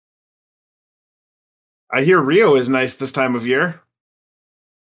I hear Rio is nice this time of year.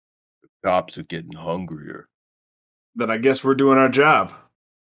 Cops are getting hungrier. Then I guess we're doing our job.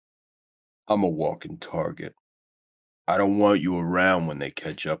 I'm a walking target. I don't want you around when they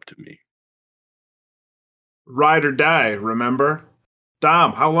catch up to me. Ride or die, remember?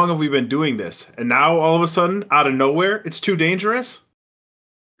 Dom, how long have we been doing this? And now, all of a sudden, out of nowhere, it's too dangerous?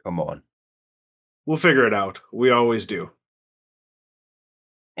 Come on. We'll figure it out. We always do.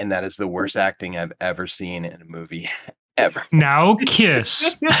 And that is the worst acting I've ever seen in a movie. Ever. Now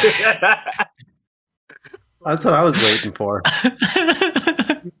kiss. That's what I was waiting for.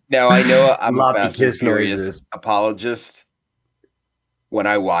 Now, I know I'm a Love Fast the and kiss Furious noises. apologist. When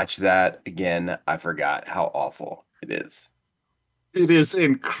I watched that again, I forgot how awful it is. It is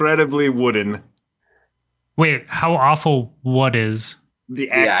incredibly wooden. Wait, how awful what is? The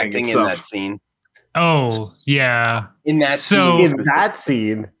The acting, acting in itself. that scene. Oh, yeah. In that So- scene. In that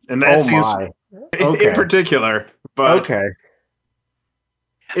scene. And that Oh seems my. in Okay. particular. But Okay.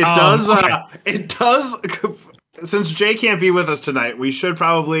 it does okay. it does since Jay can't be with us tonight, we should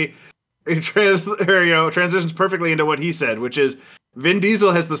probably transitions perfectly into what he said, which is Vin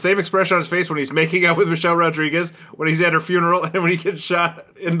Diesel has the same expression on his face when he's making out with Michelle Rodriguez, when he's at her funeral, and when he gets shot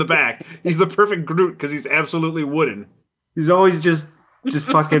in the back. He's the perfect Groot because he's absolutely wooden. He's always just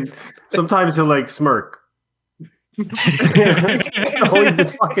fucking. Sometimes he'll like smirk. He's always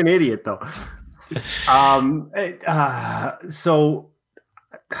this fucking idiot, though. So,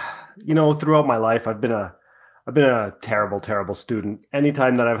 throughout my life, I've been a terrible student.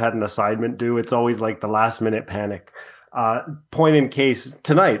 Anytime that I've had an assignment due, it's always like the last minute panic. Point in case,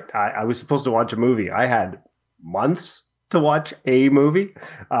 tonight I was supposed to watch a movie. I had months to watch a movie.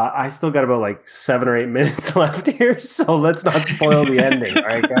 I still got about like 7 or 8 minutes left here, so let's not spoil the ending. All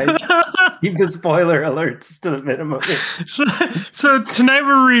right, guys? Keep the spoiler alerts to the minimum. So tonight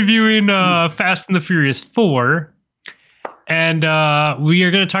we're reviewing Fast and the Furious 4. And we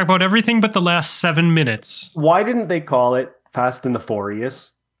are going to talk about everything but the last 7 minutes. Why didn't they call it Fast and the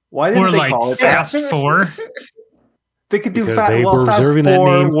Furious? Why didn't Or they like call it Fast 4. They could do Because they were Fast reserving that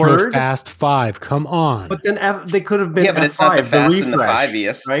name for Forward, Fast 5. Come on. but then they could have been Yeah, but it's F5, not the Fast and the refresh,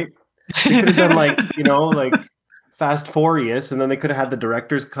 Fiviest. right? They could have done like Fast Furious, and then they could have had the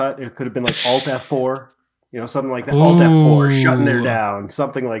director's cut. It could have been like Alt F4, something like that. Alt F4, shutting her Ooh. down,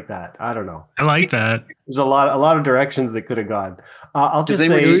 something like that. I don't know. I like that. There's a lot of directions they could have gone. I'll just they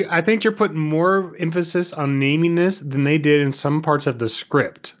say, were I think you're putting more emphasis on naming this than they did in some parts of the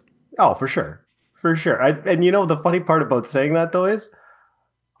script. oh, for sure. And the funny part about saying that though is,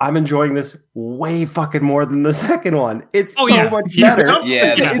 I'm enjoying this way fucking more than the second one. It's Oh, so yeah. much Yeah. better.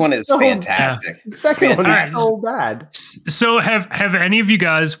 Yeah, this It's one is so- fantastic. The second one is Fantastic. so bad. So have any of you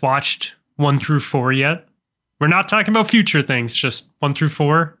guys watched 1 through 4 yet? We're not talking about future things, just 1 through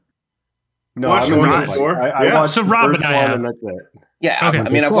 4. No, Watched I'm one not. and four. I Yeah. watched So the Rob first and I one have. and that's it. Yeah, Okay. I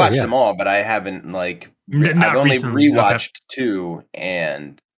mean, I've Before, watched yeah. them all, but I haven't Not I've only recently, okay. rewatched 2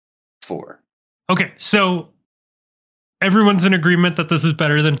 and 4. Okay, so everyone's in agreement that this is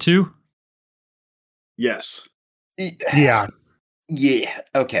better than 2? Yes. Yeah. Yeah.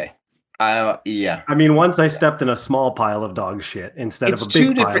 Okay. Yeah. I mean, once I stepped in a small pile of dog shit instead It's of a two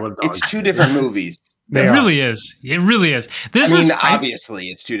big pile different. of dog It's two shit. different movies. They It are. really is. It really is. This I mean, is obviously,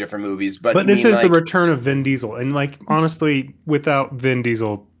 it's 2 different movies, but But this I mean, is the like, return of Vin Diesel. And like honestly, without Vin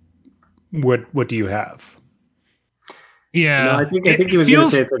Diesel, what do you have? yeah. No, I think he was going to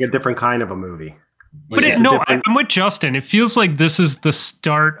feels- say it's like a different kind of a movie. But yeah. I'm with Justin. It feels like this is the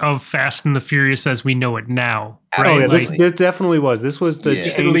start of Fast and the Furious as we know it now. Oh, Right? Oh yeah, Like, this definitely was. This was the Yeah.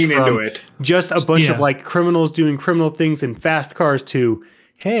 You can change lean from into it. just a bunch of Yeah. like criminals doing criminal things in fast cars to,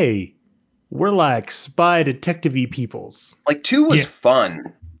 hey, we're like spy detective-y peoples. like 2 was Yeah.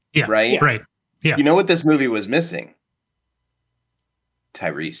 fun, yeah. right? Right. Yeah. You know what this movie was missing?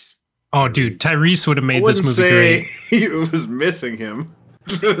 Tyrese. Oh, dude, Tyrese would have I made this wouldn't movie say great. it was missing him.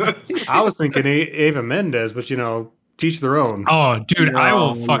 I was thinking Ava Mendez, but teach their own. Oh, dude, I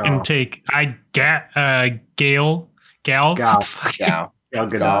will No, fucking no. take. Gal. Gal. Gal. Gal Gadot.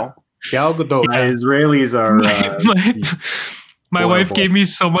 Gal. Gal Gadot. Israelis are. My wife horrible. gave me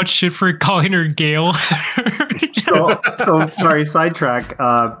so much shit for calling her Gail. So sorry, sidetrack.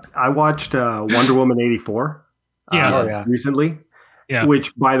 I watched Wonder Woman 84 Yeah. Oh, yeah. recently, Yeah.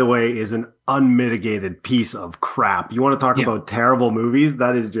 which, by the way, is an unmitigated piece of crap. You want to talk Yeah. about terrible movies?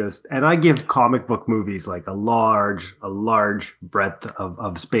 That is just, and I give comic book movies like a large breadth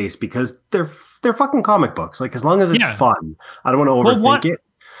of space because they're fucking comic books. Like as long as it's Yeah. fun, I don't want to Well, overthink it.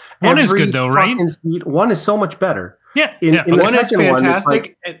 one is Every good though, right? fucking speed- one is so much better. Yeah. In yeah. the One is second one, it's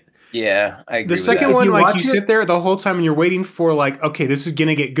fantastic. Yeah, I agree The with second that. one, you like watch you it- sit there the whole time and you're waiting for like, okay, this is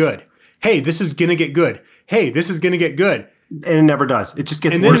gonna get good. hey, this is gonna get good. Hey, this is gonna get good. And it never does. It just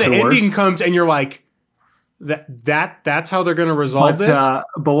gets And then worse the and worse. ending comes, and you're like, that's how they're gonna resolve this.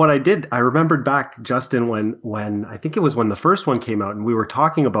 But what I did, I remembered back, Justin, when I think it was when the first one came out, and we were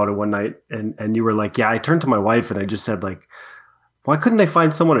talking about it one night, and you were like, yeah, I turned to my wife and I just said, like, why couldn't they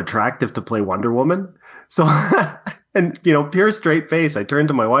find someone attractive to play Wonder Woman? So, and pure straight face, I turned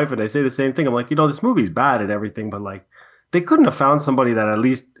to my wife and I say the same thing. I'm like, this movie's bad and everything, but like, they couldn't have found somebody that at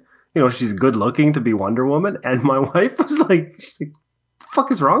least, she's good looking to be Wonder Woman. And my wife was like, the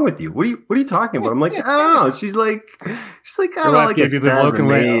fuck is wrong with you? What are you talking about? I'm like, I don't know. She's like, I don't know. Like, gave you the look and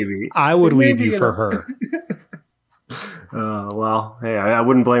maybe. I would leave you for her. Well, hey, I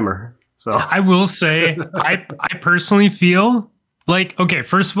wouldn't blame her. So I will say, I personally feel like, okay,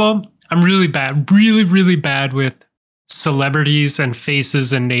 first of all, I'm really bad with celebrities and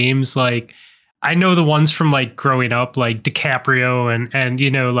faces and names. Like, I know the ones from like growing up, like DiCaprio and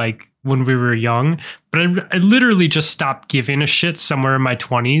like when we were young, but I literally just stopped giving a shit somewhere in my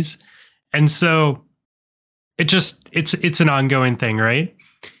 20s. And so it's an ongoing thing, right?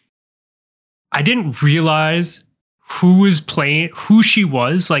 I didn't realize who she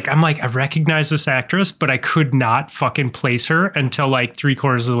was. Like, I'm like, I recognize this actress, but I could not fucking place her until like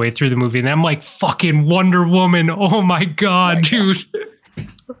 3/4 of the way through the movie. And I'm like, fucking Wonder Woman. Oh my God, dude.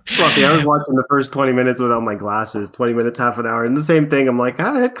 Fluffy, I was watching the first 20 minutes without my glasses, 20 minutes, half an hour. And the same thing. I'm like,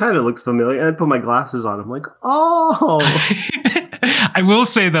 it kind of looks familiar. And I put my glasses on. I'm like, oh. I will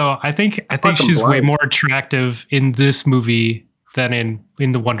say though, I think she's way more attractive in this movie than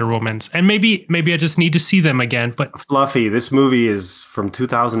in the Wonder Womans. And maybe I just need to see them again. But Fluffy, this movie is from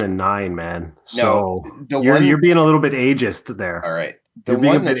 2009, man. So No, you're being a little bit ageist there. All right. You're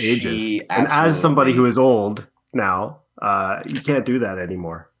being a bit ageist. And as somebody who is old now, you can't do that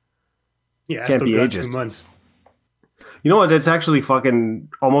anymore. Yeah, can't be got 2 ageist. months. You know what? It's actually fucking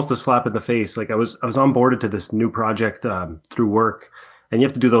almost a slap in the face. Like I was onboarded to this new project through work, and you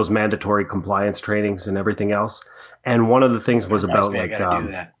have to do those mandatory compliance trainings and everything else. And one of the things was about like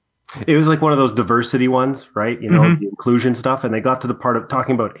it was like one of those diversity ones, right? The inclusion stuff. And they got to the part of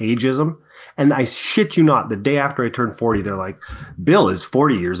talking about ageism. And I shit you not, the day after I turned 40, they're like, Bill is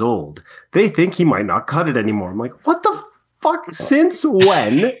 40 years old. They think he might not cut it anymore. I'm like, what the fuck? Since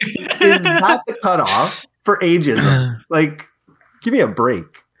when is that the cutoff for ageism? Like, give me a break.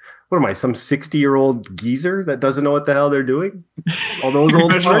 What am I, some 60-year-old geezer that doesn't know what the hell they're doing? All those old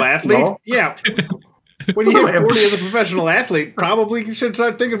professional parts? athlete? No? Yeah. When you hit 40 as a professional athlete, probably you should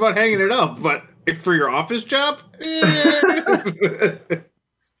start thinking about hanging it up. But for your office job?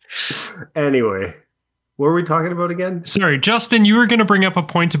 Anyway, what were we talking about again? sorry, Justin, you were going to bring up a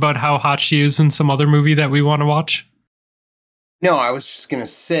point about how hot she is in some other movie that we want to watch. No, I was just gonna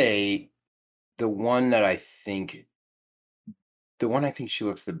say the one I think she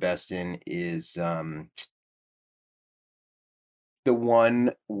looks the best in is the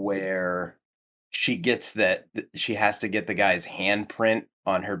one where she gets she has to get the guy's handprint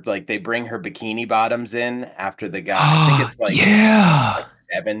on her. Like they bring her bikini bottoms in after the guy. I think it's like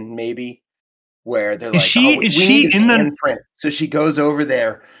 7 maybe, where they're like, we need his handprint. So she goes over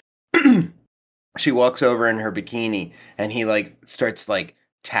there. She walks over in her bikini, and he like starts like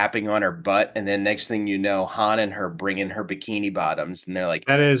tapping on her butt, and then next thing you know, Han and her bring in her bikini bottoms, and they're like,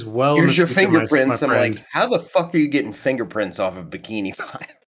 "That is well. Here's your fingerprints." I'm like, "How the fuck are you getting fingerprints off of bikini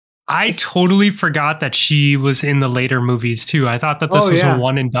bottoms?" I totally forgot that she was in the later movies too. I thought that this was a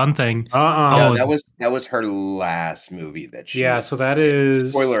one and done thing. No, that was her last movie that she. Yeah, so that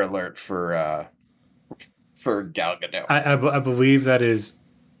is spoiler alert for Gal Gadot. I believe that is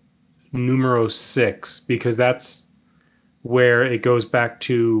numero 6, because that's where it goes back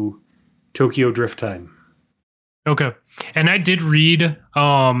to Tokyo Drift time. Okay. And I did read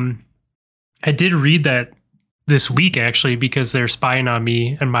that this week actually, because they're spying on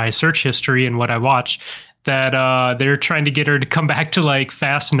me and my search history and what I watch, that they're trying to get her to come back to like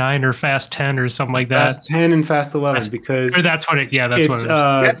Fast 9 or Fast 10 or something like that. Fast 10 and Fast 11 because that's what it is.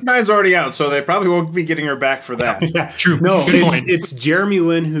 Fast 9's already out, so they probably won't be getting her back for that. Yeah, true. No, it's Jeremy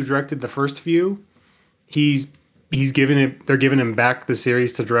Lin who directed the first few. He's giving it. They're giving him back the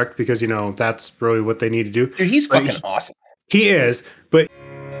series to direct because that's really what they need to do. Dude, he's fucking awesome. He is, but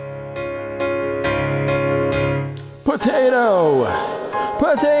Potato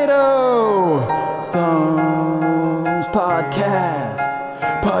Thumbs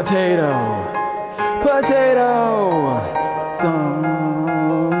Podcast. Potato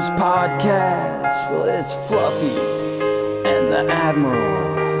Thumbs Podcast. It's Fluffy and the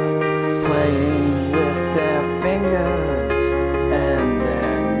Admiral playing with their fingers and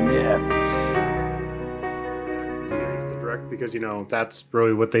their nips. Series to direct because that's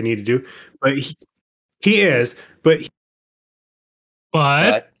really what they need to do. But he is. But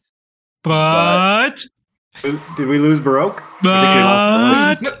Did we lose Baroque?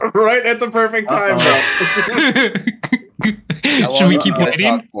 But Right at the perfect time, bro. should we keep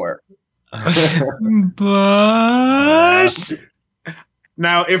waiting? But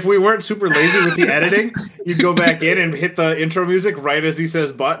Now, if we weren't super lazy with the editing, you'd go back in and hit the intro music right as he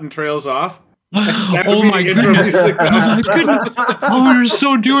says "but" and trails off. Oh my goodness! Oh, you're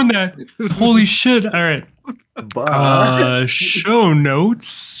so doing that! Holy shit! All right. Show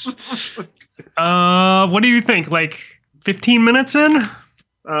notes. What do you think? Like 15 minutes in?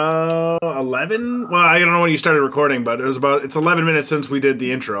 11. Well, I don't know when you started recording, but it's 11 minutes since we did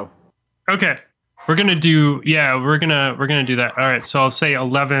the intro. Okay. We're gonna do we're gonna do that. All right, so I'll say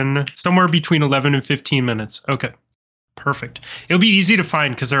 11, somewhere between 11 and 15 minutes. Okay, perfect. It'll be easy to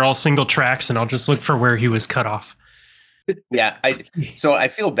find because they're all single tracks, and I'll just look for where he was cut off. Yeah, I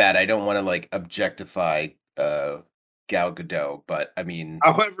feel bad. I don't want to like objectify Gal Gadot, but I mean,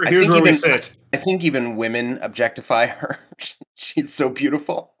 however, here's where we sit. I think even women objectify her. She's so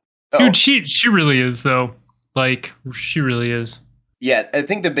beautiful. Dude, she really is though. Like she really is. Yeah, I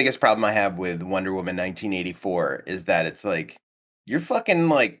think the biggest problem I have with Wonder Woman 1984 is that it's like you're fucking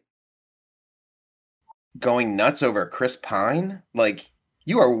like going nuts over Chris Pine. Like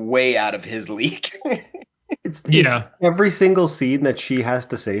you are way out of his league. It's every single scene that she has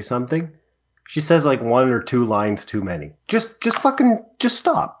to say something. She says like one or two lines too many. Just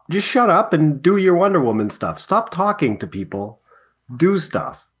stop. Just shut up and do your Wonder Woman stuff. Stop talking to people. Do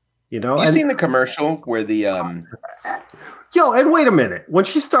stuff. You seen the commercial where the Yo, and wait a minute. When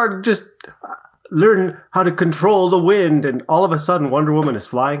she started just learn how to control the wind and all of a sudden Wonder Woman is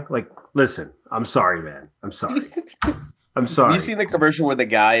flying, like, listen, I'm sorry, man. I'm sorry. I'm sorry. You seen the commercial where the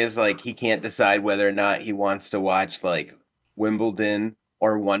guy is like, he can't decide whether or not he wants to watch like Wimbledon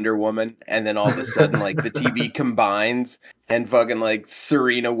or Wonder Woman, and then all of a sudden like the TV combines and fucking like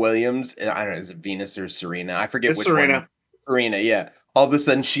Serena Williams, I don't know, is it Venus or Serena? I forget which Serena. one. Serena, yeah. All of a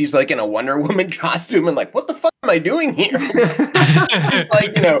sudden she's like in a Wonder Woman costume and like, what the fuck am I doing here? Just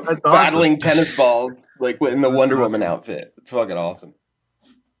like, That's battling awesome. tennis balls like in the Wonder Woman outfit. It's fucking awesome.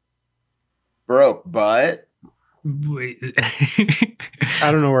 Broke, but Wait. I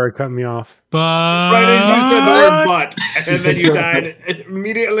don't know where it cut me off. But Right as you said the word "but," and then you died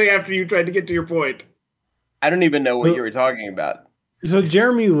immediately after you tried to get to your point. I don't even know what you were talking about. So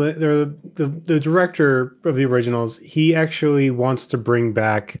Jeremy Lin, the director of the originals, he actually wants to bring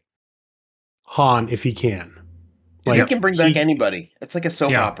back Han if he can. Like, he can bring back anybody. It's like a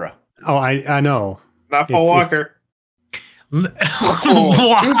soap opera. Oh, I know. Not Paul Walker.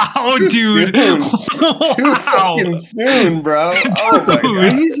 Wow, dude. Too fucking soon, bro. Oh my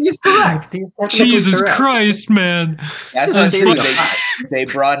god. He's correct. He's Jesus correct. Christ, man. That's not true. They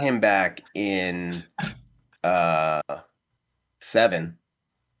brought him back in 7.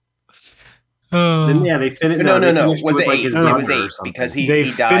 Yeah, they finished. No. They Was finished it with, 8? his It was brother or 8 something. because They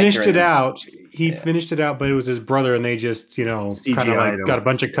he died. finished it out. He finished it out, but it was his brother, and they just, kind of CGI'd like him. got a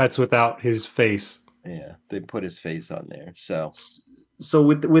bunch of cuts without his face. Yeah, they put his face on there. So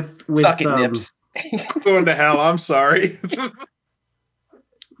with suck it, Nips. Going to hell. I'm sorry.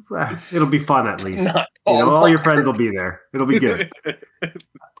 it'll be fun at least. Not All your friends will be there. It'll be good.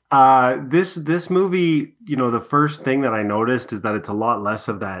 This movie, the first thing that I noticed is that it's a lot less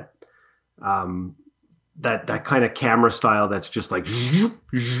of that that kind of camera style that's just like zipping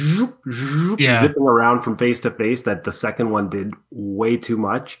around from face to face, that the second one did way too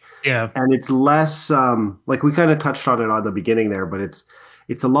much. Yeah. And it's less like we kind of touched on it on the beginning there, but it's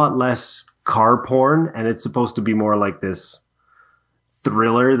a lot less car porn, and it's supposed to be more like this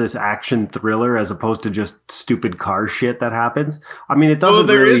thriller, this action thriller, as opposed to just stupid car shit that happens. I mean, it doesn't.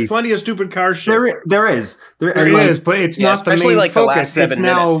 There really, is plenty of stupid car shit. There is, but it's not the especially main like focus. the last 7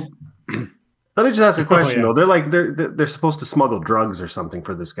 minutes. Let me just ask a question yeah. though. They're like they're supposed to smuggle drugs or something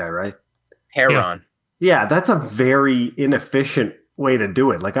for this guy, right? Heron. Yeah, that's a very inefficient way to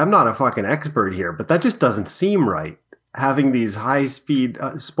do it. Like, I'm not a fucking expert here, but that just doesn't seem right. Having these high speed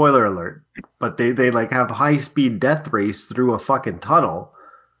spoiler alert, but they like have high speed death race through a fucking tunnel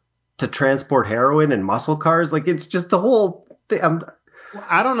to transport heroin and muscle cars. Like, it's just the whole thing.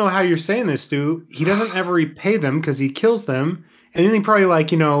 I don't know how you're saying this, Stu. He doesn't ever repay them because he kills them, and then he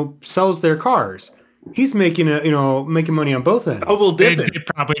probably sells their cars. He's making making money on both ends. Double dipping.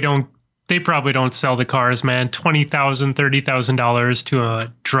 They probably don't sell the cars, man. $20,000, $30,000 to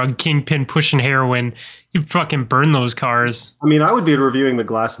a drug kingpin pushing heroin. You fucking burn those cars. I mean, I would be reviewing the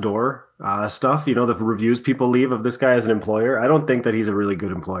Glassdoor stuff. The reviews people leave of this guy as an employer. I don't think that he's a really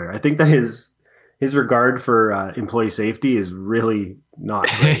good employer. I think that his his regard for employee safety is really not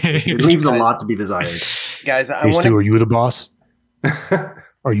great. It leaves a lot to be desired. Guys, I Hey, want Stu, to. are you the boss?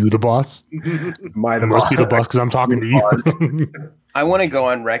 Are you the boss? My I must be the boss because I'm talking to you. I want to go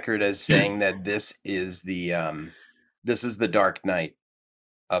on record as saying that this is the Dark Knight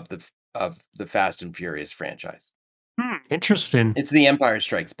of the Fast and Furious franchise. Interesting. It's the Empire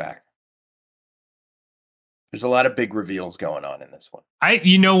Strikes Back. There's a lot of big reveals going on in this one.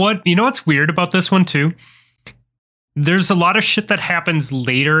 You know what's weird about this one too? There's a lot of shit that happens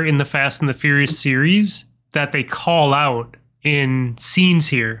later in the Fast and the Furious series that they call out in scenes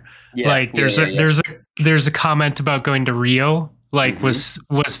here. Yeah, like there's a comment about going to Rio. Like was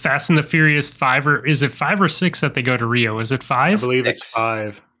Fast and the Furious 5 or is it 5 or 6 that they go to Rio? Is it 5? I believe it's 6.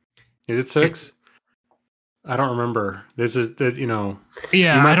 5. Is it 6? I don't remember. This is that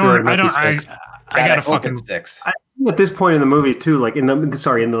Yeah, You might I be right, it don't. might I be don't. 6. I gotta hope fucking. it's 6. At this point in the movie, too, like in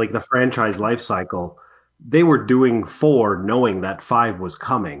the franchise life cycle, they were doing 4 knowing that 5 was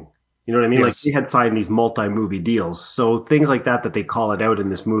coming. You know what I mean? Yes. Like they had signed these multi-movie deals, so things like that they call it out in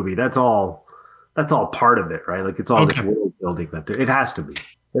this movie. That's all part of it, right? Like it's all this Okay. world building it has to be.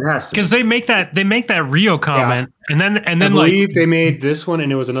 It has to be. Because they make that Rio comment, and then I like believe they made this one,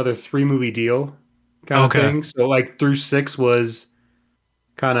 and it was another 3-movie deal kind Okay. of thing. So like through 6 was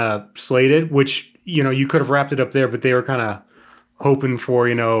kind of slated, which you could have wrapped it up there, but they were kind of hoping for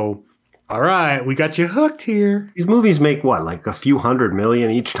all right, we got you hooked here. These movies make what, like a few $100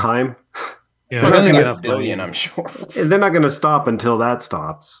 million each time? yeah. They're only Enough about $1 billion, money. I'm sure. And they're not going to stop until that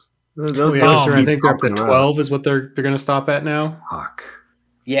stops. Oh, yeah, sure. I keep think they're up to pumping around. 12 is what they're going to stop at now. Fuck.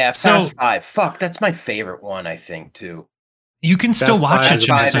 Yeah, So- Fast 5. Fuck, that's my favorite one, I think, too. You can still Fast watch Five it, is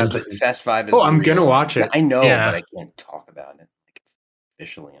Fast 5 Justin. is Fast 5 is Oh, the I'm real gonna one. watch it. I know, Yeah. but I can't talk about it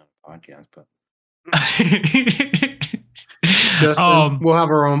officially on a podcast. But Justin, we'll have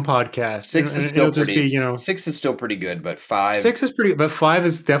our own podcast. 6 is And still it'll just pretty. be 6 is still pretty good, but 5. 6 is pretty, but 5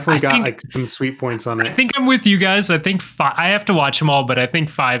 has definitely I got think- like some sweet points on I it. think I'm with you guys. I think I have to watch them all, but I think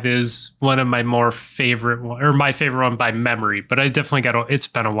 5 is one of my more favorite one, or my favorite one by memory. But I definitely it's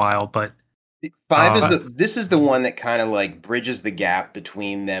been a while, but 5 is this is the one that kind of like bridges the gap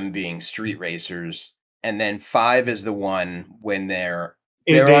between them being street racers, and then 5 is the one when they're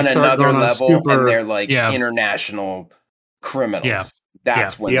They on start another going on level super- and they're like Yeah. international criminals. Yeah.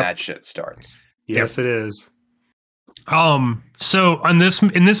 That's Yeah. when Yep. that shit starts. Yes, it is. So in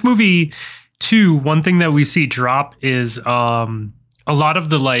this movie too, one thing that we see drop is a lot of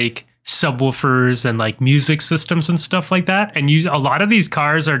the like subwoofers and like music systems and stuff like that. And a lot of these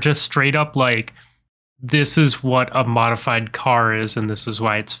cars are just straight up like, this is what a modified car is, and this is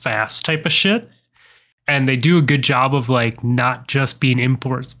why it's fast type of shit. And they do a good job of like not just being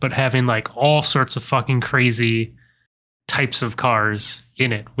imports, but having like all sorts of fucking crazy types of cars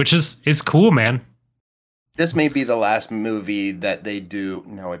in it, which is cool, man. This may be the last movie that they do.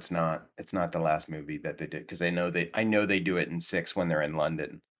 No, it's not. It's not the last movie that they did because I know they do it in 6 when they're in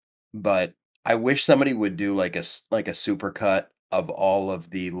London. But I wish somebody would do like a supercut of all of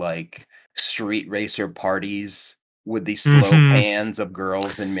the like street racer parties with the slow Mhm. pans of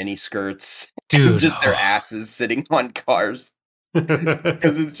girls in mini skirts, Dude, just their asses sitting on cars.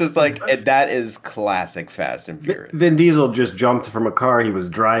 Because it's just like that is classic Fast and Furious. Vin Diesel just jumped from a car he was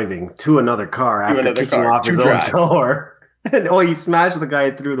driving to another car after another kicking car off to his drive. own door. And he smashed the guy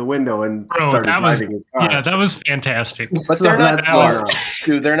through the window and Bro, started that was driving his car. yeah, that was fantastic. But So they're not that's cars, awesome.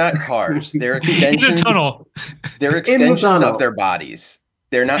 dude. They're not cars. They're In the extensions. tunnel. They're extensions tunnel. of their bodies.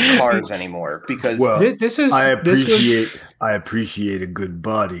 They're not cars anymore because Well, This is I this was- appreciate a good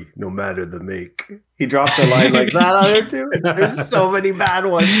body, no matter the make. He dropped the line like that on it too. There's so many bad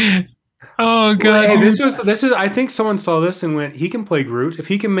ones. Oh god. Hey, this is. I think someone saw this and went, "He can play Groot. If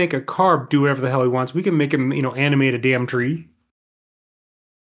he can make a car do whatever the hell he wants, we can make him, animate a damn tree."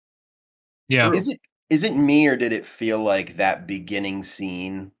 Yeah. is it me or did it feel like that beginning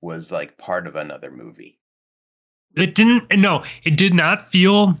scene was like part of another movie? It did not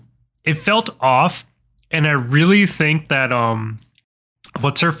feel, it felt off. And I really think that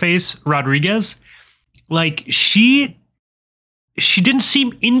what's her face? Rodriguez, like she didn't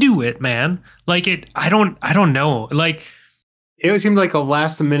seem into it, man. Like I don't know. Like It seemed like a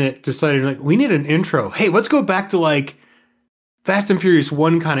last minute decided like we need an intro. Hey, let's go back to like Fast and Furious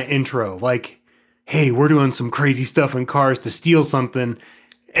 1 kind of intro. Like, hey, we're doing some crazy stuff in cars to steal something,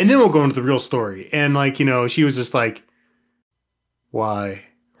 and then we'll go into the real story. And like, she was just like, why?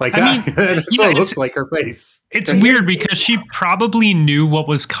 Like I that. mean, That's yeah, what it it's- looks like her face. it's weird because she probably knew what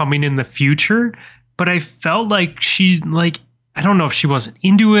was coming in the future, but I felt like I don't know if she wasn't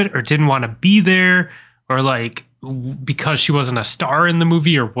into it or didn't want to be there or like because she wasn't a star in the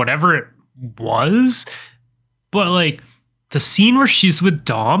movie or whatever was, but like the scene where she's with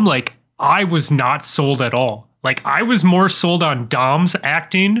Dom, like I was not sold at all. Like I was more sold on Dom's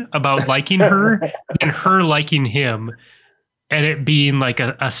acting about liking her than her liking him, and it being like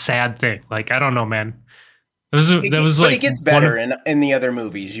a sad thing. Like I don't know, man. But it gets better in the other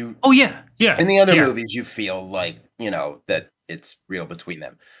movies. Oh yeah. In the other movies, you feel like that it's real between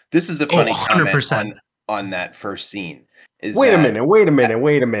them. This is a funny comment on that first scene. Wait a minute.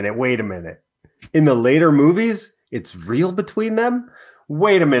 In the later movies, it's real between them?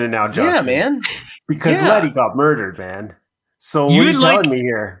 Wait a minute now, Justin. Yeah, man. Because Letty got murdered, man. So what are you telling me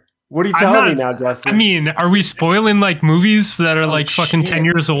here? What are you telling me now, Justin? I mean, are we spoiling like movies that are like fucking 10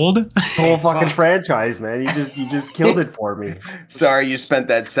 years old? The whole fucking franchise, man. You just killed it for me. Sorry, you spent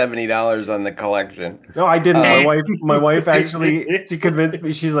that $70 on the collection. No, I didn't. My wife actually, she convinced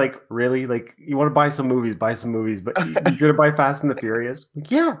me. She's like, really? Like, you want to buy some movies? Buy some movies. But you're gonna buy Fast and the Furious? Like,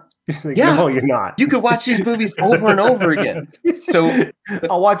 yeah. She's like, no, you're not. You could watch these movies over and over again. So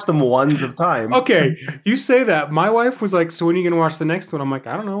I'll watch them ones at a time. Okay, you say that. My wife was like, so when are you going to watch the next one? I'm like,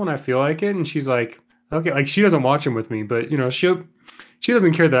 I don't know, when I feel like it. And she's like, okay. Like, she doesn't watch them with me, but, she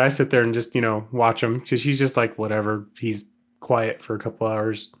doesn't care that I sit there and just, watch them. She's just like, whatever. He's quiet for a couple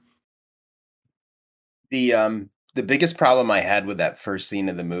hours. The biggest problem I had with that first scene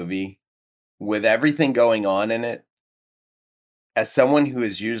of the movie, with everything going on in it, as someone who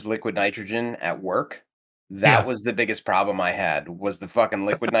has used liquid nitrogen at work, that was the biggest problem I had, was the fucking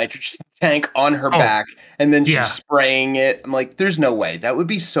liquid nitrogen tank on her back, and then she's spraying it. I'm like, there's no way. That would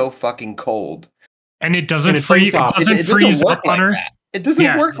be so fucking cold. And it doesn't freeze up on her. It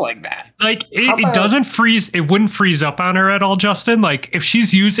doesn't work like that. Like it doesn't freeze. It wouldn't freeze up on her at all, Justin. Like if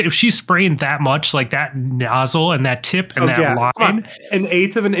she's spraying that much, like that nozzle and that tip and that line, an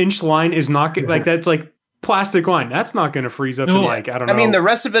eighth of an inch line is not like that's like plastic line. That's not going to freeze up in like, I don't know. I mean, the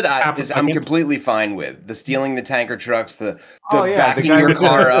rest of it I'm completely fine with. The stealing the tanker trucks, the backing your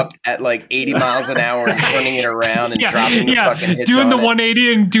car up at like 80 miles an hour and turning it around and dropping the fucking hitch doing on the it.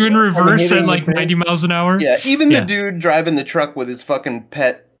 180 and doing reverse at like 90 miles an hour. Yeah, even the dude driving the truck with his fucking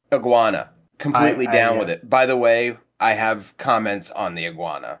pet iguana, completely down with it. By the way, I have comments on the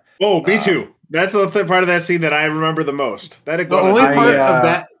iguana. Oh, me too. That's the part of that scene that I remember the most. That iguana. The only part of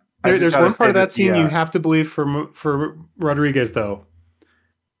that. There's one part of that scene you have to believe for Rodriguez, though.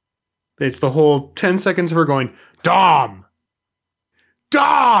 It's the whole 10 seconds of her going, Dom!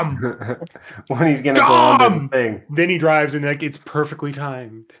 When he's going to go on the thing. Then he drives and like it's perfectly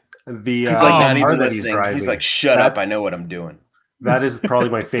timed. He's like not even listening. He's like, shut up, I know what I'm doing. That is probably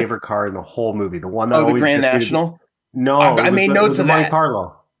my favorite car in the whole movie. The one that the Grand National? No. I made notes of that. Monte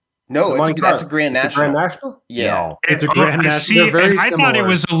Carlo. No, that's a Grand National. It's a Grand National? Yeah. No. It's a Grand National. I thought it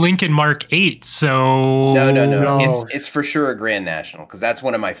was a Lincoln Mark 8, so... No. It's for sure a Grand National, because that's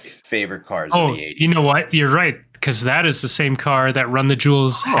one of my favorite cars of the 80s. You know what? You're right, because that is the same car that Run the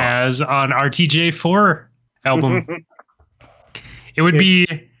Jewels has on RTJ4 album. It would be...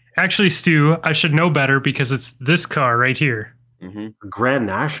 Actually, Stu, I should know better, because it's this car right here. Mm-hmm. Grand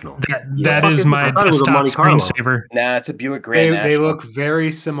National. That is my desktop screensaver. Nah, it's a Buick Grand National. They look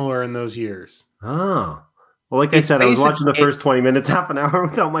very similar in those years. Oh. Well, like I said, I was watching the first 20 minutes, half an hour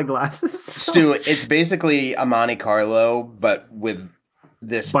without my glasses. Stu, it's basically a Monte Carlo, but with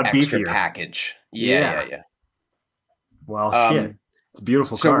this extra beefier package. Yeah. Well, shit. It's a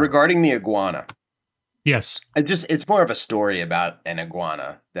beautiful car. So regarding the iguana. Yes. It's more of a story about an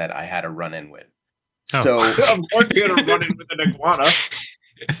iguana that I had a run-in with. Oh. So I'm gonna run in with an iguana.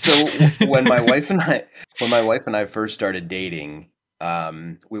 So when my wife and I first started dating,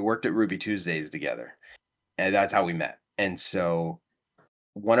 we worked at Ruby Tuesdays together, and that's how we met. And so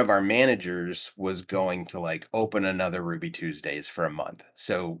one of our managers was going to like open another Ruby Tuesdays for a month.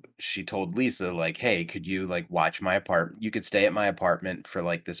 So she told Lisa like, "Hey, could you like watch my apartment? You could stay at my apartment for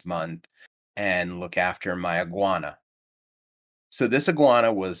like this month and look after my iguana." So this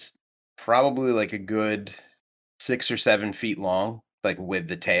iguana was probably like a good 6 or 7 feet long, like with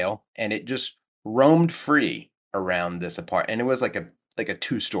the tail, and it just roamed free around this apartment. And it was like a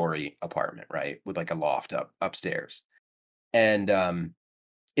 2-story apartment, right, with like a loft upstairs. And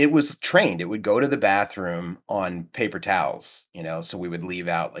it was trained. It would go to the bathroom on paper towels, so we would leave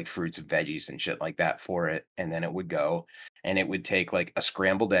out like fruits and veggies and shit like that for it, and then it would go and it would take like a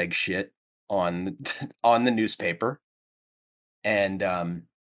scrambled egg shit on the newspaper. And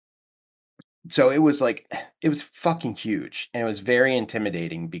so it was fucking huge, and it was very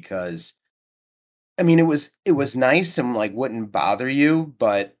intimidating because, I mean, it was nice and like wouldn't bother you,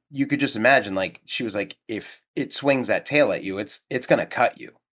 but you could just imagine, like, she was like, if it swings that tail at you, it's gonna cut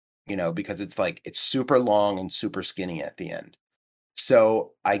you, because it's super long and super skinny at the end.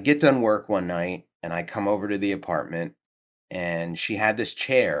 So I get done work one night and I come over to the apartment, and she had this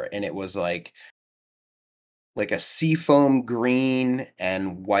chair, and it was like a seafoam green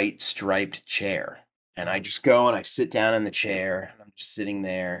and white striped chair. And I just go and I sit down in the chair, and I'm just sitting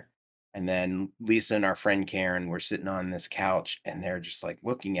there. And then Lisa and our friend Karen were sitting on this couch, and they're just like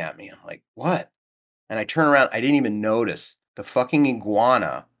looking at me. I'm like, what? And I turn around. I didn't even notice the fucking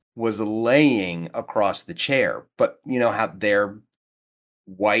iguana was laying across the chair. But you know how they're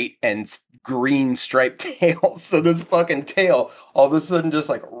white and green striped tails. So this fucking tail all of a sudden just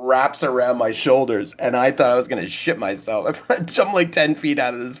like wraps around my shoulders. And I thought I was going to shit myself. I jumped like 10 feet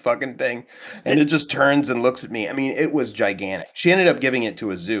out of this fucking thing. And it just turns and looks at me. I mean, it was gigantic. She ended up giving it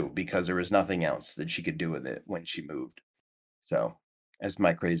to a zoo because there was nothing else that she could do with it when she moved. So that's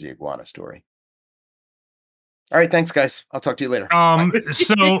my crazy iguana story. All right, thanks, guys. I'll talk to you later.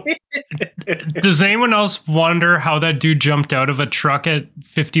 So does anyone else wonder how that dude jumped out of a truck at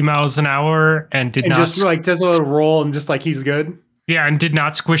 50 miles an hour and did not just like does a little roll and just like he's good? Yeah, and did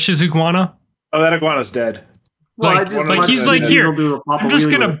not squish his iguana? Oh, that iguana's dead. Well, Like- I just like, watched he's Vin like, here, Diesel do a Papa I'm just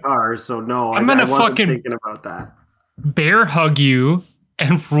Wheelie gonna- with a car, so no, I'm I gonna wasn't fucking- thinking about that. Bear hug you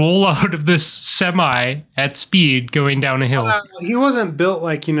and roll out of this semi at speed going down a hill. He wasn't built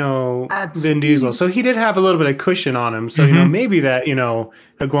like, At Vin Diesel. speed. So he did have a little bit of cushion on him. So, maybe that,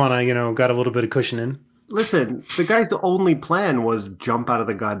 iguana, got a little bit of cushion in. Listen, the guy's only plan was jump out of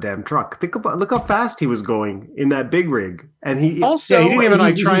the goddamn truck. Look how fast he was going in that big rig, and he Also, Yeah, he didn't even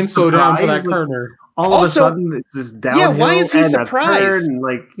like he's try and just slow down for that surprised, like, corner. all Also- of a sudden, it's this downhill. why is he and a surprised? turn, and,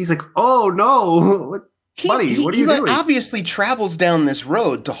 like he's like, "Oh no, what, buddy, what are you like, doing?" obviously travels down this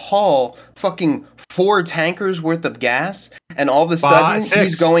road to haul fucking 4 tankers worth of gas, and all of a sudden 6.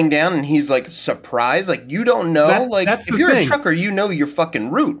 he's going down and he's like surprised. Like, you don't know. That's if the you're a thing. trucker, you know your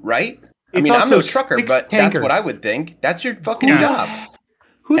fucking route, right? I It's mean, I'm also no trucker, 6 but tankers. that's what I would think. That's your fucking Yeah. job.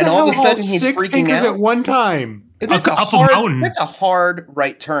 Who the And all hell of a sudden hauls he's 6 freaking tankers out? at one time? That's a up a hard. mountain. That's a hard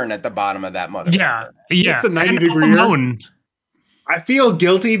right turn at the bottom of that motherfucker. Yeah. It's a 90 and degree up a turn. mountain. I feel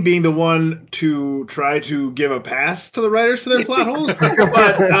guilty being the one to try to give a pass to the writers for their plot holes,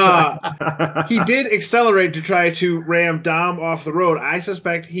 but he did accelerate to try to ram Dom off the road. I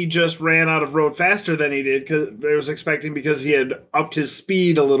suspect he just ran out of road faster than he did because I was expecting because he had upped his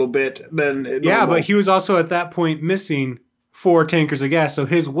speed a little bit. Yeah, but he was also at that point missing 4 tankers of gas, so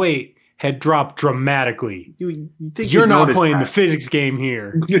his weight had dropped dramatically. you think You're he'd not notice playing the that. physics game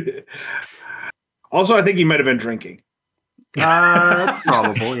here. Also, I think he might have been drinking.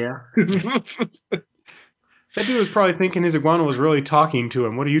 Probable, yeah. That dude was probably thinking his iguana was really talking to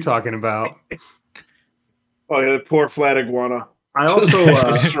him. What are you talking about? Oh yeah, the poor flat iguana. I also,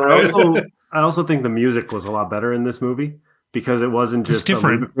 Destroyed. I also think the music was a lot better in this movie because it wasn't It's just a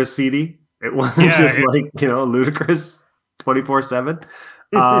different. ludicrous CD. It wasn't Yeah, just like ludicrous 24/7.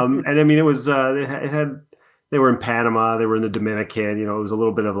 And I mean, it was it had they were in Panama, they were in the Dominican. It was a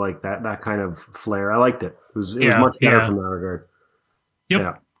little bit of like that kind of flair. I liked it. It was Yeah, much better yeah. from that regard. Yep.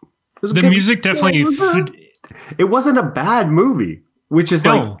 Yeah. It was The good. music definitely. It wasn't a bad movie, which is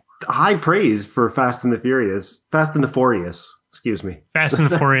like No. high praise for Fast and the Furious. Excuse me. Fast and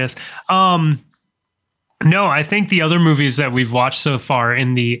the Furious. No, I think the other movies that we've watched so far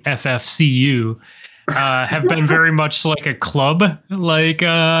in the FFCU have been very much like a club, like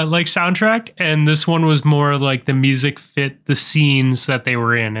soundtrack, and this one was more like the music fit the scenes that they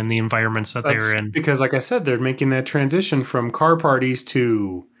were in and the environments that they were in. Because, like I said, they're making that transition from car parties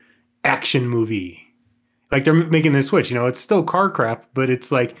to action movie. Like they're making this switch. It's still car crap, but it's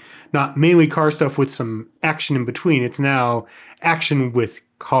like not mainly car stuff with some action in between. It's now action with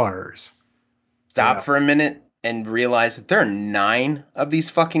cars. Stop for a minute and realize that there are 9 of these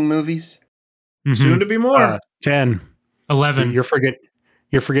fucking movies. Mhm. Soon to be more. 10. 11. You're forgetting,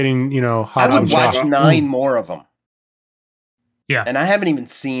 I Hobbs would and watch Shaw. 9 more of them. Yeah. And I haven't even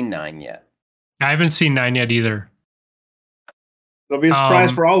seen 9 yet. I haven't seen 9 yet either. There'll be a surprise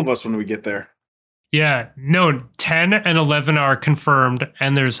Um, for all of us when we get there. Yeah, no, 10 and 11 are confirmed,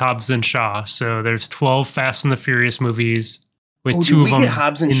 and there's Hobbs and Shaw. So there's 12 Fast and the Furious movies with Oh, 2 do of we them get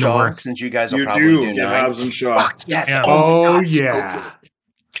Hobbs and in the Shaw works. since you guys will You probably do do get 9? Hobbs and Shaw. Fuck yes. Yeah. Oh, my Oh, God, so yeah. good.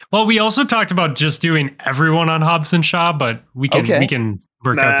 Well, we also talked about just doing everyone on Hobbs and Shaw, but we can Okay.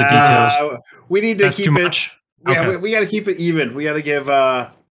 work out the details. We need to That's keep too it. much. Yeah, Okay. we got to keep it even. We got to give.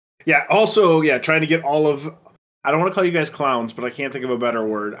 Also, trying to get all of. I don't want to call you guys clowns, but I can't think of a better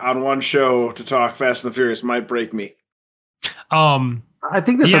word on one show to talk Fast and the Furious might break me. I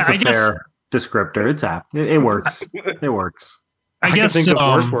think Yeah, that's a I guess- fair descriptor. It's apt. It works. It works. I can guess think of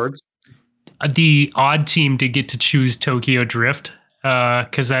worse words. the odd team did get to choose Tokyo Drift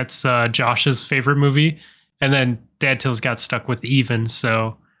because that's Josh's favorite movie, and then Dad Tills got stuck with Even.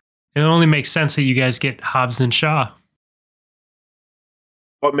 So it only makes sense that you guys get Hobbs and Shaw.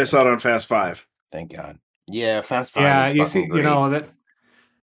 What miss out on Fast 5? Thank God. Yeah, Fast 5. Yeah, is you fucking see, great. that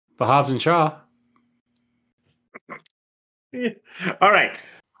the Hobbs and Shaw. All right.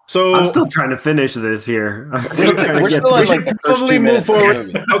 So I'm still trying to finish this here. I'm We're still still, trying to we're get still through in like the first probably 2 move minutes of the forward.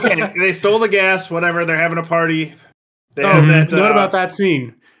 movie. Okay, they stole the gas. Whatever. They're having a party. They Oh, have that. what about that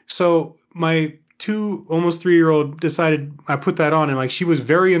scene? So my 2 almost 3-year-old decided I put that on, and like she was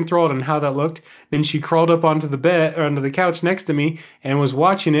very enthralled in how that looked. Then she crawled up onto the bed or onto the couch next to me and was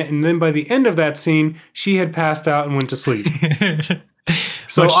watching it. And then by the end of that scene, she had passed out and went to sleep.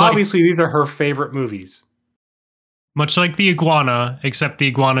 So Much like- obviously these are her favorite movies. Much like the iguana, except the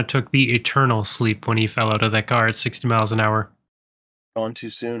iguana took the eternal sleep when he fell out of that car at 60 miles an hour. Gone too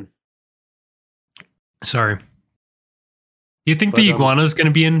soon. Sorry. You think But, the iguana is going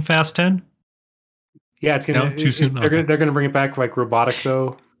to be in Fast 10? Yeah, it's gonna. No, too soon? They're gonna bring it back like robotic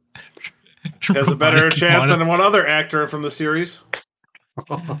though. Has a better Robotic chance iguana. than one other actor from the series.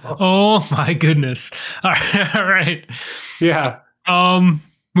 Oh my goodness. All right. All right. Yeah.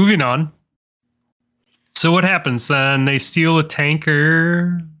 Moving on. So what happens then? They steal a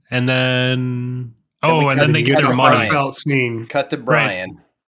tanker and then we and then they cut get to their Brian. money. Heartfelt scene. Cut to Brian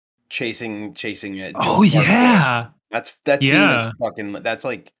chasing it. Oh yeah. That scene Yeah. is fucking. That's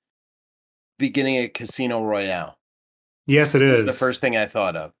like beginning of Casino Royale. Yes, it This is. is the first thing I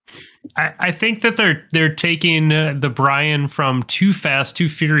thought of. I think that they're taking the Brian from Too Fast, Too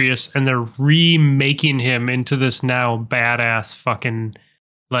Furious, and they're remaking him into this now badass fucking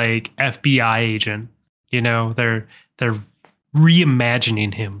like FBI agent. You know, they're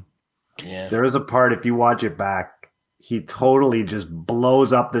reimagining him. Yeah. There is a part, if you watch it back, he totally just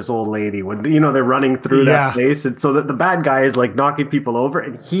blows up this old lady when they're running through Yeah. that place, and so that the bad guy is like knocking people over,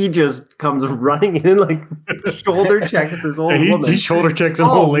 and he just comes running in, like shoulder checks this old And woman. he shoulder checks an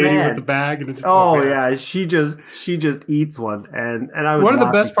Oh, old lady man. with the bag, and it's just, Oh man, yeah, she just eats one, and I was One of the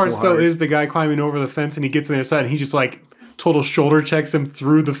laughing best parts so though hard. is the guy climbing over the fence, and he gets on the other side, and he just like total shoulder checks him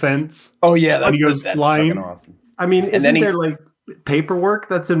through the fence. Oh yeah, When that's, he goes that's flying. fucking awesome. I mean, And isn't then he- there like paperwork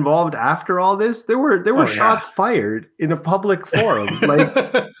that's involved after all this? There were Oh, yeah. shots fired in a public forum.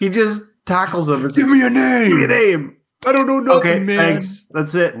 Like he just tackles him and says, Give me a name. "Give me a name." I don't know nothing, Okay, man. thanks.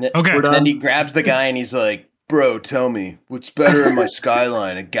 That's it. And then, Okay. We're and then done. he grabs the guy and he's like, "Bro, tell me what's better in my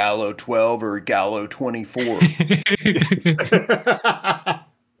Skyline, a Gallo 12 or a Gallo 24?"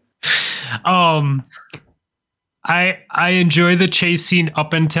 I enjoy the chase scene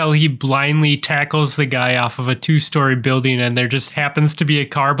up until he blindly tackles the guy off of a 2-story building and there just happens to be a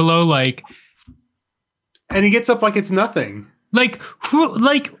car below. Like And he gets up like it's nothing. who,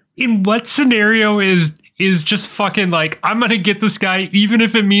 like in what scenario is just fucking like, I'm gonna get this guy even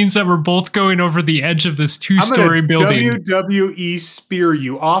if it means that we're both going over the edge of this I'm 2-story gonna building. WWE spear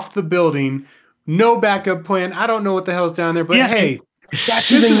you off the building. No backup plan. I don't know what the hell's down there, but Yeah. hey, That's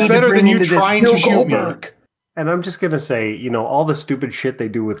This is better than you trying to shoot me. And I'm just gonna say, all the stupid shit they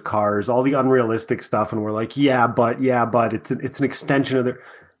do with cars, all the unrealistic stuff, and we're like, yeah, but it's an extension of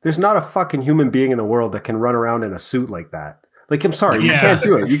there's not a fucking human being in the world that can run around in a suit like that. Like, I'm sorry, you Yeah. can't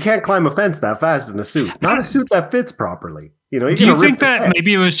do it. You can't climb a fence that fast in a suit. Not a suit that fits properly. You're Do you gonna rip think the that head.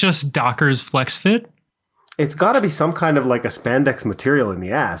 maybe it was just Docker's Flex Fit? It's got to be some kind of like a spandex material in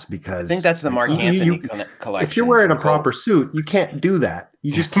the ass, I because think that's the Mark You- Anthony you- collection. if you're wearing a from Cole. proper suit, you can't do that.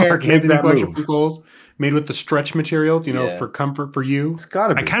 You just can't Mark make Anthony that collection move. from Kohl's, made with the stretch material, Yeah. for comfort for you. It's got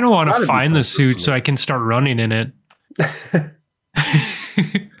to be. I kind of want Gotta to be find the comfortable. suit so I can start running in it.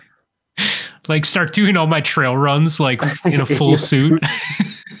 Like start doing all my trail runs like in a full suit.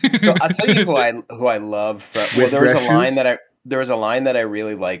 So I'll tell you who I love. Well, With there was a dress line shoes? that I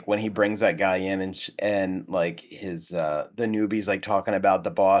really like when he brings that guy in and like his the newbie's like talking about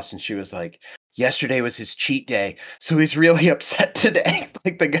the boss, and she was like, yesterday was his cheat day, so he's really upset today.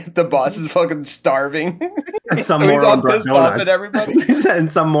 Like the boss is fucking starving. And some So he's moron all brought pissed off at donuts. everybody.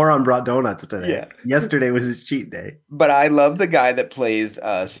 And some moron brought donuts today. Yeah. Yesterday was his cheat day. But I love the guy that plays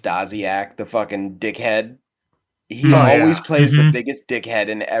Stasiak, the fucking dickhead. He Oh, always yeah. plays the Mhm. biggest dickhead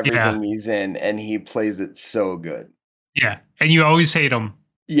in everything he's in, and he plays it so good. Yeah, and you always hate him.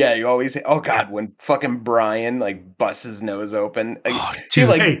 Yeah, you always say, "Oh God," when fucking Brian like busts his nose open, like, Oh, he dude.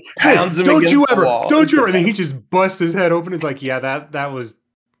 like Hey, pounds him don't against you the ever, wall. don't you ever? And then he just busts his head open. It's like, yeah, that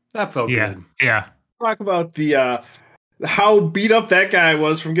felt Yeah, good. yeah. Talk about the how beat up that guy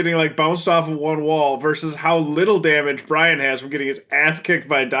was from getting like bounced off of one wall versus how little damage Brian has from getting his ass kicked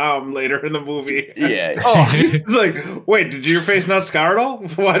by Dom later in the movie. Yeah, Oh, It's like, wait, did your face not scar at all?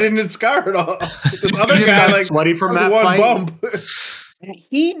 Why didn't it scar at all? This other just guy got like sweaty from has that one fight. bump.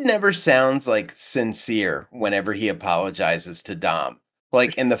 He never sounds like sincere whenever he apologizes to Dom.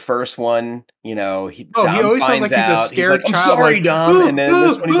 Like in the first one, you know, Dom always sounds finds like he's a out. He's scared like, "I'm child, sorry, like, Dom," and then in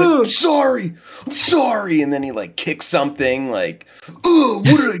this one, he's like, I'm sorry," and then he like kicks something, like, "Oh,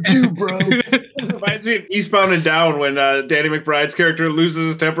 what did I do, bro?" Reminds me of Eastbound and Down when Danny McBride's character loses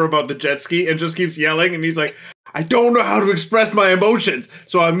his temper about the jet ski and just keeps yelling, and he's like, "I don't know how to express my emotions,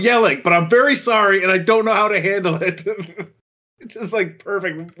 so I'm yelling, but I'm very sorry, and I don't know how to handle it." It's just like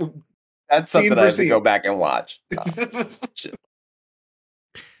perfect. That's Scene something for I have to scene. go back and watch.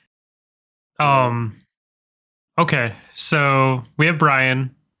 Okay, so we have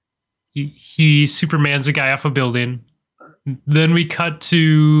Brian. He Superman's a guy off a building. Then we cut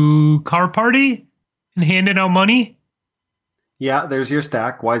to car party and handing out money. Yeah, there's your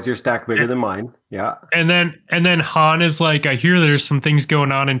stack. Why is your stack bigger than mine? Yeah. And then Han is like, I hear there's some things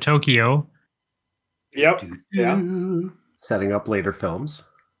going on in Tokyo. Yep. Yeah. Setting up later films.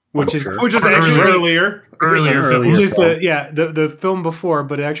 Which is actually earlier. Earlier Which films. is the film before,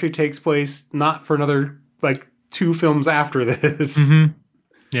 but it actually takes place not for another like 2 films after this. Mm-hmm.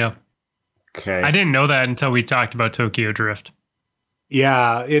 Yeah. Okay. I didn't know that until we talked about Tokyo Drift.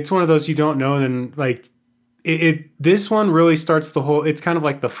 Yeah, it's one of those you don't know, and then like this one really starts the whole. It's kind of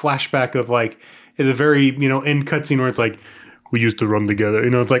like the flashback of like the very end cutscene where it's like we used to run together.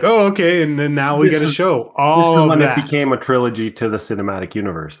 It's like, oh, okay, and then now we get a show. This All is of when that it became a trilogy to the cinematic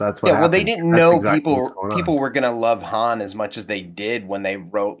universe. That's what. Yeah, well, they happened. didn't That's know exactly what's going on. people were gonna love Han as much as they did when they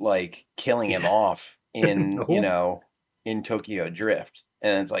wrote like killing him off in in Tokyo Drift,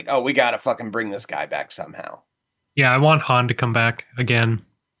 and it's like, oh, we gotta fucking bring this guy back somehow. Yeah, I want Han to come back again.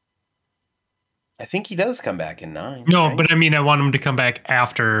 I think he does come back in 9. No, right? but I mean, I want him to come back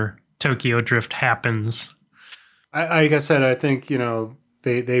after Tokyo Drift happens. Like I said, I think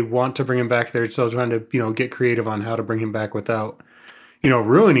they want to bring him back. They're still trying to get creative on how to bring him back without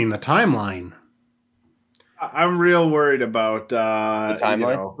ruining the timeline. I'm real worried about The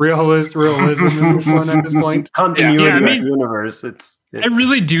timeline? Realism in this one at this point. Continuity Yeah, I of mean- the universe. I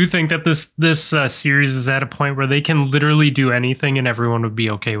really do think that this series is at a point where they can literally do anything and everyone would be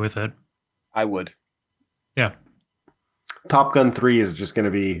okay with it. I would. Yeah. Top Gun 3 is just going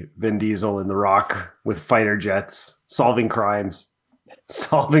to be Vin Diesel and The Rock with fighter jets, solving crimes,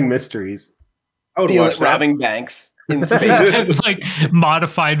 solving mysteries. I would Feel watch it that. robbing banks in space. Like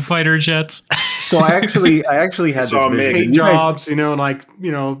modified fighter jets. So I actually had Saw this Mig. vision. Paint You guys-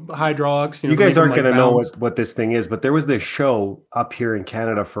 jobs, hydraulics. You guys aren't going to know like what this thing is, but there was this show up here in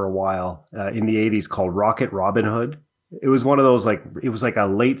Canada for a while in the 80s called Rocket Robin Hood. It was one of those it was like a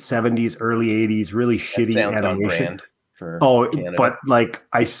late 70s, early 80s, really That shitty sounds on animation. brand for Oh, Canada. but like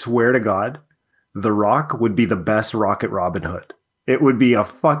I swear to God, The Rock would be the best Rocket Robin Hood. It would be a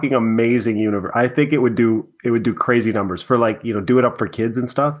fucking amazing universe. I think it would do crazy numbers for do it up for kids and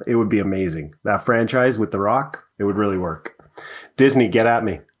stuff. It would be amazing. That franchise with The Rock, it would really work. Disney, get at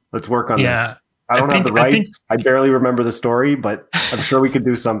me. Let's work on Yeah. this. I don't have the I think- rights. I barely remember the story, but I'm sure we could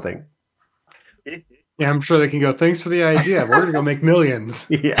do something. Yeah, I'm sure they can go. Thanks for the idea. We're gonna go make millions.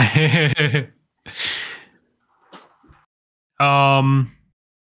 Yeah.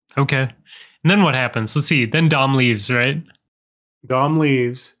 Okay. And then what happens? Let's see. Then Dom leaves, right? Dom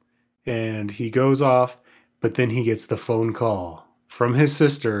leaves, and he goes off, but then he gets the phone call from his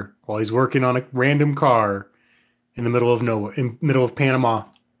sister while he's working on a random car in the middle of nowhere, in middle of Panama.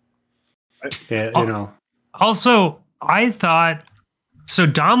 Yeah, Also, I thought so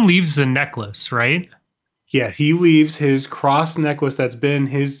Dom leaves the necklace, right? Yeah, he leaves his cross necklace that's been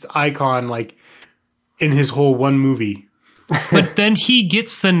his icon like in his whole one movie. But then he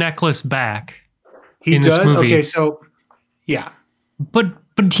gets the necklace back. He In does. this movie. Okay, so yeah. But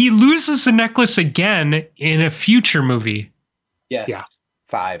he loses the necklace again in a future movie. Yes. Yeah.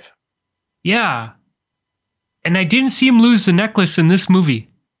 5. Yeah. And I didn't see him lose the necklace in this movie.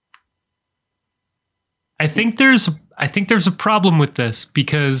 I think there's a problem with this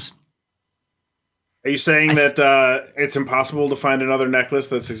because Are you saying that it's impossible to find another necklace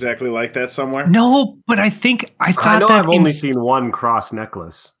that's exactly like that somewhere? no, but I thought I know that I've only seen one cross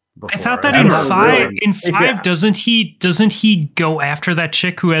necklace before. I thought that I in don't five, really- in five, Yeah. doesn't he go after that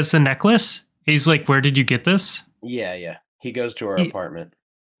chick who has the necklace? He's like, "Where did you get this?" Yeah. He goes to her He- apartment.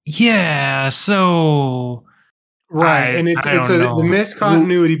 Yeah, so Right, and it's I don't the know.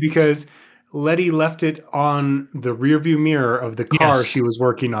 miscontinuity because Letty left it on the rearview mirror of the car Yes. she was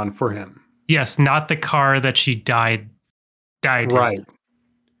working on for him. yes, not the car that she died in. Right,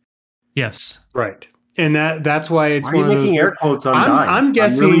 Yes. right. And that's why it's Why are you one of making those. air quotes on I'm- dying? I'm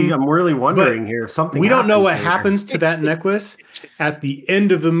guessing- I'm really wondering here if something. We don't know what there. happens to that necklace at the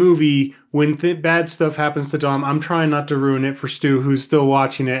end of the movie when bad stuff happens to Dom. I'm trying not to ruin it for Stu, who's still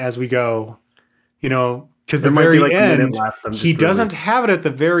watching it as we go. You know, because the There might be very like a minute end, left. I'm just he really- doesn't have it at the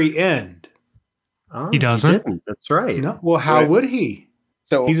very end. Oh, He doesn't? didn't. That's right. No, well, how Right. would he?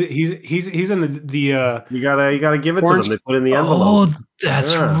 So He's in the. You gotta give it Orange- to them. They put it in the envelope. Oh,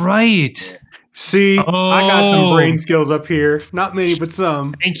 that's Yeah. right. See, I got some Oh. brain skills up here. Not many, but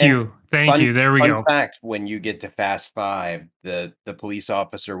some. Thank And you. Thank you. There we fun go. fact: when you get to Fast Five, the police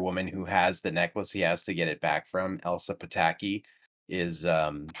officer woman who has the necklace he has to get it back from, Elsa Pataki, is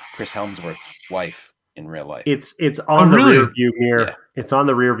Chris Helmsworth's wife in real life. It's on the really? rear view mirror. Yeah. It's on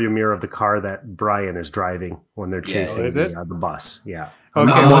the rear view mirror of the car that Brian is driving when they're Yeah. chasing Oh, is it? the bus. Yeah.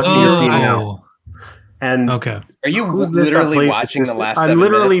 Okay. I'm watching your scene now. Oh, And okay. Are you who's this that literally plays watching the sister? last? I'm 7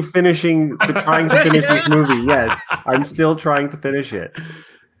 literally minutes? trying to finish this movie. Yes, I'm still trying to finish it.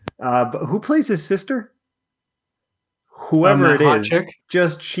 But who plays his sister? Whoever that it hot is, chick?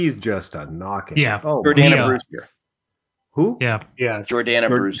 she's just a knocking. Yeah. Oh, Jordana Yeah. Brewster. who? Yeah. Yeah. Jordana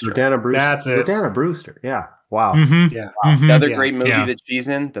Brewster. Jordana Brewster. That's it. Jordana Brewster. Yeah. Wow. Mm-hmm. Yeah. Another Yeah. great movie Yeah. that she's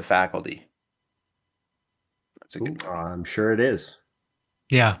in, The Faculty. That's a good. Ooh, I'm sure it is.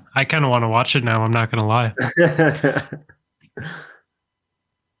 Yeah. I kind of want to watch it now. I'm not going to lie.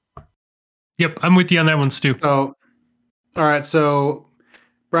 Yep. I'm with you on that one, Stu. So, all right. So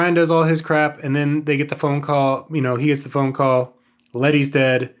Brian does all his crap, and then they get the phone call. You know, he gets the phone call. Letty's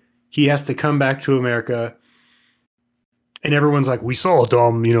dead. He has to come back to America. And everyone's like, we saw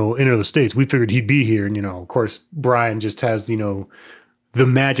Dom, enter the States. We figured he'd be here. And, of course, Brian just has, the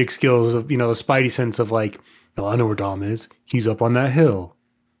magic skills of, the spidey sense of like, oh, I know where Dom is. He's up on that hill.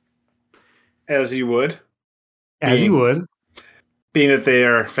 As you would, As he would. being that they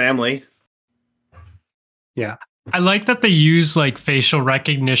are family. I like that they use like facial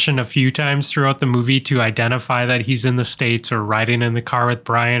recognition a few times throughout the movie to identify that he's in the States or riding in the car with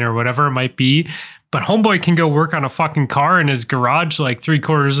Brian or whatever it might be. But Homeboy can go work on a fucking car in his garage like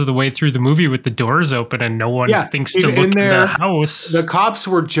 3/4 of the way through the movie with the doors open and no one thinks to he's look in in there. the house. The cops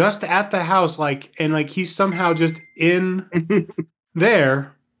were just at the house, he's somehow just in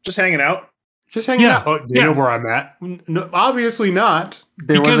there, Just hanging out. just hanging Yeah, out. Oh, they yeah. know where I'm at? No, obviously not.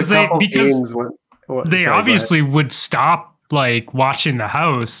 There was a couple because scenes when They sorry, go ahead. obviously would stop like watching the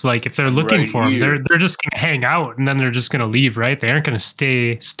house. Like if they're looking Right for him, here. they're just gonna hang out and then they're just gonna leave, right? They aren't gonna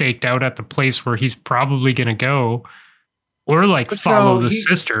stay staked out at the place where he's probably gonna go, or like But follow no, the he-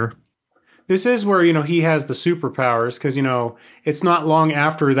 sister. This is where he has the superpowers because it's not long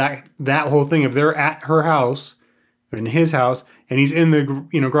after that whole thing of they're at her house, in his house, and he's in the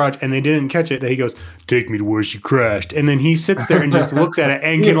garage, and they didn't catch it. That he goes, "Take me to where she crashed," and then he sits there and just looks at it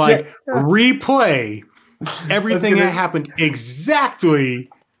and can replay everything that happened exactly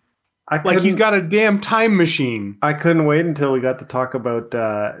like he's got a damn time machine. I couldn't wait until we got to talk about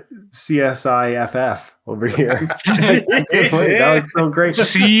CSI FF over here. I couldn't wait. That was so great.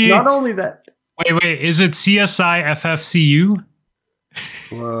 See- Not only that, Wait, is it CSI FFCU?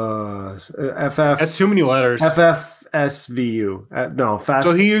 FF That's too many letters. FFSVU. No, Fast.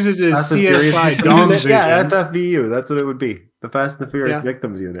 So he uses his Fast and Furious CSI Victims Dom Unit. vision. Yeah, FFVU. That's what it would be. The Fast and the Furious Yeah.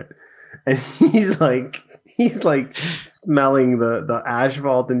 Victims Unit. And he's like smelling the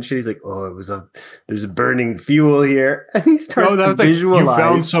asphalt and shit. He's like, oh, there's a burning fuel here. And he starts No, that to was like, visualize you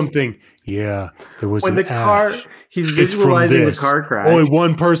found something. Yeah, there was when an the car. ash. He's It's from visualizing the this. car crash. Only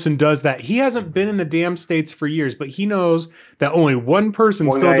one person does that. He hasn't been in the damn States for years, but he knows that only one person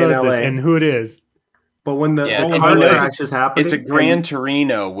One still guy in does this LA. and who it is. But when the Yeah, car and he knows crash is happening, It's a Gran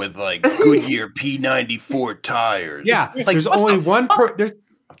Torino with like Goodyear P94 tires. Yeah, Like, there's what only the one. fuck?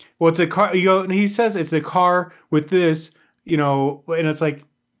 It's a car. And he says it's a car with this, and it's like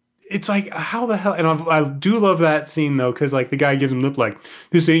how the hell? And I do love that scene though, because like the guy gives him lip like,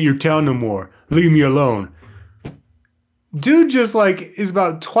 "This ain't your town no more. Leave me alone." Dude, just like is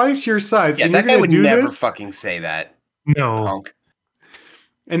about twice your size. Yeah, and that you're guy gonna would do never this? fucking say that. No. Punk.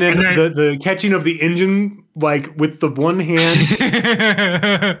 And then And then- the catching of the engine, like with the one hand,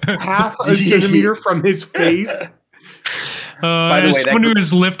 half a centimeter from his face. By the way, that someone who gr-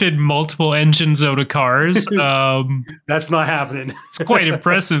 has lifted multiple engines out of cars. That's not happening. It's quite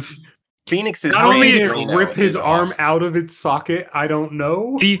impressive. Phoenix is Not How only he did didn't Torino rip his is arm awesome. out of its socket, I don't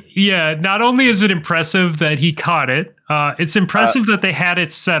know. Yeah, not only is it impressive that he caught it, it's impressive that they had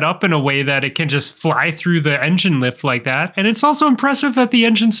it set up in a way that it can just fly through the engine lift like that. And it's also impressive that the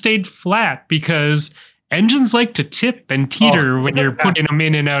engine stayed flat because engines like to tip and teeter when you're putting them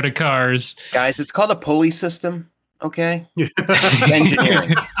in and out of cars. Guys, it's called a pulley system. Okay.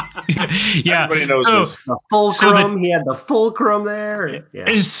 Engineering. Yeah. Everybody knows so, this. The fulcrum. He had the fulcrum there.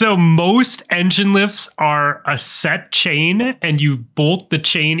 Yeah. So most engine lifts are a set chain, and you bolt the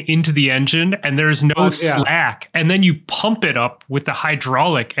chain into the engine, and there's no slack, and then you pump it up with the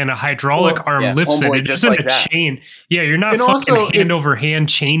hydraulic, and a hydraulic arm lifts it. It isn't a chain. Yeah, you're not fucking hand over hand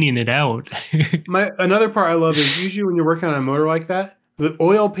chaining it out. Another part I love is usually when you're working on a motor like that, the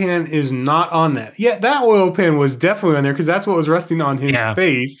oil pan is not on that. Yeah, that oil pan was definitely on there because that's what was resting on his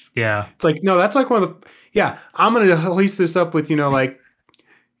face. Yeah. It's like, no, that's like one of the, I'm going to hoist this up with, 10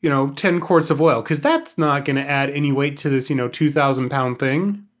 quarts of oil because that's not going to add any weight to this, 2,000 pound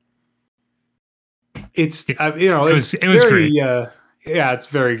thing. It was very, great. It's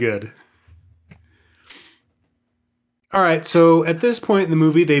very good. All right. So at this point in the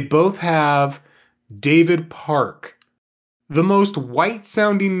movie, they both have David Park. The most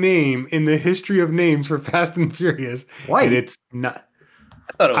white-sounding name in the history of names for Fast and Furious. White? And it's not.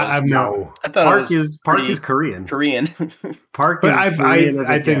 I thought it was. No. I thought Park is Korean. Korean. Park is Korean.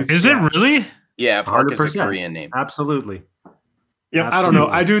 I think. Is it really? Yeah, Park 100%. is a Korean name. Absolutely. Yep. I don't know.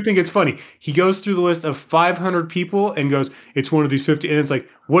 I do think it's funny. He goes through the list of 500 people and goes, "It's one of these 50." And it's like,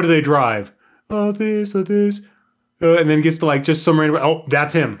 what do they drive? Oh, this or this. And then gets to like just some random. Oh,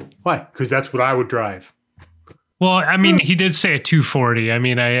 that's him. Why? Because that's what I would drive. Well, I mean, he did say a 240. I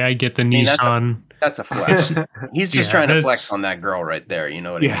mean, I get the Nissan. That's a flex. He's just trying to flex on that girl right there. You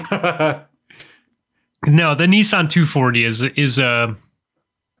know what I mean? No, the Nissan 240 is a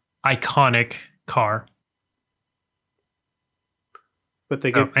iconic car. But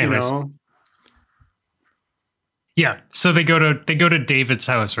they get, Yeah, so they go to David's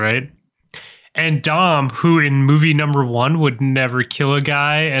house, right? And Dom, who in movie number 1 would never kill a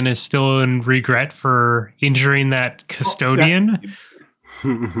guy and is still in regret for injuring that custodian,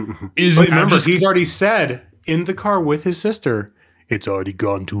 is remember he's already said in the car with his sister, "It's already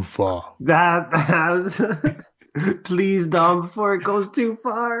gone too far." That was please, Dom, before it goes too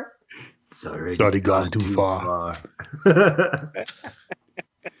far. It's already gone too far.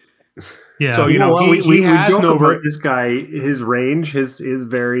 Yeah, so we has joke no about this guy, his range, his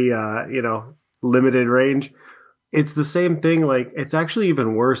very limited range. It's the same thing. Like it's actually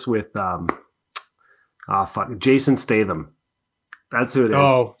even worse with Jason Statham. That's who it is.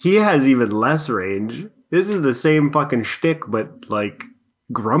 Oh. He has even less range. This is the same fucking shtick, but like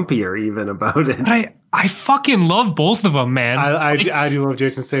grumpier even about it. I fucking love both of them, man. I do love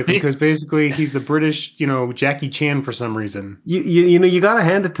Jason Statham because basically he's the British, Jackie Chan for some reason. You got to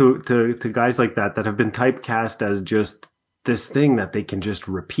hand it to guys like that have been typecast as just this thing that they can just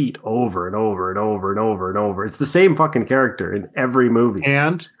repeat over and over and over and over and over. It's the same fucking character in every movie.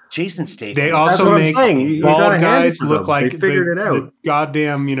 And Jason Statham. They also make bald guys look like the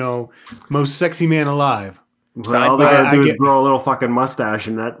goddamn, most sexy man alive. Well, all they gotta do is grow a little fucking mustache,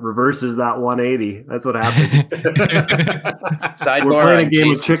 and that reverses that 180. That's what happens. Sidebar, we're playing a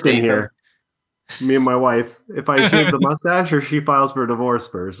game of chicken here. Me and my wife. If I shave the mustache, or she files for divorce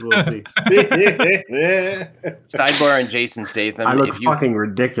first, we'll see. Sidebar on Jason Statham. I look fucking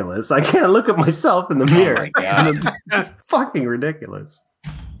ridiculous. I can't look at myself in the mirror. Oh my God. That's fucking ridiculous.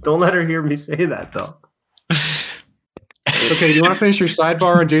 Don't let her hear me say that, though. Okay, do you want to finish your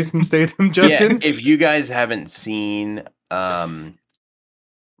sidebar on Jason Statham, Justin? Yeah, if you guys haven't seen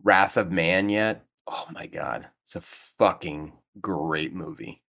Wrath of Man yet, oh my God, it's a fucking great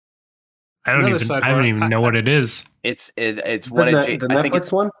movie. I don't even know what it is. It's one of the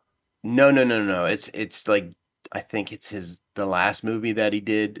Netflix one. No. It's like I think it's the last movie that he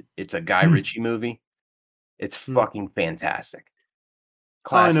did. It's a Guy Ritchie movie. It's fucking fantastic.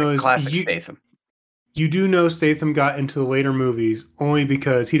 Classic Statham. You do know Statham got into the later movies only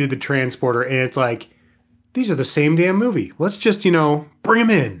because he did the Transporter, and it's like, these are the same damn movie. Let's just, bring him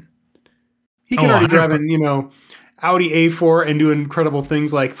in. He can already drive an, Audi A4 and do incredible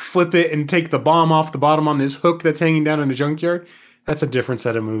things like flip it and take the bomb off the bottom on this hook that's hanging down in the junkyard. That's a different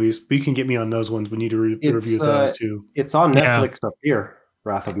set of movies, but you can get me on those ones. We need to review those too. It's on Netflix up here,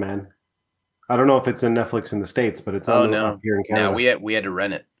 Wrath of Man. I don't know if it's in Netflix in the States, but it's on up here in Canada. No, we had to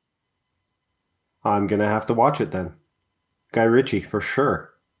rent it. I'm going to have to watch it then. Guy Ritchie, for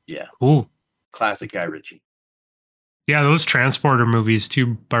sure. Yeah. Ooh. Classic Guy Ritchie. Yeah, those Transporter movies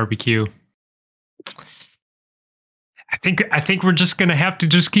too, barbecue. I think we're just going to have to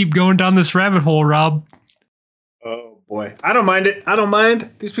just keep going down this rabbit hole, Rob. Oh, boy. I don't mind it. I don't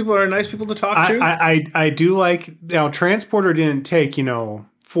mind. These people are nice people to talk to. I do like... Now, Transporter didn't take, 4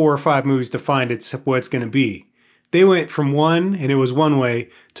 or 5 movies to find what it's going to be. They went from 1, and it was one way,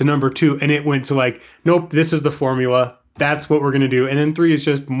 to number 2, and it went to like, nope, this is the formula. That's what we're going to do. And then 3 is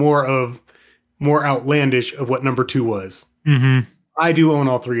just more more outlandish of what number 2 was. Mm-hmm. I do own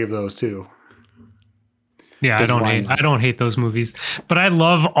all 3 of those too. Yeah, I 'Cause don't why hate. not? I don't hate those movies, but I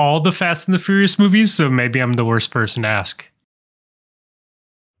love all the Fast and the Furious movies. So maybe I'm the worst person to ask.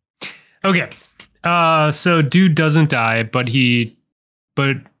 Okay, so dude doesn't die, but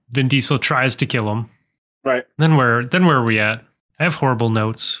Vin Diesel tries to kill him. Right. Then where are we at? I have horrible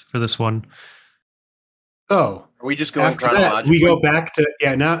notes for this one. So Are we just going after that, chronologically? we go back to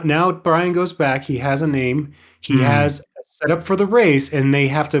now Brian goes back. He has a name. He has a setup for the race, and they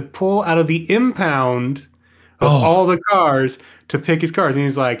have to pull out of the impound of all the cars to pick his cars. And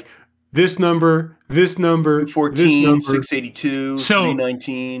he's like, this number, this number, 214, this number. 682, So-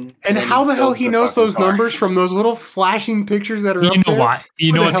 319. And then how the hell builds he the knows fucking those car. numbers from those little flashing pictures that are You up know there? why?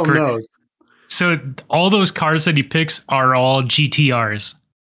 You Who know the what's hell great? knows? So all those cars that he picks are all GTRs.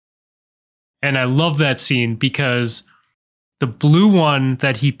 And I love that scene because the blue one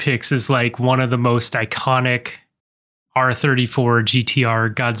that he picks is like one of the most iconic R34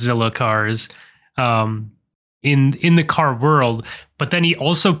 GTR Godzilla cars in the car world. But then he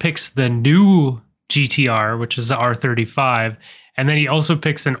also picks the new GTR, which is the R35. And then he also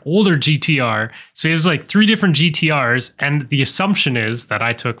picks an older GTR. So he has like 3 different GTRs. And the assumption is that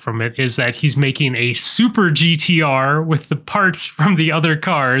I took from it is that he's making a super GTR with the parts from the other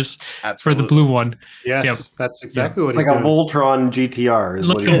cars for Absolutely. the blue one. Yes, Yep. that's exactly what Like he's a doing. Voltron GTR is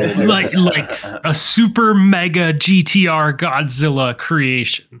what he's gonna do. like a super mega GTR Godzilla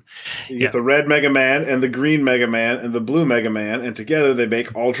creation. You get the red Mega Man and the green Mega Man and the blue Mega Man, and together they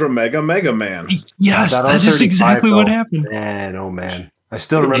make Ultra Mega Mega Man. Yes, That that is R35 exactly what though. happened. Man, oh man. I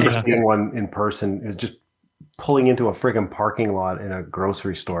still remember Yeah. seeing one in person. It was just pulling into a freaking parking lot in a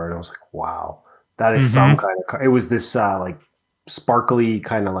grocery store. And I was like, wow, that is some kind of car. It was this like sparkly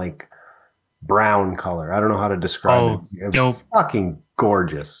kind of like brown color. I don't know how to describe it. It was dope. fucking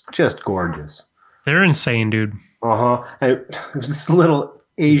gorgeous. Just gorgeous. They're insane, dude. Uh-huh. And it was this little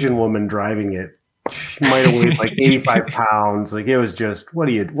Asian woman driving it. She might have weighed like 85 pounds. Like it was just, what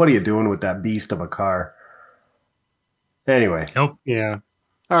are you doing with that beast of a car? Anyway. Yeah.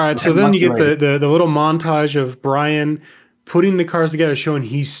 All right. So And then you get luckily- the little montage of Brian putting the cars together, showing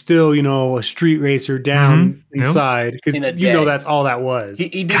he's still, a street racer down Yep. inside. Because In a day. that's all that was. He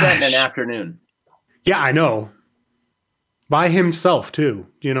did that in an Gosh. afternoon. Yeah, I know. By himself too,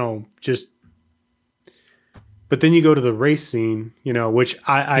 just. But then you go to the race scene, which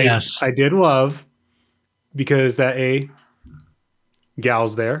I Yes. I did love, because that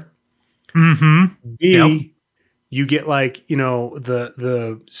gal's there. Mm-hmm. B, Yep. you get like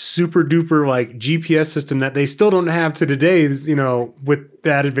the super duper like GPS system that they still don't have to today's with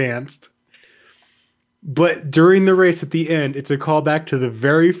that advanced. But during the race at the end, it's a callback to the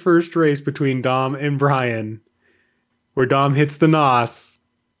very first race between Dom and Brian, where Dom hits the NOS,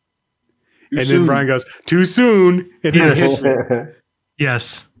 and then Brian goes too soon, and then he hits it.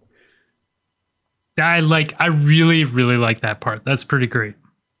 Yes. I really, really like that part. That's pretty great.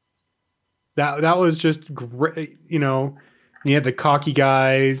 That was just great. You had the cocky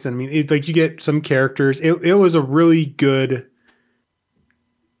guys. I mean, you get some characters. It was a really good,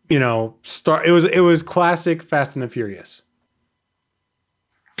 start. It was classic Fast and the Furious.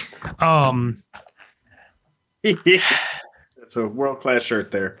 It's a world-class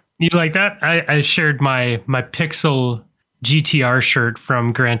shirt there. You like that? I shared my Pixel GTR shirt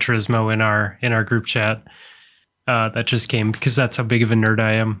from Gran Turismo in our group chat. That just came because that's how big of a nerd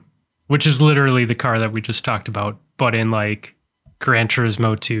I am. Which is literally the car that we just talked about, but in like Gran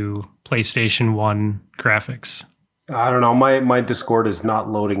Turismo 2 PlayStation 1 graphics. I don't know. My Discord is not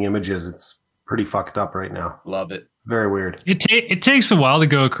loading images. It's pretty fucked up right now. Love it. Very weird. It takes a while to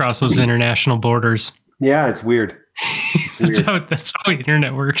go across those international borders. Yeah, it's weird. That's how the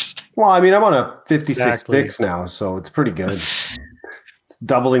internet works. Well, I mean, I'm on a 56.6 Exactly. now, so it's pretty good. It's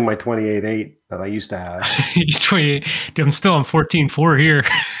doubling my 28.8 that I used to have. I'm still on 14.4 here.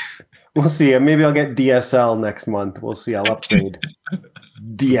 We'll see. Maybe I'll get DSL next month. We'll see. I'll upgrade.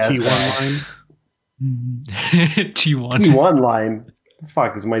 DSL. T1 line. T1. T1 line.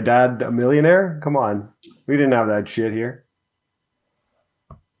 Fuck, is my dad a millionaire? Come on. We didn't have that shit here.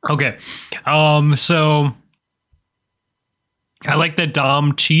 Okay. So I like that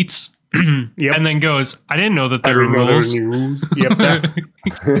Dom cheats Yep. and then goes, I didn't know that there I were didn't know there rules. any rules.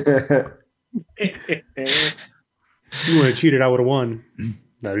 Yep. If you would have cheated, I would have won.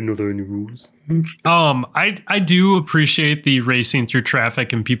 I didn't know there were any rules. I do appreciate the racing through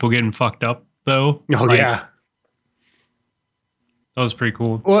traffic and people getting fucked up though. Oh Like, yeah. That was pretty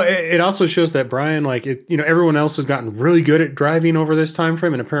cool. Well, it also shows that Brian, everyone else has gotten really good at driving over this time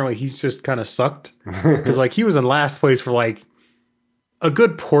frame, and apparently he's just kind of sucked because, he was in last place for a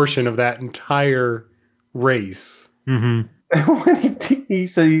good portion of that entire race. Mm-hmm. When he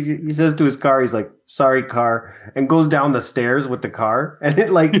says to his car, he's like, "Sorry, car," and goes down the stairs with the car, and it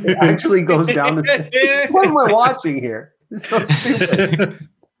actually goes down the stairs. What am I watching here? It's so stupid.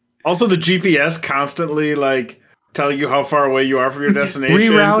 Also, the GPS constantly telling you how far away you are from your destination.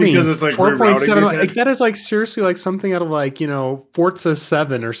 Rerouting because it's 4.7. Like that is seriously something out of Forza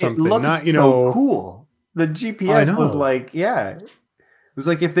 7 or something. It looked Not so cool. The GPS was it was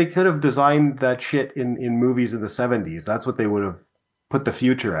like if they could have designed that shit in movies in the 70s, that's what they would have put the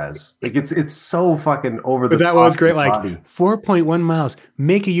future as. Like it's so fucking over the top. But that was great. Body. 4.1 miles,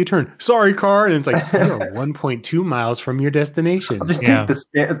 make a U-turn. Sorry, car. And it's like, you're 1.2 miles from your destination. I'll just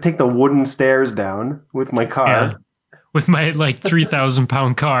take the wooden stairs down with my car. Yeah. With my 3,000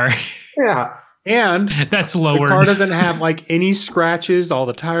 pound car. Yeah. And that's lower. The car doesn't have any scratches. All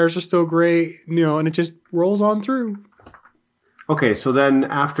the tires are still great, and it just rolls on through. Okay, so then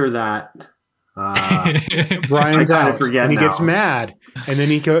after that, Brian's out, and he gets mad, and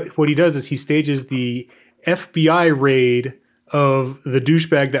then what he does is he stages the FBI raid of the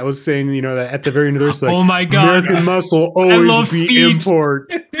douchebag that was saying, that at the very end of this, oh my god, American muscle always be feet. Import.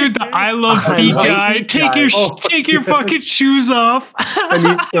 Dude, the I love feet guy. Take your fucking shoes off. And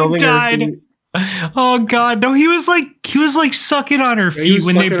he's filming her feet. Oh god, no, he was sucking on her feet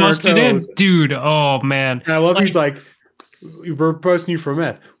when they busted in, dude. Oh man, and I love he's like, we're busting you for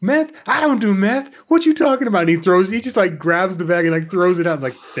meth. Meth? I don't do meth. What you talking about? And he just grabs the bag and throws it out. It's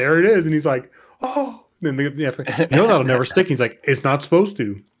like, there it is. And he's like, oh. And then that'll never stick. He's like, it's not supposed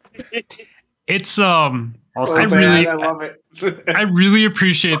to. It's I love it. I really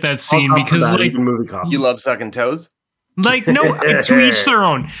appreciate that scene because movie cops. You love sucking toes? No, to each their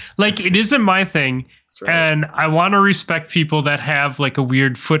own. It isn't my thing. Right. And I want to respect people that have a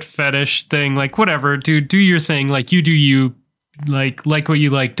weird foot fetish thing. Whatever, dude, do your thing. You do you. Like what you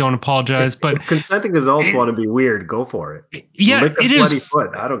like. Don't apologize. But if consenting adults want to be weird, go for it. Yeah, lick a sweaty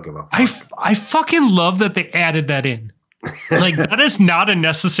foot. I don't give a fuck. I fucking love that they added that in. That is not a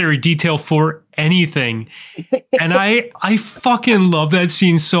necessary detail for anything. And I fucking love that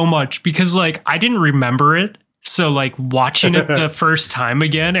scene so much because I didn't remember it. So watching it the first time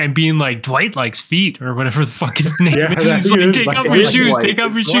again and being like, Dwight likes feet or whatever the fuck his name is. Take off your shoes, take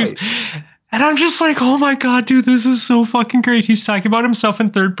off your shoes. And I'm just like, oh my God, dude, this is so fucking great. He's talking about himself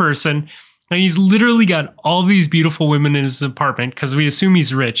in third person. And he's literally got all these beautiful women in his apartment because we assume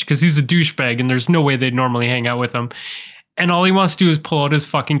he's rich because he's a douchebag and there's no way they'd normally hang out with him. And all he wants to do is pull out his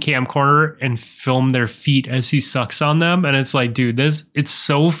fucking camcorder and film their feet as he sucks on them. And it's like, dude, it's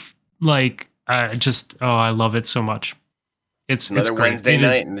so I love it so much. It's another Wednesday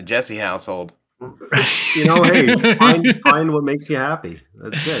night in the Jesse household. Hey, find what makes you happy.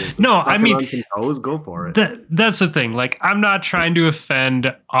 That's it. No, I mean, on some toes, go for it. That's the thing. I'm not trying to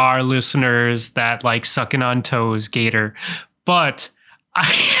offend our listeners that like sucking on toes, Gator, but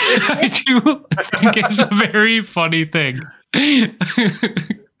I do think it's a very funny thing.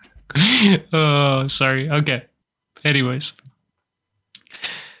 Oh, sorry. Okay. Anyways.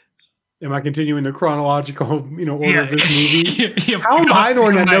 Am I continuing the chronological, order of this movie? Yeah, how am I the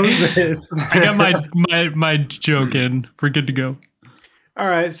one that knows this? I got my joke in. We're good to go. All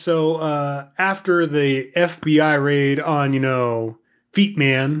right. So after the FBI raid on, Feet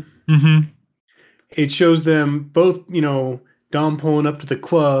Man, it shows them both, Dom pulling up to the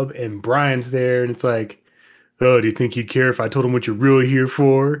club and Brian's there, and it's like, oh, do you think he'd care if I told him what you're really here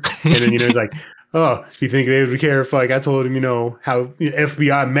for? And then he's like, oh, do you think they would care if I told him, how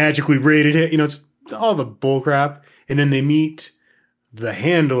FBI magically raided it? Just all the bullcrap. And then they meet the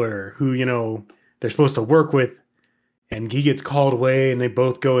handler who, they're supposed to work with. And he gets called away and they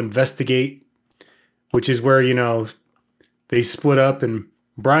both go investigate, which is where, they split up and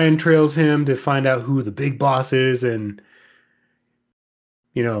Brian trails him to find out who the big boss is. And,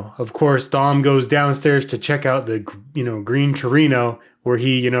 of course, Dom goes downstairs to check out the, green Torino where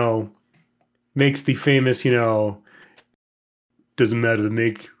he, makes the famous, doesn't matter to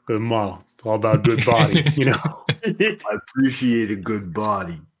make a model. It's all about good body, I appreciate a good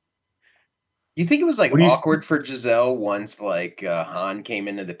body. You think it was awkward for Giselle once Han came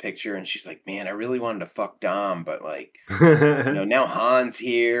into the picture and she's like, man, I really wanted to fuck Dom, but now Han's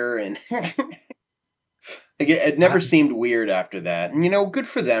here and it never seemed weird after that. And good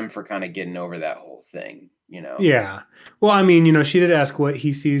for them for kind of getting over that whole thing. Yeah. Well, I mean, she did ask what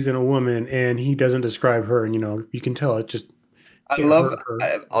he sees in a woman, and he doesn't describe her, and you can tell it just.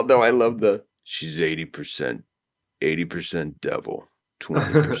 Although I love she's 80% devil,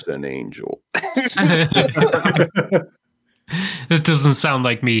 20% angel. It doesn't sound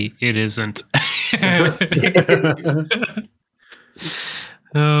like me. It isn't.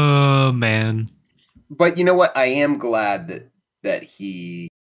 Oh man. But you know what? I am glad that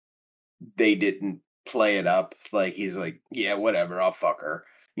they didn't play it up. Like he's like, yeah, whatever, I'll fuck her.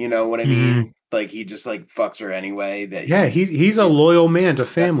 You know what I mean? Like he just like fucks her anyway. That Yeah, he's a loyal man to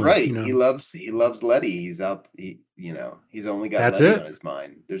that's family. right. You know? He loves Letty. He's out. He's only got That's Letty it. on his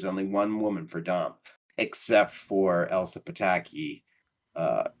mind. There's only one woman for Dom, except for Elsa Pataki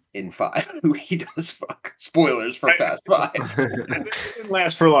in 5, who he does fuck. Spoilers for Fast 5. It didn't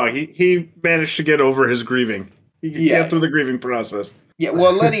last for long. He managed to get over his grieving. He got through the grieving process. Yeah,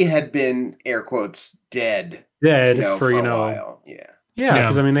 well, Letty had been air quotes dead. Dead For a while. Yeah. Yeah,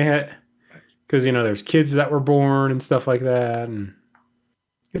 because I mean they had there's kids that were born and stuff like that, and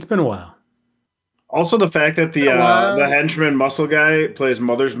it's been a while. Also, the fact that the henchman muscle guy plays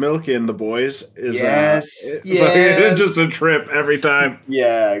Mother's Milk in The Boys is just a trip every time.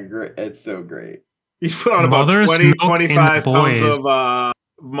 Yeah, great. It's so great. He's put on about 25 pounds of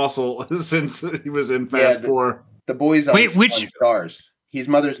muscle since he was in Fast 4. The Boys on Stars. He's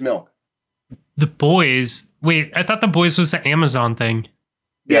Mother's Milk. The Boys. Wait, I thought The Boys was the Amazon thing.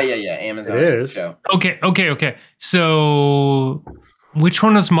 Yeah. Amazon. It is. Show. Okay. So, which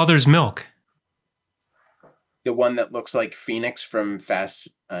one was Mother's Milk? The one that looks like Phoenix from Fast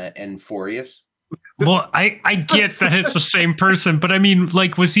and Furious. Well, I get that it's the same person, but I mean,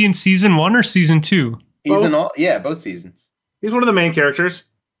 like, was he in season 1 or season 2? He's in both seasons. He's one of the main characters.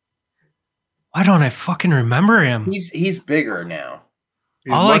 Why don't I fucking remember him? He's bigger now.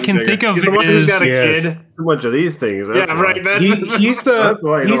 All I can think of is the one who's got a kid. A bunch of these things. He's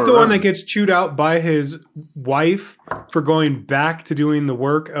the one that gets chewed out by his wife for going back to doing the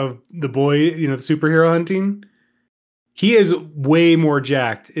work of the boy, the superhero hunting. He is way more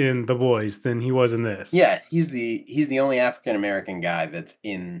jacked in The Boys than he was in this. Yeah, he's the only African American guy that's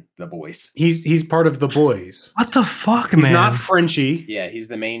in The Boys. He's part of The Boys. What the fuck, man? He's not Frenchie. Yeah, he's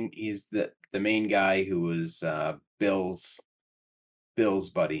the main guy who was Bill's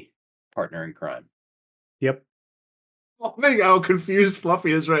buddy, partner in crime. Yep. I think how confused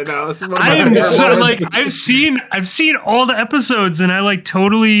Fluffy is right now. This is I am so like I've seen all the episodes and I like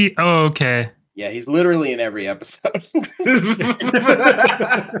totally. Oh, okay. Yeah, he's literally in every episode.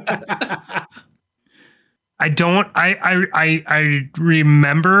 I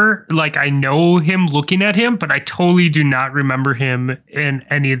remember, like, I know him looking at him, but I totally do not remember him in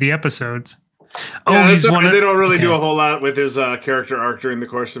any of the episodes. Yeah, he's one. They don't really do a whole lot with his character arc during the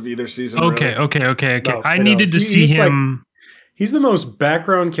course of either season. Okay. No, I needed to see him. He's the most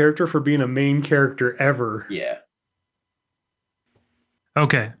background character for being a main character ever. Yeah.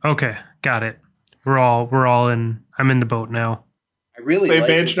 Okay. Got it. We're all in. I'm in the boat now. I really like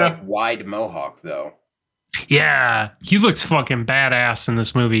his wide mohawk, though. Yeah, he looks fucking badass in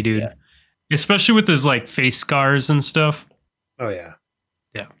this movie, dude. Yeah. Especially with his like face scars and stuff. Oh yeah.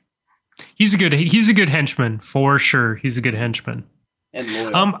 He's a good henchman for sure. He's a good henchman. And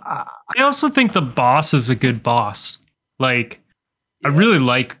loyal. I also think the boss is a good boss. Like, I really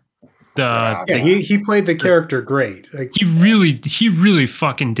like he played the character great. Like he really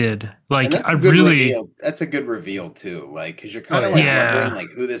fucking did. Like that's a good reveal too. Like because you're kind of wondering like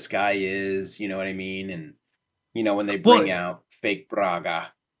who this guy is. You know what I mean? And when they bring out fake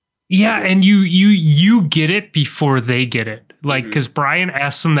Braga. Yeah, and you get it before they get it. Like because Brian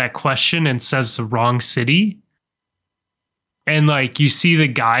asks them that question and says the wrong city. And like you see the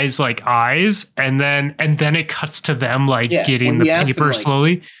guy's like eyes, and then it cuts to them like getting the paper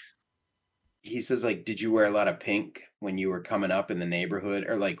slowly. He says, like, did you wear a lot of pink when you were coming up in the neighborhood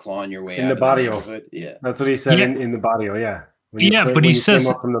or like clawing your way out of the neighborhood? Yeah. That's what he said in the barrio, yeah. But he says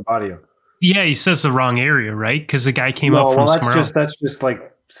came up from the barrio. Yeah, he says the wrong area, right? Because the guy came up from somewhere else. That's just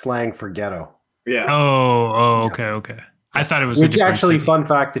like slang for ghetto. Yeah. Oh, okay. I thought it was Which actually, fun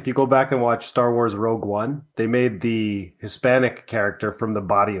fact, if you go back and watch Star Wars Rogue One, they made the Hispanic character from the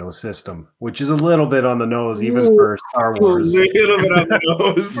barrio system, which is a little bit on the nose, even for Star Wars. A little bit on the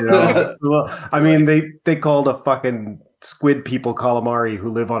nose. I mean, they called a fucking squid people calamari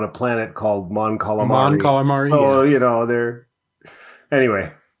who live on a planet called Mon Calamari. Mon Calamari. So, they're...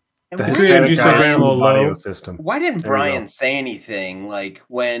 Anyway. The Hispanic guy from the barrio system. Why didn't Brian say anything, like,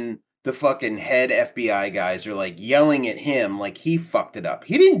 when... the fucking head FBI guys are like yelling at him like he fucked it up.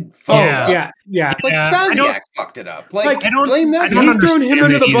 He didn't fuck it up. Yeah. Like Stasiak fucked it up. Like I don't blame that. He's throwing him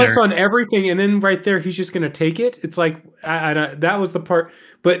under the bus on everything, and then right there he's just gonna take it. It's like that was the part,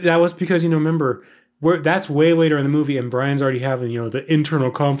 but that was because remember that's way later in the movie, and Brian's already having the internal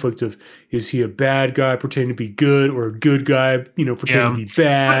conflict of is he a bad guy pretending to be good or a good guy pretending to be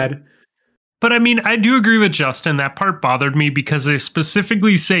bad. But I mean, I do agree with Justin. That part bothered me because they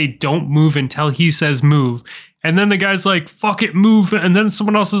specifically say don't move until he says move. And then the guy's like, fuck it, move. And then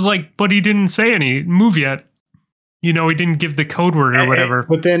someone else is like, but he didn't say any move yet. He didn't give the code word or whatever.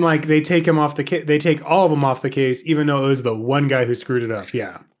 But then like they take him off the case. They take all of them off the case, even though it was the one guy who screwed it up.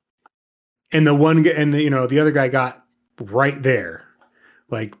 Yeah. And the one and the other guy got right there.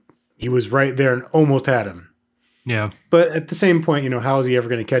 Like he was right there and almost had him. Yeah. But at the same point, how is he ever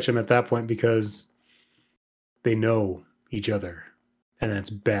going to catch him at that point? Because they know each other. And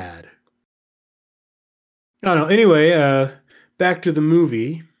that's bad. I don't know. Anyway, back to the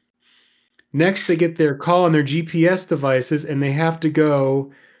movie. Next, they get their call on their GPS devices, and they have to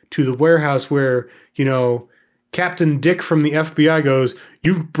go to the warehouse where, Captain Dick from the FBI goes,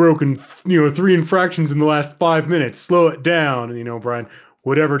 "You've broken, 3 infractions in the last 5 minutes. Slow it down." And, Brian,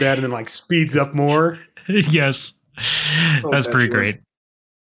 whatever, Dad, and then, speeds up more. Yes. That's pretty great.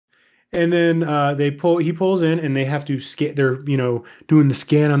 And then he pulls in, and they have to scan. They're doing the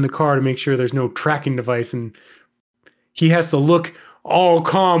scan on the car to make sure there's no tracking device, and he has to look all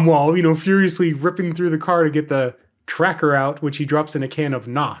calm while furiously ripping through the car to get the tracker out, which he drops in a can of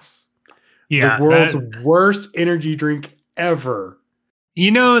NOS. Yeah, the world's worst energy drink ever.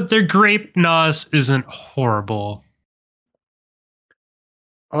 Their grape NOS isn't horrible.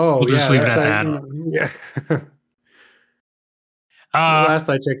 Oh, we'll just leave it at that. Yeah. Last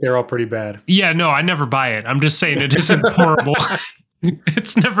I checked, they're all pretty bad. Yeah, no, I never buy it. I'm just saying it isn't horrible.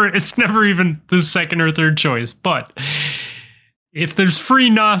 It's never even the second or third choice. But if there's free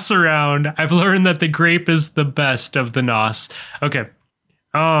NOS around, I've learned that the grape is the best of the NOS. Okay.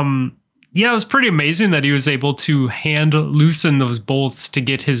 Yeah, it was pretty amazing that he was able to hand loosen those bolts to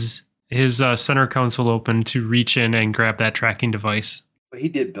get his center console open to reach in and grab that tracking device. But he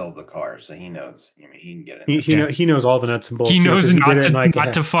did build the car, so he knows. He can get it. He knows all the nuts and bolts. He knows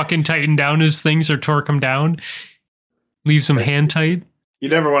not to fucking tighten down his things or torque them down. Leaves them hand tight. You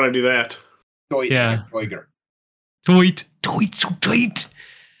never want to do that. Yeah. Tight.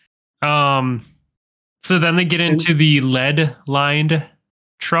 So then they get into the lead lined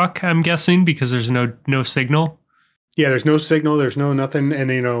truck, I'm guessing, because there's no signal. Yeah, there's no signal, there's no nothing, and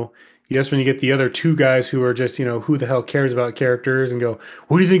yes, when you get the other two guys who are just who the hell cares about characters and go,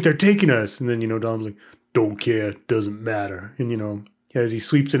 "What do you think they're taking us?" And then Dom's like, "Don't care, doesn't matter," and as he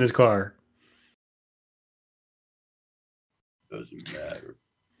sweeps in his car, doesn't matter.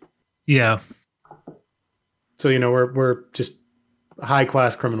 Yeah. So we're just high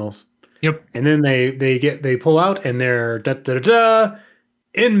class criminals. Yep. And then they pull out and they're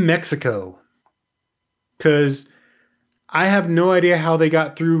in Mexico. Because I have no idea how they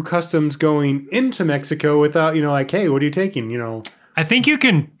got through customs going into Mexico without, hey, what are you taking? I think you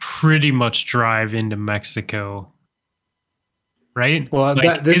can pretty much drive into Mexico, right? Well,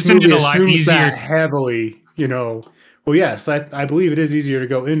 this movie assumes that heavily, Well, yes, I believe it is easier to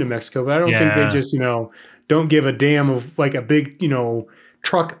go into Mexico, but I don't think they just, don't give a damn of like a big,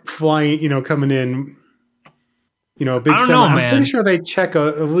 truck flying, coming in, a big semi. I'm pretty sure they check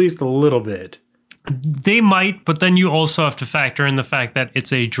at least a little bit. They might, but then you also have to factor in the fact that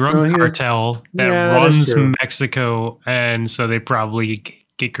it's a drug cartel that runs Mexico, and so they probably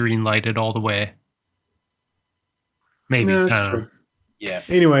get green lighted all the way. Maybe. Yeah, that's true. Yeah.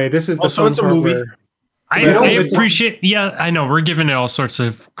 Anyway, this is the it's a movie. I appreciate. Yeah, I know we're giving it all sorts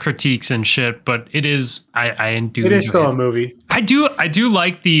of critiques and shit, but it is. I do. It is still a movie. I do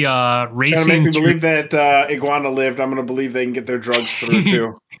like the racing. Make me believe that Iguana lived. I'm going to believe they can get their drugs through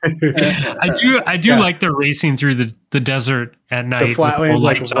too. I do like the racing through the desert at night. The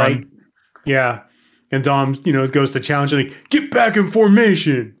flatlands, right. Yeah, and Dom, goes to challenge like, "Get back in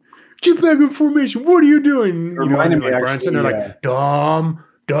formation. Get back in formation. What are you doing?" Brian's sitting there like, Dom.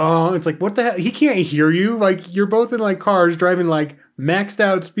 It's like, what the hell? He can't hear you. Like, you're both in cars driving maxed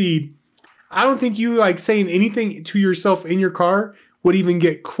out speed. I don't think you saying anything to yourself in your car would even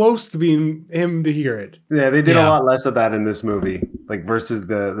get close to being him to hear it. Yeah, they did a lot less of that in this movie, versus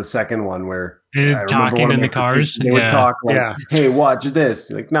the second one where talking in the cars. They would talk "Hey, watch this."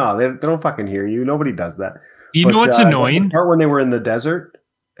 You're like, no, they don't fucking hear you. Nobody does that. You know what's annoying? The part when they were in the desert.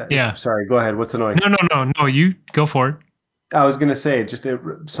 Yeah. Sorry, go ahead. What's annoying? No. You go for it. I was going to say,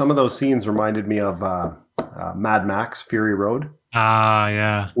 some of those scenes reminded me of Mad Max Fury Road.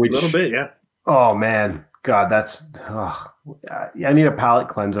 Yeah. A little bit, yeah. Oh, man. God, I need a palate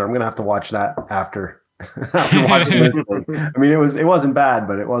cleanser. I'm going to have to watch that after watching this thing. I mean, it wasn't bad,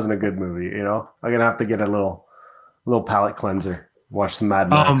 but it wasn't a good movie, I'm going to have to get a little palate cleanser. Watch some Mad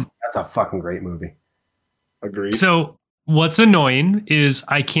Max. That's a fucking great movie. Agreed. So what's annoying is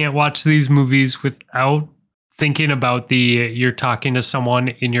I can't watch these movies without thinking about you're talking to someone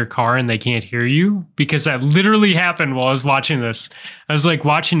in your car and they can't hear you, because that literally happened while I was watching this. I was like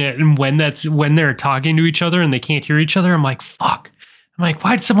watching it, and when they're talking to each other and they can't hear each other, I'm like, fuck. I'm like,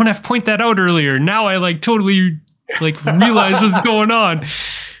 why did someone have to point that out earlier? Now I like totally like realize what's going on.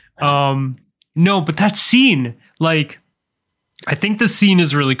 No, but that scene, like, I think the scene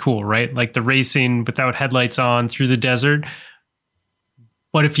is really cool, right? Like the racing without headlights on through the desert.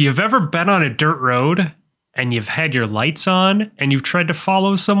 But if you've ever been on a dirt road and you've had your lights on and you've tried to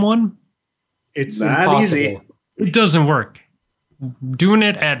follow someone, It's Not impossible. easy. it doesn't work. Doing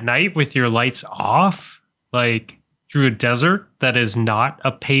it at night with your lights off, like through a desert that is not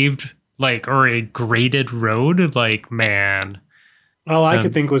a paved, like, or a graded road, like, man. All I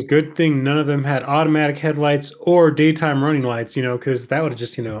could think was good thing none of them had automatic headlights or daytime running lights, because that would have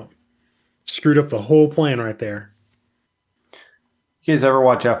just, screwed up the whole plan right there. You guys ever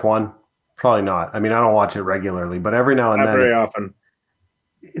watch F1? Probably not. I mean, I don't watch it regularly, but every now and Not then, very often.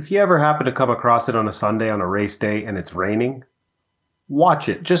 if you ever happen to come across it on a Sunday on a race day and it's raining, watch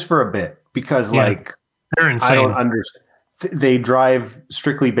it just for a bit, because Yeah. like They're insane. I don't understand. They drive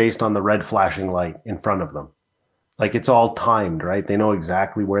strictly based on the red flashing light in front of them. Like it's all timed, right? They know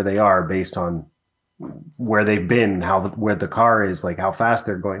exactly where they are based on where they've been, where the car is, like how fast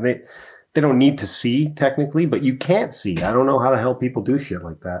they're going. They don't need to see technically, but you can't see. I don't know how the hell people do shit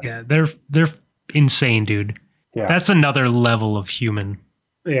like that. Yeah, they're insane, dude. Yeah. That's another level of human.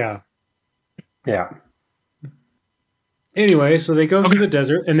 Yeah. Yeah. Anyway, so they go through the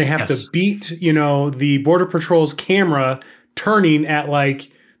desert and they have Yes. to beat, the Border Patrol's camera turning at like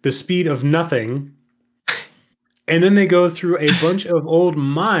the speed of nothing. And then they go through a bunch of old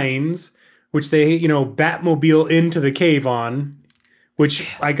mines, which they, Batmobile into the cave on, which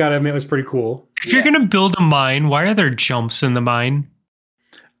I gotta admit was pretty cool. If you're gonna build a mine, why are there jumps in the mine?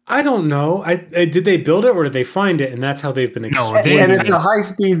 I don't know. Did they build it or did they find it? And that's how they've been No, exploring they- And it? it's a high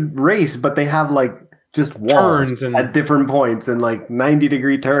speed race, but they have like just walls Turns and- at different points and like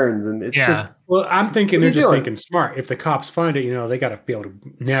 90-degree turns, and it's Yeah. just Well, I'm thinking What they're are you just doing? thinking smart. If the cops find it, they got to be able to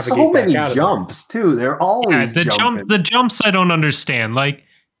navigate so many back out jumps too. They're always Yeah, jumping. the jumps I don't understand. Like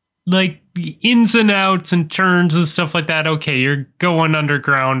ins and outs and turns and stuff like that. Okay, you're going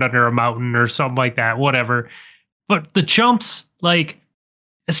underground under a mountain or something like that, whatever. But the jumps, like,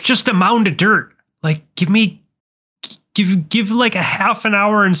 it's just a mound of dirt. Like, give like a half an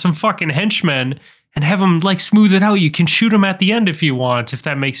hour and some fucking henchmen and have them like smooth it out. You can shoot them at the end if you want, if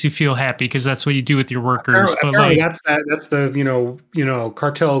that makes you feel happy, because that's what you do with your workers. But Apparently like, that's the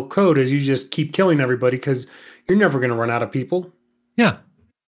cartel code is you just keep killing everybody because you're never going to run out of people. yeah.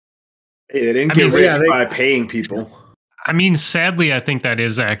 Hey, they didn't I get mean, rich yeah, by paying people. I mean, sadly, I think that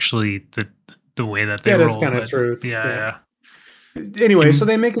is actually the way that they Yeah, that's roll. kinda but true. Yeah. Anyway, so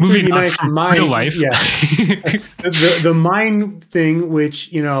they make it through Moving the on nice from mine. real life. Yeah, the mine thing,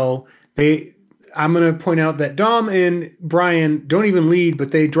 which I'm going to point out that Dom and Brian don't even lead,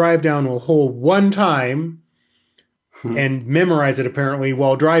 but they drive down a hole one time and memorize it apparently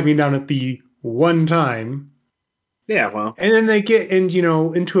while driving down it the one time. Yeah, well, And then they get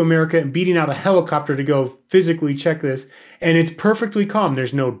into America and beating out a helicopter to go physically check this. And it's perfectly calm.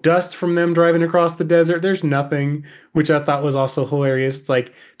 There's no dust from them driving across the desert. There's nothing, which I thought was also hilarious. It's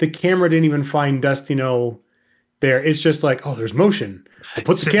like the camera didn't even find dust, there. It's just like, oh, there's motion. I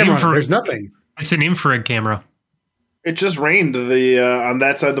put It's the an camera on. infrared- There's nothing. It's an infrared camera. it just rained on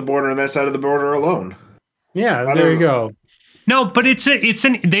that side of the border and that side of the border alone. Yeah, I there don't you go. No, but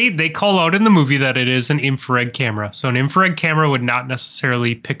they call out in the movie that it is an infrared camera. So an infrared camera would not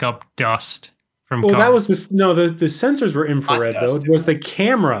necessarily pick up dust from Well, cars. that was the sensors were infrared, though. dust. It was the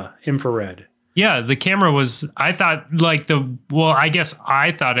camera infrared. Yeah, the camera was, I thought I guess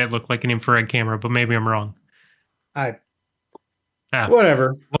I thought it looked like an infrared camera, but maybe I'm wrong.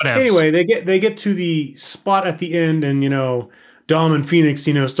 Whatever. Whatever. Anyway, they get to the spot at the end, and Dom and Phoenix,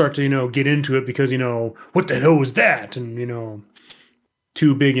 start to get into it because what the hell was that? And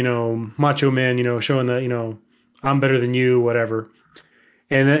two big macho men, showing that I'm better than you, whatever.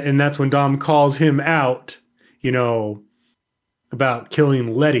 And that's when Dom calls him out, about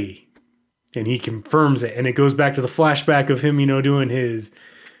killing Letty, and he confirms it, and it goes back to the flashback of him, doing his,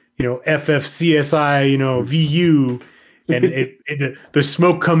 FFCSI, VU. And the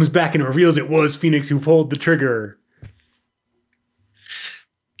smoke comes back and it reveals it was Phoenix who pulled the trigger.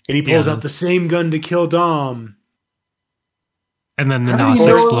 And he pulls Yeah. out the same gun to kill Dom. And then the How NOS do you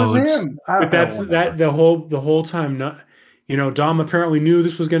know it was explodes. him? But that's the whole time. Dom apparently knew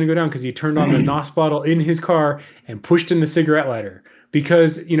this was going to go down because he turned on the NOS bottle in his car and pushed in the cigarette lighter.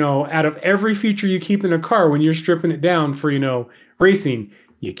 Because out of every feature you keep in a car when you're stripping it down for racing,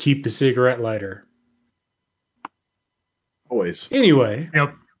 you keep the cigarette lighter. Always. Anyway,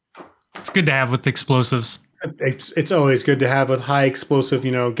 Yep. It's good to have with explosives. it's always good to have with high explosive,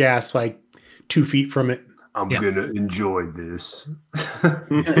 gas like 2 feet from it. I'm Yeah. gonna enjoy this.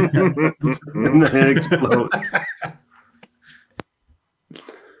 And then it explodes.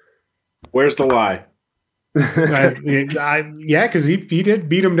 Where's the lie? Yeah, because he did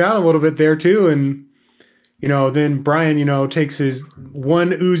beat him down a little bit there too, and then Brian, takes his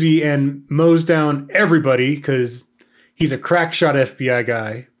one Uzi and mows down everybody because he's a crack shot FBI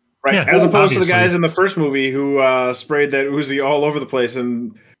guy. Right. Yeah, As opposed to the obviously. guys in the first movie who sprayed that Uzi all over the place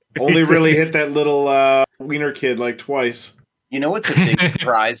and only really hit that little wiener kid like twice. You know what's a big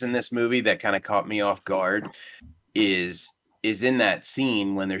surprise in this movie that kind of caught me off guard is in that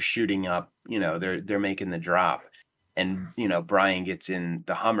scene when they're shooting up, they're making the drop, and Brian gets in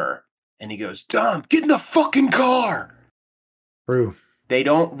the Hummer and he goes, "Dom, get in the fucking car." True. They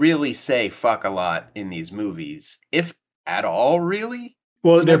don't really say fuck a lot in these movies, if at all, really.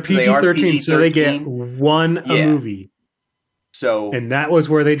 Well, they're They are PG-13, so they get PG-13. one a Yeah. movie, So and that was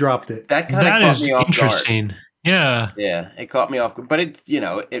where they dropped it. that kind of That caught is me off guard. interesting. Yeah. Yeah, it caught me off, but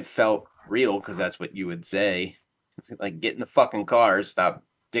it felt real because that's what you would say. Like, get in the fucking car, stop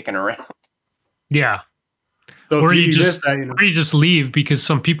dicking around. Yeah. So Or if you missed just that, or you just leave because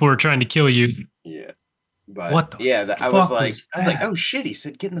some people are trying to kill you. Yeah, but What the yeah, I was fuck like, was that? oh shit, he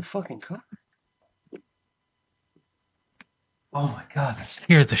said get in the fucking car. Oh my god, that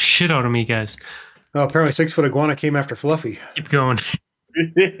scared the shit out of me, guys. Oh, apparently 6-foot iguana came after Fluffy. Keep going.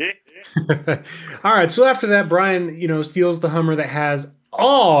 All right, so after that, Brian, steals the Hummer that has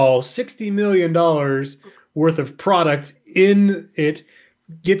all $60 million worth of product in it,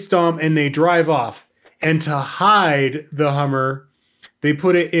 gets Dom, and they drive off. And to hide the Hummer, they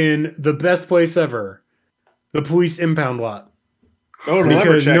put it in the best place ever, the police impound lot. Oh, the lever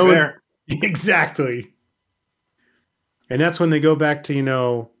Because check no one- there. Exactly. And that's when they go back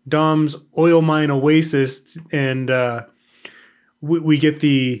to, Dom's oil mine oasis, and we get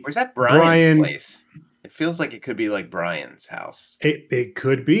the... Where's that Brian's Brian- place? It feels like it could be like Brian's house. It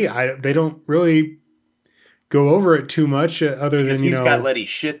could be. They don't really go over it too much, other Because than he's got Letty's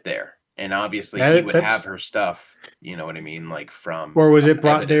shit there. And obviously he would that's- have her stuff, you know what I mean? Like from or was it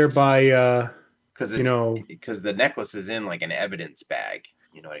brought there evidence. by Because the necklace is in like an evidence bag.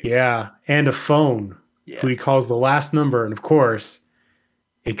 You know what I mean? yeah, and a phone. Yeah. Who he calls the last number, and of course,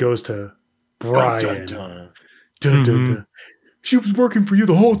 it goes to Brian. Dun, dun, dun. Dun, dun, dun. She was working for you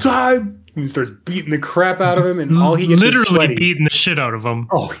the whole time. And he starts beating the crap out of him, and all he gets is literally sweaty. beating the shit out of him.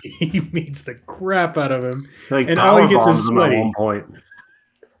 Oh, he beats the crap out of him. Like And all he gets is powerbombs him sweaty. at one point.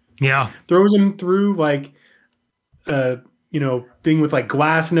 Yeah. Throws him through like thing with like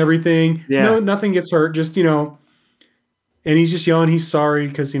glass and everything. Yeah. No, nothing gets hurt. Just and he's just yelling. He's sorry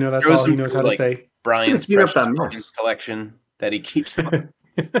because that's Throws all he him knows through, how to like, say. Brian's Beat up precious that coins mess. collection that he keeps on.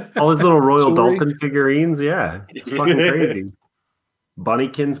 All his little Royal Sorry. Dalton figurines, yeah. It's fucking crazy.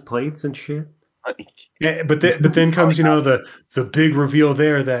 Bunnykins plates and shit. Yeah, but then comes the big reveal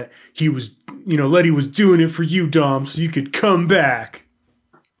there that he was Letty was doing it for you, Dom, so you could come back.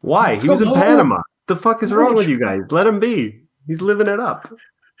 Why? He was in Come on. Panama. The fuck is wrong with you guys? Let him be. He's living it up.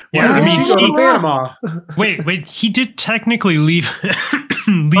 Yeah, Why I did she go mean, to Panama? wait, he did technically leave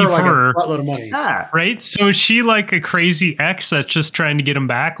For leave like her, a buttload of money. Yeah. right? So is she like a crazy ex that's just trying to get him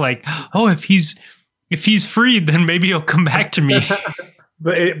back? Like, oh, if he's freed, then maybe he'll come back to me.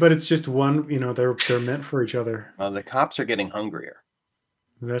 But it's just one. They're meant for each other. The cops are getting hungrier.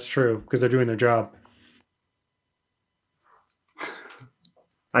 That's true because they're doing their job.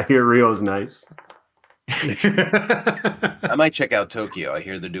 I hear Rio's nice. I might check out Tokyo. I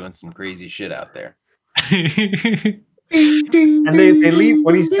hear they're doing some crazy shit out there. And they leave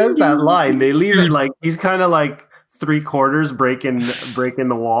when he says that line, they leave it like he's kind of like 3/4 breaking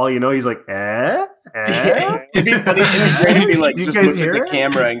the wall, he's like, eh? It'd be funny. It'd be great if he like Did you just guys looks at hear the it?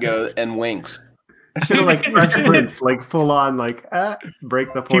 camera and winks. Like Fresh Prince, like full on, like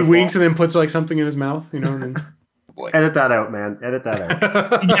break the He fourth winks wall. and then puts like something in his mouth. And then... Boy, Edit that out, man. Edit that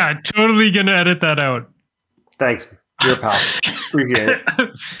out. Yeah, totally gonna edit that out. Thanks. Your pal. Appreciate it.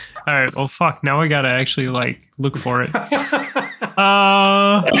 All right, well, fuck. Now I gotta actually like look for it.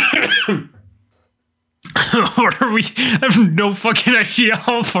 What are we? I have no fucking idea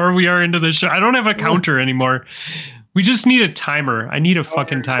how far we are into the show. I don't have a counter anymore. We just need a timer. I need a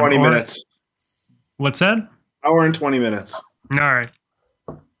fucking timer. 20 minutes. What's that? Hour and 20 minutes. All right.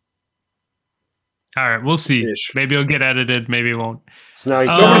 All right, we'll see. Ish. Maybe it'll get edited. Maybe it won't. So now you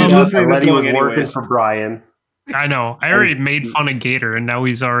Nobody's can listening this Letty was long working anyways. for Brian. I know. I already made fun of Gator, and now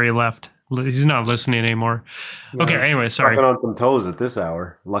he's already left. He's not listening anymore. No. Okay, anyway, sorry. Sucking on some toes at this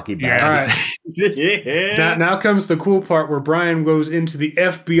hour. Lucky Yeah. bastard. All right. Now comes the cool part where Brian goes into the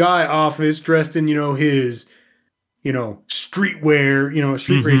FBI office dressed in, his, streetwear,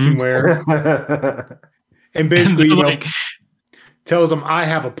 street racing wear, and basically, tells him, "I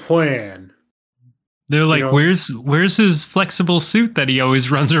have a plan." They're like, "Where's his flexible suit that he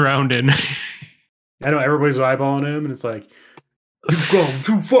always runs around in?" I know everybody's eyeballing him, and it's like, "You've gone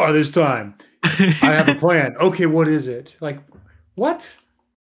too far this time. I have a plan." Okay, what is it? Like, what?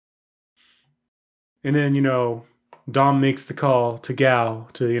 And then, Dom makes the call to Gal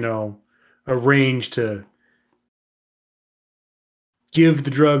to, arrange to give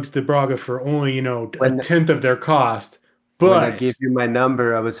the drugs to Braga for only, a tenth of their cost. But when I gave you my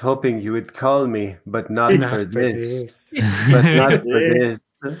number, I was hoping you would call me, but not for this. But not for this.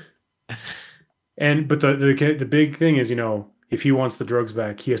 But the big thing is, if he wants the drugs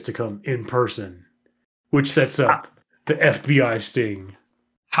back, he has to come in person, which sets up the FBI sting.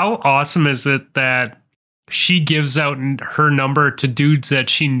 How awesome is it that she gives out her number to dudes that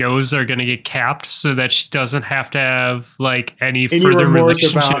she knows are going to get capped, so that she doesn't have to have any further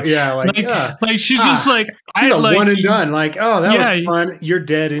relationship? Like she's just like, she's one and done. Like, oh, that was fun. You're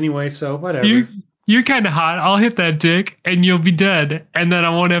dead anyway, so whatever. You're kind of hot. I'll hit that dick, and you'll be dead, and then I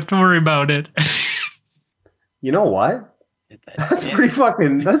won't have to worry about it. You know what? That's pretty smart.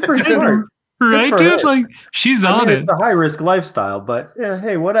 Right, dude? Like, she's on it. It's a high-risk lifestyle, but yeah,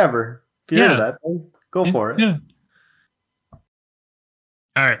 hey, whatever. If you're into that thing, go for it. Yeah.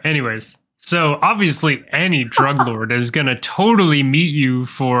 All right, anyways. So, obviously, any drug lord is going to totally meet you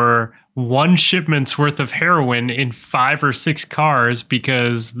for one shipment's worth of heroin in 5 or 6 cars,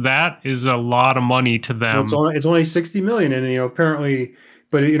 because that is a lot of money to them. Well, it's only 60 million, and, apparently,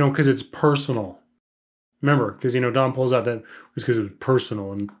 but, because it's personal. Remember, because, Dom pulls out that it was because it was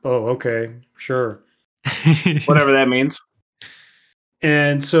personal. And, oh, okay, sure. Whatever that means.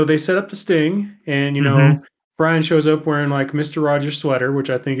 And so they set up the sting. And, Brian shows up wearing, Mr. Rogers sweater,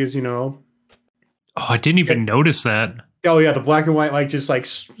 which I think is, Oh, I didn't even notice that. Oh, yeah, the black and white,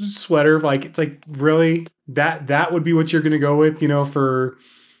 sweater. It's really? That would be what you're going to go with, for...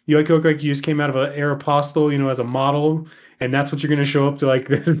 You look like you just came out of an Aeropostale, as a model. And that's what you're going to show up to,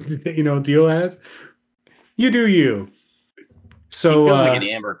 this, deal as. You do you. So he feels like an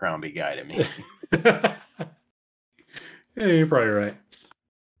Abercrombie guy to me. Yeah, you're probably right.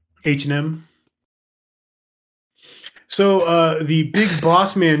 H&M. So the big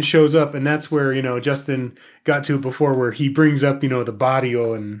boss man shows up, and that's where Justin got to it before, where he brings up the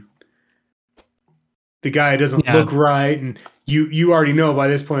barrio, and the guy doesn't look right, and you already know by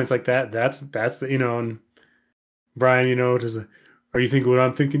this point it's like that's the and Brian are you thinking what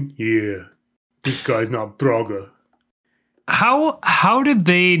I'm thinking? Yeah. This guy's not Braga. How did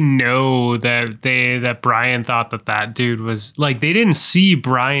they know that Brian thought that dude was they didn't see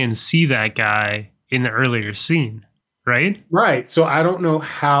Brian see that guy in the earlier scene, right? Right. So I don't know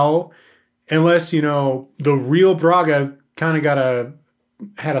how, unless the real Braga kind of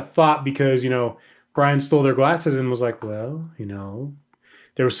had a thought, because Brian stole their glasses and was like, well,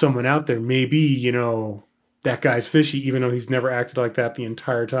 there was someone out there. Maybe that guy's fishy, even though he's never acted like that the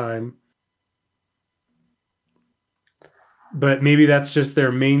entire time. But maybe that's just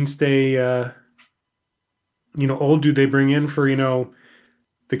their mainstay, old dude they bring in for,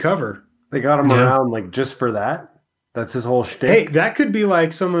 the cover. They got him around, just for that? That's his whole shtick? Hey, that could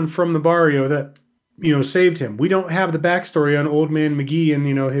be someone from the barrio that, saved him. We don't have the backstory on Old Man McGee and,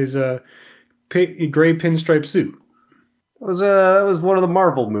 his gray pinstripe suit. It was one of the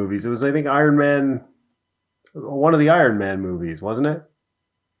Marvel movies. It was, I think, Iron Man, one of the Iron Man movies, wasn't it?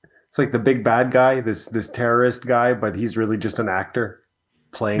 It's like the big bad guy, this terrorist guy, but he's really just an actor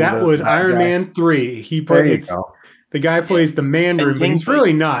playing. That was Iron Man 3. He played. The guy plays the Mandarin, but he's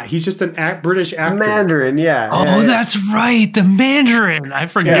really not. He's just an British actor. Mandarin, yeah. Oh, that's right, the Mandarin. I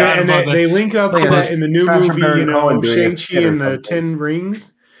forgot. Yeah, and they link up to that in the new movie, Shang-Chi and the 10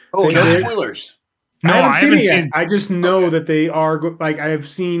 Rings. Oh, no spoilers. No, I haven't seen it yet. I just know that they are I have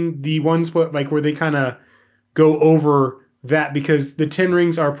seen the ones where they kind of go over that, because the 10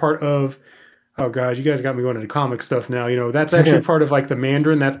 Rings are part of, oh god, you guys got me going into comic stuff now. That's actually part of the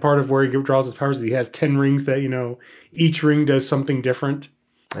Mandarin. That's part of where he draws his powers. He has 10 rings that each ring does something different.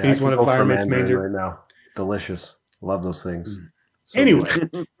 Yeah, he's one of Fire Man's Mandarin right now. Delicious. Love those things. So anyway, so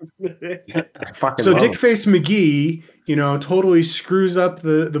Dickface McGee, totally screws up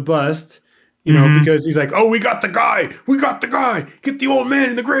the bust. Because he's like, oh, we got the guy. Get the old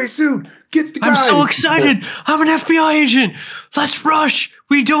man in the gray suit. Get the guy. I'm so excited. I'm an FBI agent. Let's rush.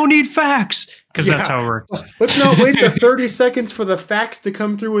 We don't need facts. because that's how it works. Let's not wait the 30 seconds for the fax to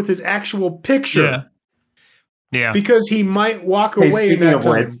come through with his actual picture. Yeah. Because he might walk Hey, away that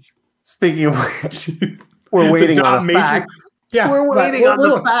time. Speaking of which, we're waiting on a fax. Yeah, we're waiting on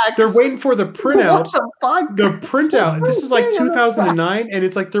the fax. They're waiting for the printout. What the fuck? The printout. This is like 2009, and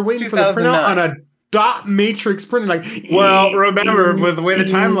it's like they're waiting for the printout on a dot matrix printer. Like, well, remember with the way the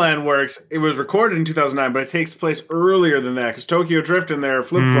timeline works, it was recorded in 2009, but it takes place earlier than that because Tokyo Drift and their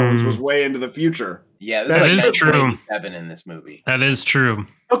flip phones was way into the future. Yeah, that is true. 87 in this movie. That is true.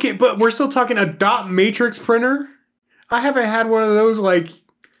 Okay, but we're still talking a dot matrix printer. I haven't had one of those like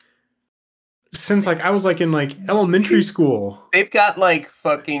since like I was like in like elementary school. They've got like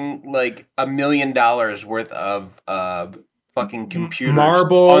fucking like $1 million worth of fucking computers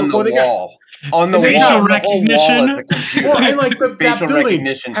marble on the wall. On the facial wall, recognition. the whole wall is a computer. Well, and like the facial that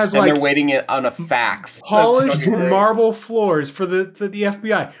recognition, has and like they're waiting it on a fax. Polished marble floors for the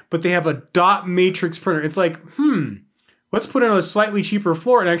FBI, but they have a dot matrix printer. It's like, let's put in a slightly cheaper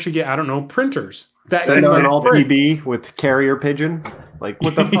floor and actually get, I don't know, printers. That send out an alt PB with carrier pigeon. Like,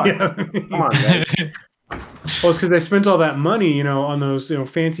 what the fuck? Come on, man. Well, it's because they spent all that money, on those,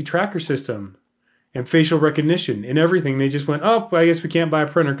 fancy tracker system and facial recognition and everything. They just went, oh, I guess we can't buy a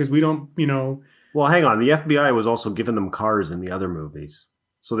printer because we don't, Well, hang on. The FBI was also giving them cars in the other movies.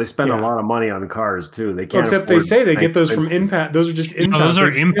 So they spend a lot of money on cars, too. They can't except they say they get those from impound. Those are just impound. Those are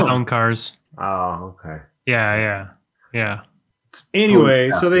impound cars. Oh, okay. Yeah.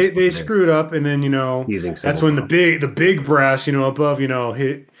 Anyway, so they screwed up, and then that's when the big brass above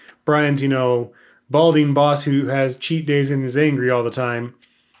hit Brian's balding boss who has cheat days and is angry all the time,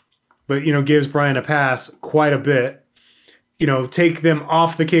 but gives Brian a pass quite a bit. Take them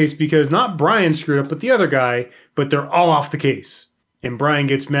off the case because not Brian screwed up, but the other guy, but they're all off the case, and Brian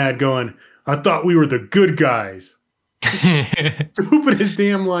gets mad, going, "I thought we were the good guys." Stupidest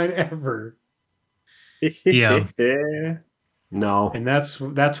damn line ever. Yeah. No. And that's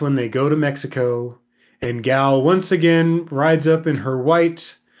when they go to Mexico, and Gal once again rides up in her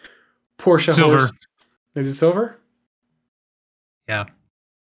white Porsche Silver. horse. Is it silver? Yeah.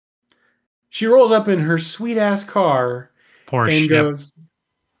 She rolls up in her sweet ass car Porsche, and goes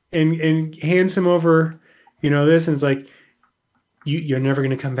and hands him over, this, and it's like, you're never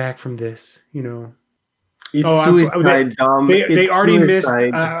gonna come back from this, It's suicide, Dom. They already missed.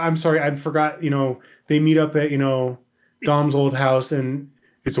 suicide. I'm sorry, I forgot. They meet up at Dom's old house, and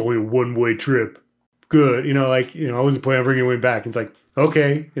it's only a one-way trip. Good, I wasn't planning on bringing him back. It's like,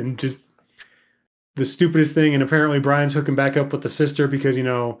 okay, and just the stupidest thing. And apparently Brian's hooking back up with the sister because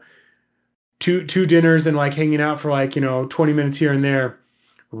two dinners and like hanging out for like 20 minutes here and there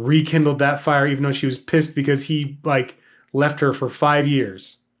rekindled that fire, even though she was pissed because he like left her for 5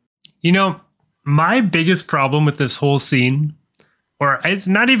 years. My biggest problem with this whole scene, or it's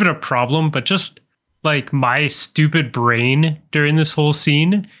not even a problem, but just like my stupid brain during this whole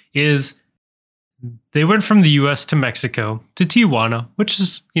scene, is they went from the US to Mexico to Tijuana, which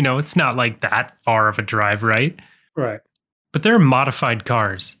is, it's not like that far of a drive, right? Right. But they're modified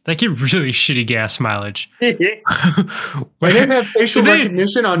cars that get really shitty gas mileage. Like they've had facial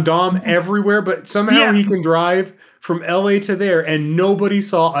recognition on Dom everywhere, but somehow he can drive from LA to there and nobody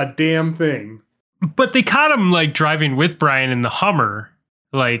saw a damn thing. But they caught him like driving with Brian in the Hummer.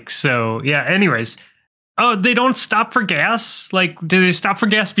 Like, so yeah, anyways. Oh, they don't stop for gas? Like, do they stop for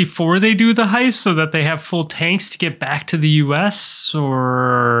gas before they do the heist so that they have full tanks to get back to the US?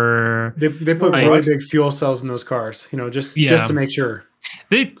 Or they put really big fuel cells in those cars, just to make sure.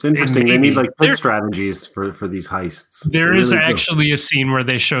 It's interesting. They need like pit strategies for these heists. There is actually a scene where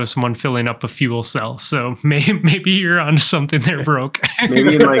they show someone filling up a fuel cell. So maybe you're onto something there, Broke.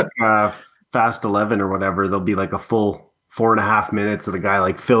 Maybe in like Fast 11 or whatever, there'll be like a full 4.5 minutes of the guy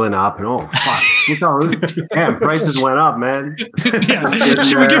like filling up, and oh fuck, damn, prices went up, man. Yeah,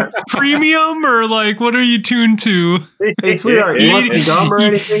 should we get premium or like what are you tuned to? Hey, sweetheart, you want me dumb or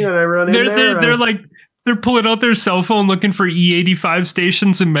anything that I run in there? They're like they're pulling out their cell phone looking for E85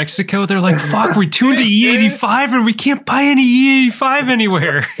 stations in Mexico. They're like, fuck, we tuned to E85 and we can't buy any E85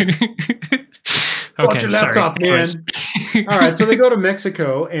 anywhere. Watch your laptop, man. All right, so they go to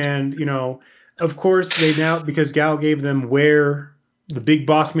Mexico, and of course, they now, because Gal gave them where the big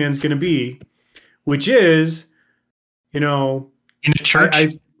boss man's going to be, which is, in a church.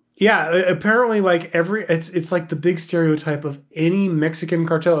 Apparently, like it's like the big stereotype of any Mexican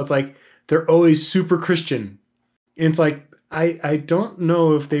cartel. It's like they're always super Christian. And it's like I don't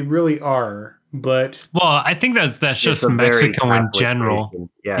know if they really are, but I think that's just Mexico in general.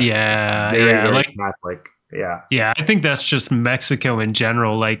 Yes. Yeah, very like Catholic. Yeah. Yeah, I think that's just Mexico in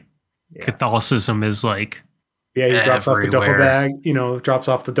general. Like Catholicism is like Yeah, he drops off the duffel Everywhere. bag, drops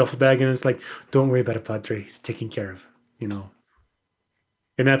off the duffel bag, and it's like, don't worry about it, Padre. He's taken care of,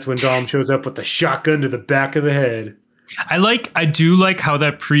 And that's when Dom shows up with the shotgun to the back of the head. I do like how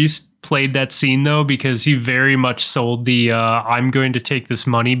that priest played that scene though, because he very much sold the I'm going to take this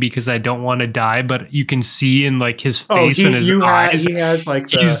money because I don't want to die, but you can see in like his face and his eyes, he has like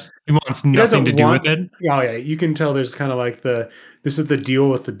he wants nothing doesn't to do with it. Oh yeah, you can tell there's kind of like this is the deal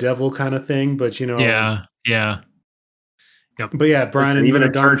with the devil kind of thing, but Yeah. But yeah, Brian and even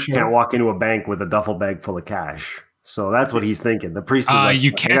a Dom church show- can't walk into a bank with a duffel bag full of cash. So that's what he's thinking. The priest is like,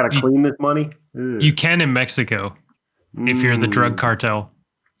 you I can't- gotta clean this money. Ugh. You can in Mexico if you're the drug cartel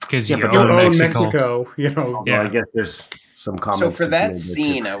because Yeah, you but You own own Mexico. Mexico, Well, Yeah. I guess there's some comments. So for we can that make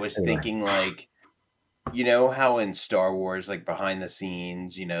scene, too. I was Anyway. thinking like, how in Star Wars, like behind the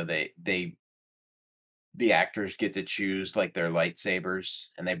scenes, the actors get to choose like their lightsabers,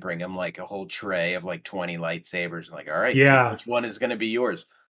 and they bring them like a whole tray of like 20 lightsabers, and like, all right, Yeah. which one is going to be yours?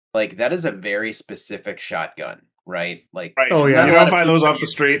 Like that is a very specific shotgun, right? Like, Right. Oh, yeah. You Not a lot don't of find those people off the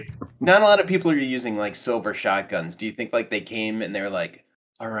street. not a lot of people are using like silver shotguns. Do you think like they came and they're like,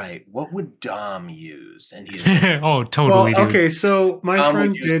 all right, what would Dom use? And he's like, Oh, Well, totally. dude. okay, so my Dom friend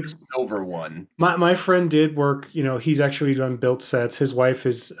would use did the silver one. my friend did work, he's actually done built sets. His wife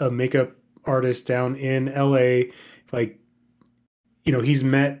is a makeup artist down in LA. Like, he's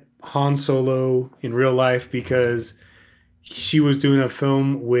met Han Solo in real life because she was doing a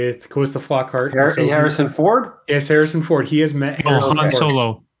film with Calista Flockhart. So Harrison Ford? Yes, Harrison Ford. He has met Oh, Harrison Han Ford.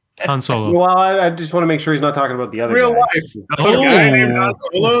 Solo. Han Solo. Well, I just want to make sure he's not talking about the other Real guy. life. Oh. Some guy named Han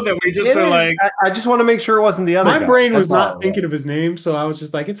Solo that we just It are is. like, I just want to make sure it wasn't the other My guy. brain was That's all. not thinking of his name, so I was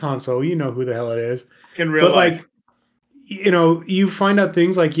just like, it's Han Solo. You know who the hell it is. in real But life. like, you find out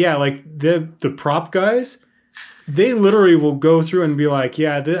things like, like the prop guys, they literally will go through and be like,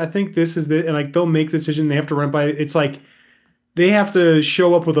 I think this is the, and like they'll make the decision. They have to run by. It's like they have to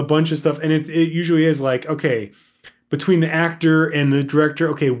show up with a bunch of stuff, and it usually is like, okay, between the actor and the director,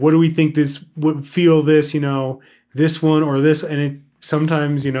 okay, what do we think this would feel? This this one or this, and it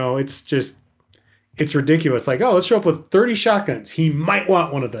sometimes it's ridiculous. Like, oh, let's show up with 30 shotguns. He might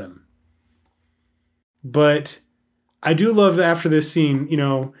want one of them, but I do love that after this scene,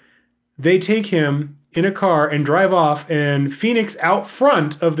 they take him in a car and drive off, and Phoenix out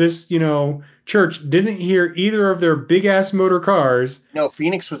front of this, church didn't hear either of their big ass motor cars. No,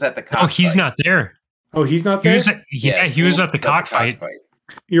 Phoenix was at the Oh, cockfight. he's not there. Oh, he's not He there? was at, he was Phoenix at the cockfight.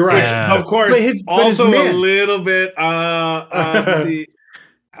 You're right. Yeah. Of course, But his also a man. little bit I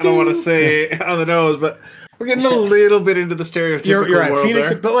don't want to say on the nose, but we're getting a little bit into the stereotypical You're right. world Phoenix,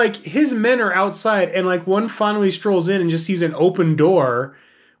 there. but like his men are outside, and like one finally strolls in and just sees an open door.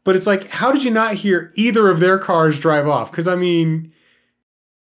 But it's like, how did you not hear either of their cars drive off? Because I mean,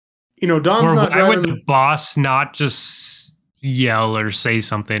 Dom's Or not why would driving. the boss not just yell or say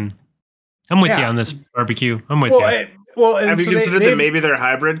something? I'm with you Yeah. on this barbecue. I'm with Well, you. and Have you so considered they've- that maybe they're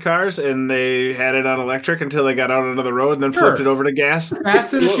hybrid cars and they had it on electric until they got out onto the road and then Sure. flipped it over to gas? Fast and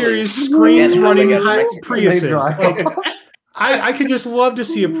Absolutely. Furious screams Yeah, running they got high Mexico. They Priuses. drive. Like, I could just love to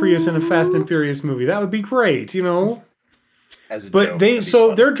see a Prius in a Fast and Furious movie. That would be great, As a But joke, they that'd be so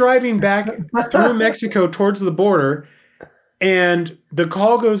fun. they're driving back through Mexico towards the border, and the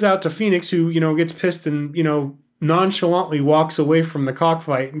call goes out to Phoenix, who gets pissed and nonchalantly walks away from the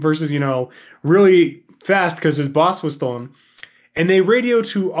cockfight versus really fast because his boss was stolen. And they radio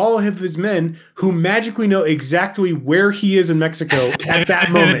to all of his men who magically know exactly where he is in Mexico at that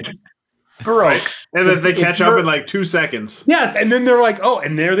moment. Baroque. And then they If catch up you're- in like 2 seconds. Yes, and then they're like, oh,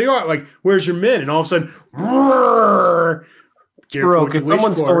 and there they are. Like, where's your men? And all of a sudden, roar. Baroque, if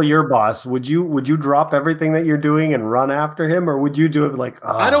someone stole your boss, would you drop everything that you're doing and run after him, or would you do it like,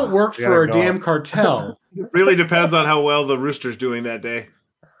 I don't work we for a gotta go. damn cartel. Really depends on how well the Rooster's doing that day.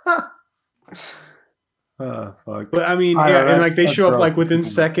 Fuck. But I mean, I yeah, know, and like they that's show up rough. like within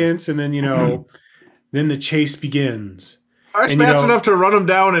seconds, and then then the chase begins. Mark's And, fast enough to run them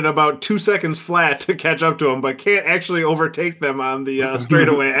down in about 2 seconds flat to catch up to them, but can't actually overtake them on the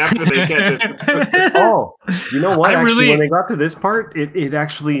straightaway after they catch it. Oh, you know what? I Actually, really- when they got to this part, it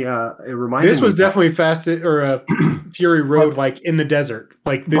actually it reminded This me. was definitely Fast or Fury Road, like in the desert,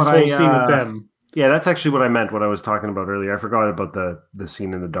 like this But whole I, scene with them. Yeah, that's actually what I meant. What I was talking about earlier. I forgot about the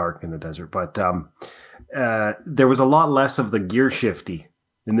scene in the dark in the desert, but there was a lot less of the gear shifty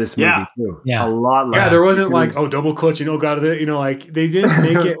in this movie Yeah. too. Yeah. A lot less. Yeah, there wasn't It like was- double clutching. Oh god, like they didn't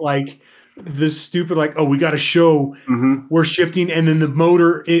make it like the stupid like, oh, we got to show Mhm. we're shifting, and then the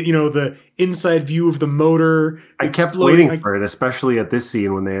motor, the inside view of the motor. I kept exploding, waiting for it, especially at this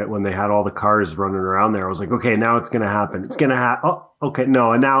scene when they had all the cars running around there. I was like, okay, now it's gonna happen. It's gonna happen. Oh, okay,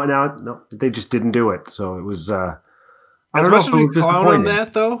 no, and now no, they just didn't do it. So it was. I As don't know much if as it we was clown on disappointing.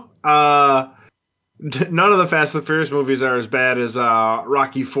 that, though, none of the Fast and Furious movies are as bad as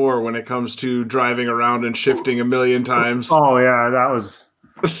Rocky 4 when it comes to driving around and shifting a million times. Oh yeah, that was.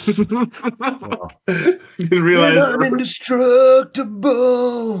 You didn't realize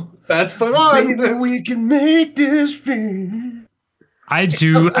indestructible. that's the one. Maybe we can make this free. I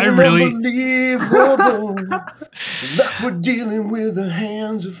really, Unbelievable. Like we're dealing with the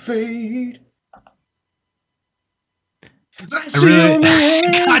hands of fate. That's I really- the only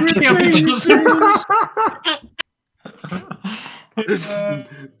God angry damn it, faces.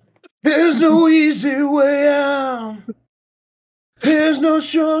 There's no easy way out. There's no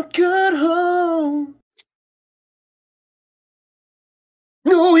shortcut home.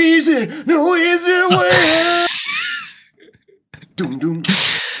 No easy way out. Doom, doom.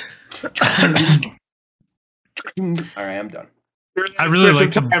 All right, I'm done. I really For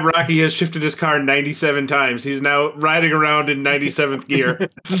like some the- time, Rocky has shifted his car 97 times. He's now riding around in 97th gear.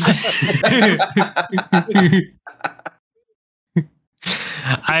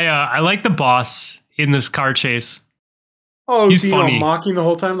 I like the boss in this car chase. Oh, He's Dino funny. mocking the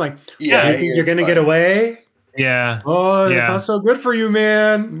whole time, like, Yeah, you he think you're is gonna get funny. away? Yeah, Oh, it's Yeah. not so good for you,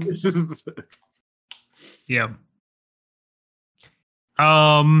 man. yeah.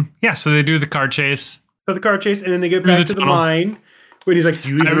 Yeah. So they do the car chase. So the car chase, and then they get Through back the to the tunnel. mine. When he's like, "Do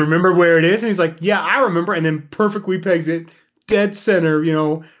you even remember where it is?" And he's like, "Yeah, I remember." And then perfectly pegs it dead center.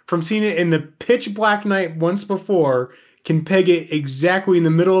 From seeing it in the pitch black night once before, can peg it exactly in the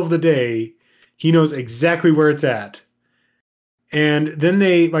middle of the day. He knows exactly where it's at. And then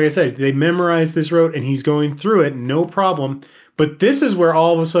like I said, they memorize this road, and he's going through it, no problem. But this is where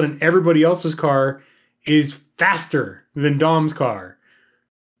all of a sudden everybody else's car is faster than Dom's car.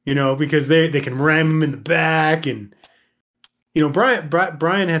 Because they can ram him in the back, and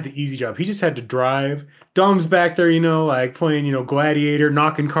Brian had the easy job. He just had to drive. Dom's back there, like playing, Gladiator,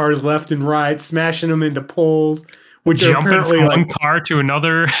 knocking cars left and right, smashing them into poles, which are Jumping apparently from like, one car to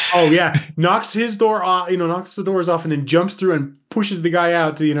another. oh yeah, knocks his door off, knocks the doors off, and then jumps through and pushes the guy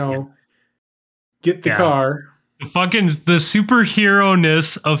out to, get the Yeah. car. The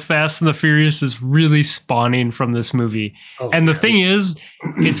superhero-ness of Fast and the Furious is really spawning from this movie. Oh, And the yeah. thing is,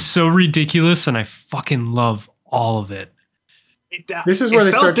 it's so ridiculous, and I fucking love all of it. This is where it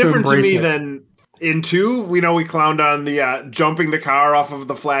they felt start to different to embrace me it. than in 2. We clowned on the jumping the car off of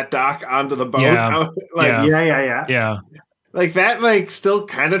the flat dock onto the boat. Yeah. Yeah. Yeah. Yeah. Like that, still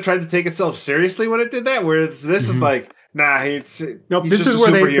kind of tried to take itself seriously when it did that. Whereas this is Mhm. like, nah, it's Nope, he's this just is a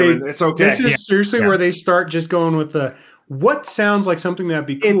where they superhuman. It's okay. This is Yeah. seriously Yeah. where they start just going with the what sounds like something that'd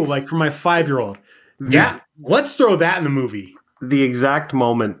be cool, It's- like for my 5-year-old. Yeah. Let's throw that in the movie. The exact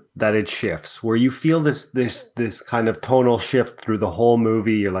moment that it shifts, where you feel this kind of tonal shift through the whole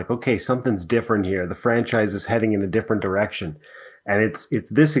movie. You're like, okay, something's different here. The franchise is heading in a different direction, and it's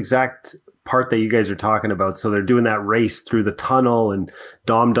this exact part that you guys are talking about. So they're doing that race through the tunnel, and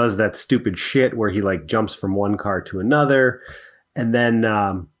Dom does that stupid shit where he like jumps from one car to another, and then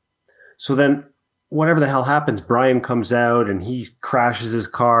so then whatever the hell happens, Brian comes out and he crashes his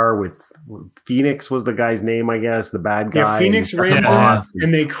car with Phoenix was the guy's name, I guess, the bad guy. Yeah, Phoenix and- rams Yeah. him,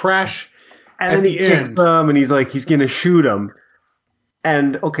 and they crash. and at then he the kicks end. him, and he's like, he's gonna shoot him.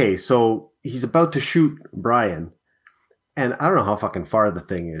 And okay, so he's about to shoot Brian, and I don't know how fucking far the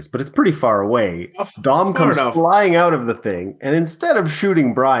thing is, but it's pretty far away. Dom Far comes enough. flying out of the thing, and instead of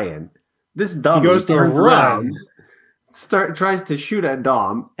shooting Brian, this dummy He goes to turns run. around, tries to shoot at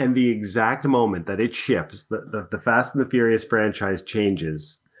Dom, and the exact moment that it shifts, the Fast and the Furious franchise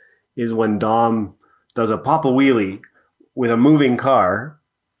changes, is when Dom does a pop a wheelie with a moving car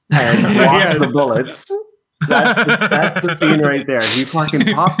and blocks Yes. the bullets. That's the scene right there. He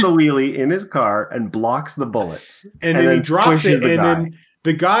fucking popped the wheelie in his car and blocks the bullets. And then he drops pushes it, the and guy. then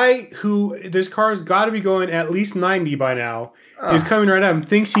the guy who this car's got to be going at least 90 by now is coming right at him.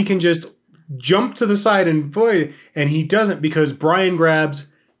 Thinks he can just jump to the side and avoid, and he doesn't because Brian grabs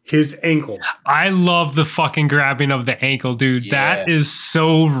his ankle. I love the fucking grabbing of the ankle, dude. That Yeah. is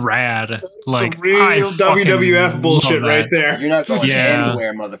so rad. Like Some real I fucking WWF love bullshit that. right there. You're not going Yeah.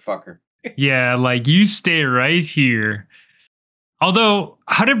 anywhere, motherfucker. Yeah, like you stay right here. Although,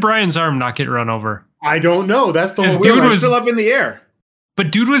 how did Brian's arm not get run over? I don't know. That's the His whole dude Wheels are was- still up in the air.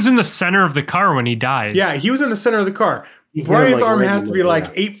 But dude was in the center of the car when he died. Yeah, he was in the center of the car. He hit him, Brian's like, arm right in has the to be middle, like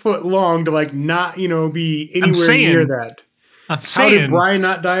yeah. 8 foot long to like not be anywhere saying- near that. I'm How did saying, Brian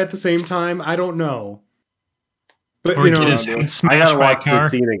not die at the same time? I don't know. But or you get know, his head I smashed gotta by a watch car. the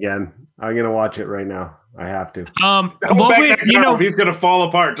scene again. I'm gonna watch it right now. I have to. Don't Well, back wait, that you car know, up. He's gonna fall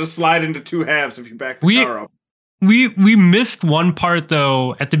apart. Just slide into two halves if you back the We- car up. we missed one part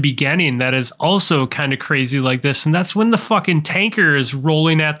though at the beginning that is also kind of crazy like this, and that's when the fucking tanker is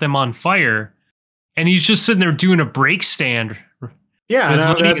rolling at them on fire, and he's just sitting there doing a brake stand. yeah, with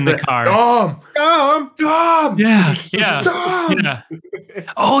no, lighting in the it. car. Dom! Yeah, yeah, Dom! yeah.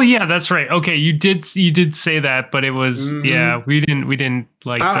 Oh yeah, that's right. Okay, you did say that, but it was Mhm. yeah, we didn't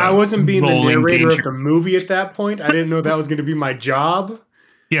like. I the wasn't being the rolling narrator danger. of the movie at that point. I didn't know that was going to be my job.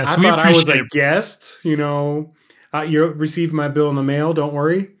 Yes, I we thought I was appreciate a it. guest. You know, you received my bill in the mail. Don't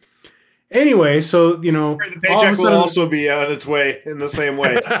worry. Anyway, so you know, The paycheck will also be on its way in the same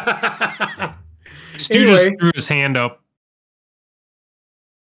way. Stu just Anyway. threw his hand up.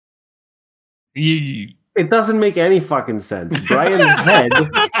 You It doesn't make any fucking sense.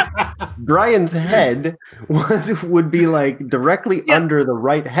 Brian's head would be like directly under the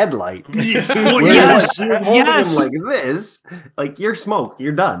right headlight. well, Whereas yes, he was holding yes. him like this, like you're smoked,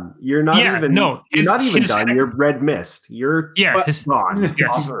 you're done. You're not Yeah, even no, you're not even his done. head- You're red mist. You're yeah, gone. Yes.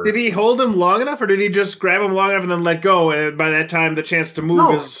 Off Earth. Did he hold him long enough, or did he just grab him long enough and then let go? And by that time, the chance to move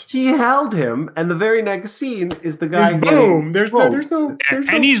No, is. he held him, and the very next scene is the guy Boom! getting There's no.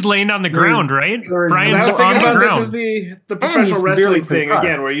 and he's laying on the ground, right? there's- I Brian's was on thinking the about this ground. as the he's professional severely wrestling thing concussed.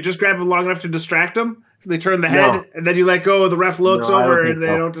 again, where you just grab him long enough to distract him. They turn the No. head, and then you let go. The ref looks No, I don't over, think and they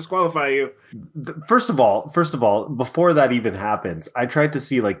so. don't disqualify you. First of all, before that even happens, I tried to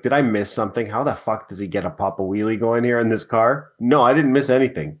see like, did I miss something? How the fuck does he get a Papa Wheelie going here in this car? No, I didn't miss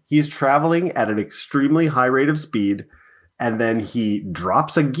anything. He's traveling at an extremely high rate of speed, and then he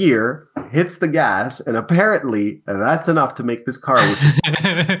drops a gear, hits the gas, and apparently that's enough to make this car, which is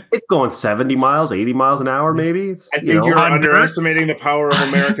it's going 70 miles, 80 miles an hour, maybe. It's, I think you're On dirt? underestimating the power of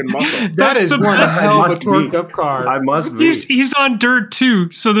American muscle. That is The one best- hell of a must be. torqued up car. I must be. He's on dirt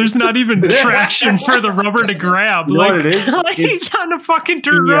too, so there's not even traction for the rubber to grab. You know like what it is? he's on a fucking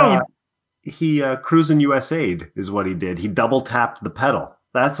dirt he, road. he cruising USA'd is what he did. He double tapped the pedal.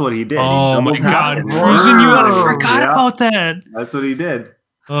 That's what he did. He Oh double my tapped god, it. cruising you! I forgot Yeah, about that. That's what he did.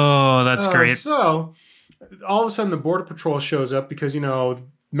 Oh, that's great. So, all of a sudden, the border patrol shows up because you know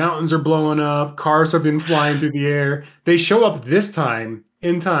mountains are blowing up, cars have been flying through the air. They show up this time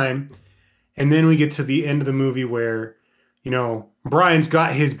in time, and then we get to the end of the movie where you know Brian's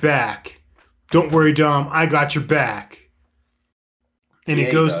got his back. Don't worry, Dom, I got your back. And Yeah, he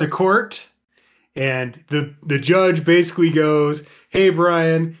he goes to does. court, and the judge basically goes, "Hey,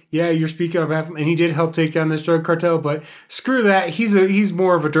 Brian, yeah, you're speaking on behalf of," and he did help take down this drug cartel, but screw that. He's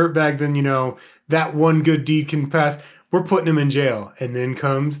more of a dirtbag than you know that one good deed can pass. We're putting him in jail, and then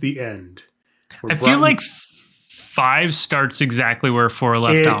comes the end. I feel like 5 starts exactly where 4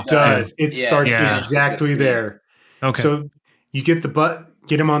 left it off. does. It Yeah, starts yeah. exactly there. Okay. So you get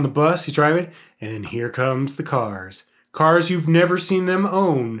get him on the bus, he's driving, and here comes the cars. Cars you've never seen them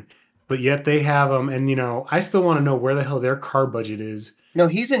own, but yet they have them. And you know, I still want to know where the hell their car budget is. No,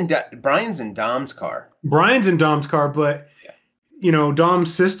 he's in Brian's in Dom's car. Brian's in Dom's car, but you know,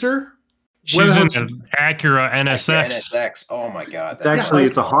 Dom's sister. where She's the in hell's- an Acura NSX. NSX. Oh my god. It's actually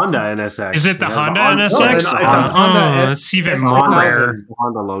it's a Honda NSX. Is it the has Honda Honda- NSX? No, it's a Honda Oh, S- it's even S2000. more rare. It's the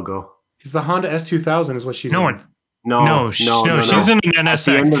Honda logo. It's the Honda S2000 is what she's No in. one. No, No, she's in an At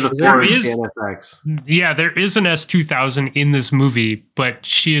the end of NSX. the There story, it's is, the NSX. yeah, there is an S2000 in this movie, but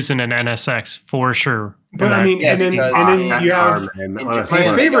she is in an NSX for sure. But And I mean, Yeah, and then because- you have Car, man. in Honestly,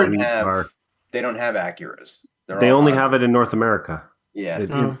 Japan, my they favorite don't have car. they don't have Acuras. They only have it in North America. Yeah.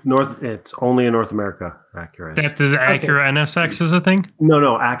 It's only in North America. Acura. that the Acura NSX is a thing. No,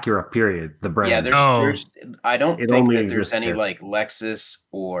 Acura. Period. The brand. Yeah, Oh. there's I don't It think only that there's exists any there. like Lexus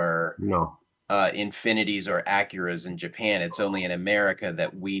or no. Infinities or Acuras in Japan. It's only in America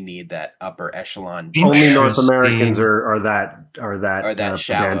that we need that upper echelon. Only North Interesting. Americans are that Or that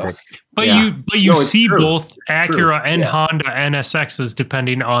shallow. pedantic. But Yeah. you No, it's see true. both Acura and Yeah. Honda NSXs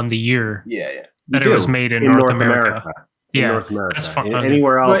depending on the year Yeah, yeah. that You it was do, made in North America. In Yeah, North America. that's fine.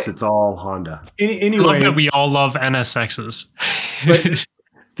 Anywhere else, But- it's all Honda. I love anyway, that we all love NSXs. But-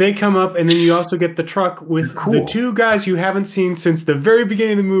 they come up, and then you also get the truck with Cool. the two guys you haven't seen since the very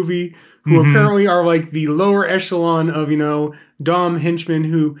beginning of the movie, who Mhm. apparently are like the lower echelon of, you know, Dom henchmen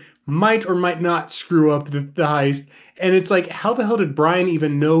who might or might not screw up the heist. And it's like, how the hell did Brian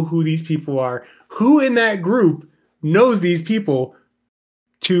even know who these people are? Who in that group knows these people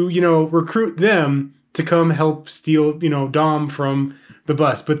to, you know, recruit them to come help steal, you know, Dom from the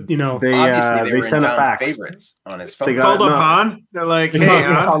bus? But, you know, They Obviously, they they were in sent a Dom's fax. favorites on his phone. They got- Called up no. Han. They're like, They "Hey, called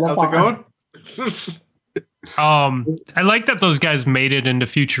Han, up how's it Han. going?" I like that those guys made it into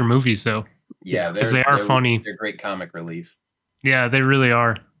future movies though. Yeah, because they are funny. They're great comic relief. Yeah, they really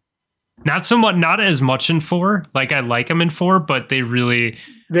are. Not as much in 4. Like I like them in 4, but they really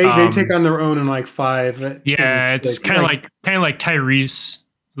They take on their own in like 5. Yeah, it's kind of like Tyrese.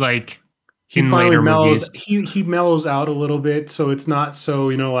 Like he in finally later mellows. movies. He mellows out a little bit, so it's not so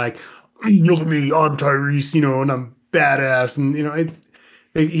like look at me, I'm Tyrese, and I'm badass, and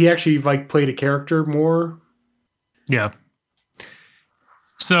he actually like played a character more. Yeah.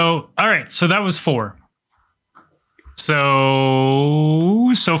 So all right, so that was 4.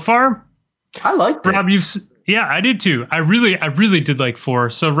 So far, I liked it. Rob, I did too. I really did like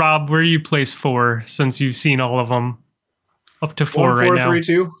 4. So Rob, where do you place 4 since you've seen all of them up to 4 right now? 1, 4, 3,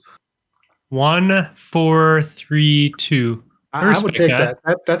 2. 1, 4, 3, 2. I would take that.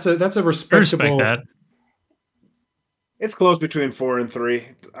 That's a respectable. I respect that. It's close between 4 and 3.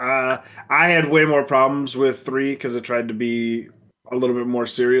 I had way more problems with 3 because it tried to be a little bit more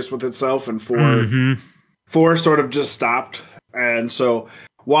serious with itself, and 4 sort of just stopped. And so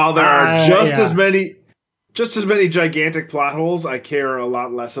while there are just as many gigantic plot holes, I care a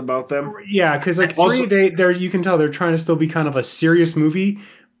lot less about them. Yeah, because like 3, they're you can tell they're trying to still be kind of a serious movie,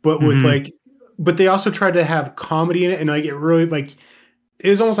 but with but they also tried to have comedy in it, and like it really like it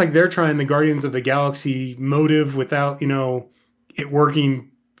was almost like they're trying the Guardians of the Galaxy motive without it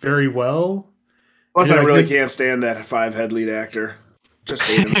working very well. Plus, I really can't stand that 5-head lead actor. Just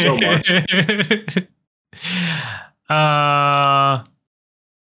hate him so much.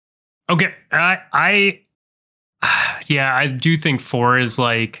 Okay, I do think 4 is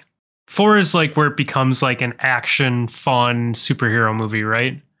like where it becomes like an action fun superhero movie,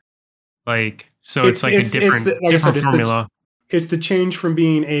 right? Like so it's like a different formula. It's the change from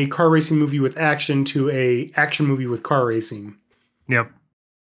being a car racing movie with action to a action movie with car racing. Yep.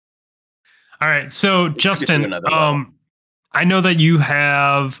 All right, so Justin, I know that you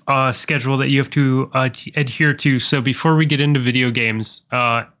have a schedule that you have to adhere to. So before we get into video games,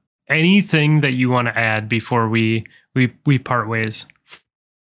 anything that you want to add before we part ways?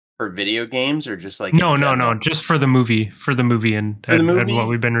 For video games or just like no, just for the movie, and what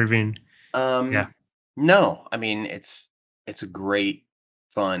we've been reviewing. No, I mean it's a great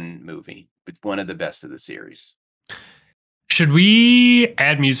fun movie. It's one of the best of the series. Should we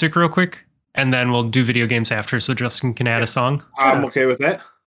add music real quick? And then we'll do video games after, so Justin can add a song. I'm okay with that.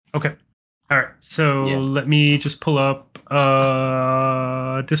 Okay. All right. So let me just pull up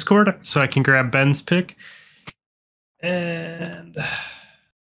Discord so I can grab Ben's pick. And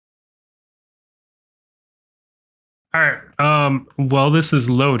all right. While this is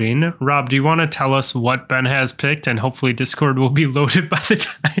loading, Rob, do you want to tell us what Ben has picked? And hopefully Discord will be loaded by the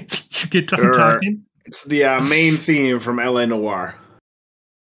time you get done talking. It's the main theme from LA Noire.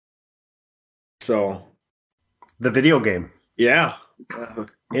 So, the video game. Yeah.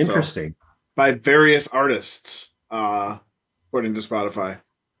 Interesting. So, by various artists, according to Spotify.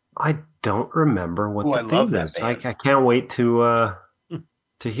 I don't remember what the theme is. I can't wait to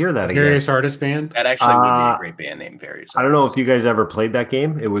hear that again. Various Artist Band? That actually would be a great band name, Various Artists. I don't know if you guys ever played that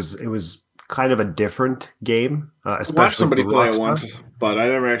game. It was kind of a different game. Especially I watched somebody play it once, but I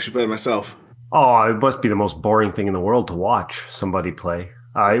never actually played it myself. Oh, it must be the most boring thing in the world to watch somebody play.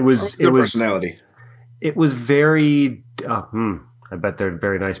 It was personality. It was very. I bet they're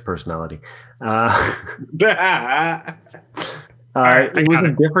very nice personality. It was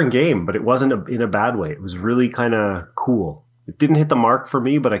a different game, but it wasn't in a bad way. It was really kind of cool. It didn't hit the mark for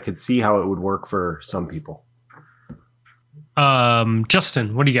me, but I could see how it would work for some people.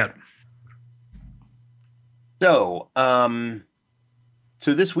 Justin, what do you got? So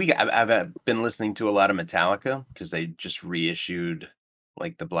this week I've been listening to a lot of Metallica because they just reissued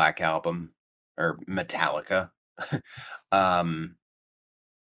like the Black Album or Metallica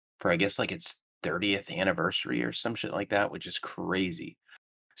for I guess like its 30th anniversary or some shit like that, which is crazy.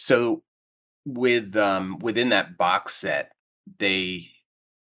 So with within that box set, they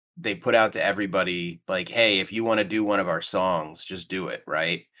put out to everybody like, hey, if you want to do one of our songs, just do it,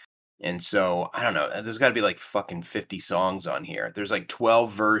 right? And so I don't know, there's got to be like fucking 50 songs on here. There's like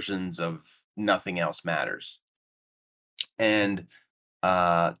 12 versions of Nothing Else Matters. And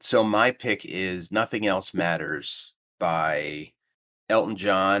so my pick is Nothing Else Matters by Elton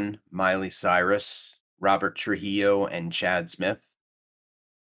John, Miley Cyrus, Robert Trujillo, and Chad Smith.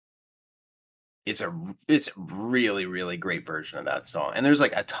 It's a really, really great version of that song. And there's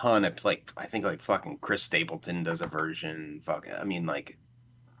like a ton of like, I think like fucking Chris Stapleton does a version. I mean, like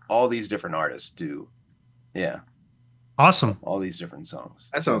all these different artists do. Yeah. Awesome. All these different songs.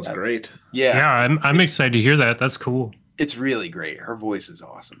 That sounds great. Yeah. Yeah. I'm excited to hear that. That's cool. It's really great. Her voice is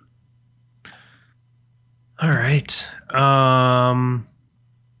awesome. All right.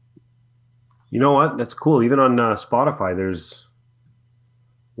 You know what? That's cool. Even on Spotify, there's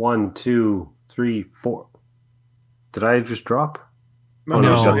 1, 2, 3, 4. Did I just drop? No,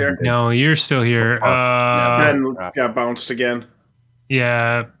 you're still here. No, you're still here. Ben got bounced again.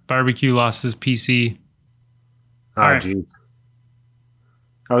 Yeah, Barbecue lost his PC. Oh, All right. geez.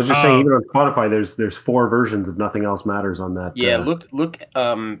 I was just saying, even on Spotify, there's 4 versions of Nothing Else Matters on that. Yeah, look.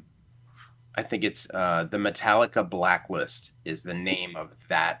 I think it's the Metallica Blacklist is the name of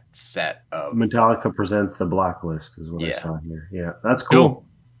that set of. Metallica Presents the Blacklist is what I saw here. Yeah, that's cool.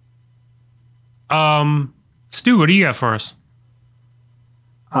 Stu, what do you got for us?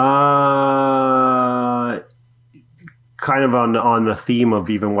 Kind of on the theme of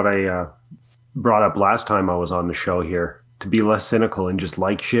even what I brought up last time I was on the show here. To be less cynical and just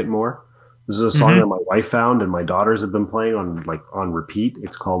like shit more. This is a song that my wife found and my daughters have been playing on repeat.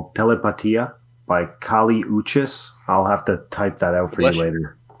 It's called Telepatia by Kali Uchis. I'll have to type that out for you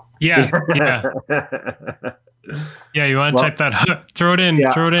later. Yeah. Yeah, you want to type that up? Throw it in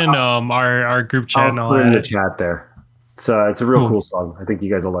our group chat. I'll put it in the chat there. It's a real cool song. I think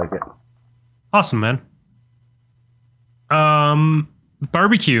you guys will like it. Awesome, man.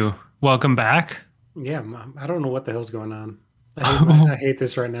 Barbecue, welcome back. Yeah, I don't know what the hell's going on. I hate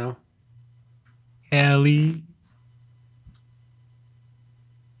this right now. Ellie.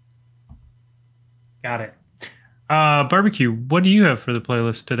 Got it. Barbecue, what do you have for the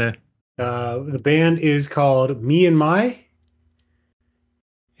playlist today? The band is called Me and My,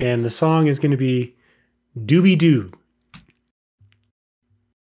 and the song is going to be Doobie Doo.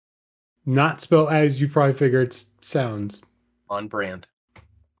 Not spelled as you probably figure it sounds. On brand.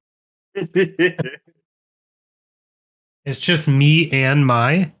 It's just Me and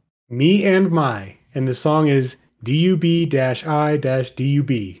My. Me and My, and the song is DUB-I-DUB.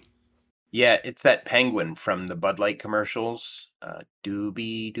 Yeah, it's that penguin from the Bud Light commercials.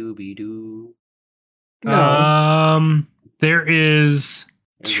 Doobie doobie doo. No. There is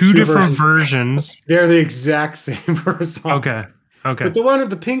two different versions. They're the exact same song. Okay. But the one with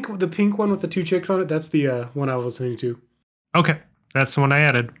the pink one with the 2 chicks on it, that's the one I was listening to. Okay, that's the one I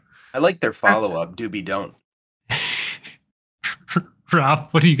added. I like their follow-up, Doobie Don't. Rob,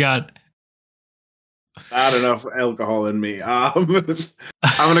 what do you got? Not enough alcohol in me. I'm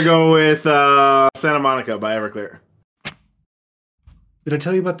gonna go with Santa Monica by Everclear. Did I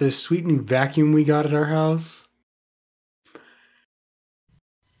tell you about this sweetening vacuum we got at our house?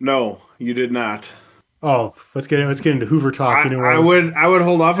 No, you did not. Oh, let's get into Hoover talk. I would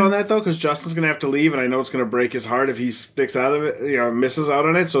hold off on that though, because Justin's gonna have to leave, and I know it's gonna break his heart if he sticks out of it, misses out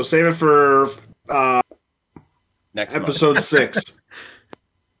on it. So save it for next episode 6.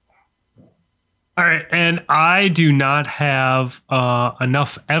 All right, and I do not have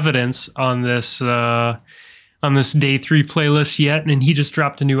enough evidence on this day 3 playlist yet, and he just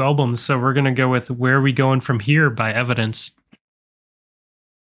dropped a new album, so we're gonna go with Where Are We Going From Here by Evidence.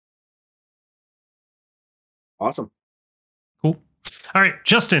 Awesome. Cool. All right,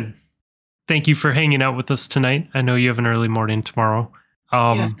 Justin, thank you for hanging out with us tonight. I know you have an early morning tomorrow.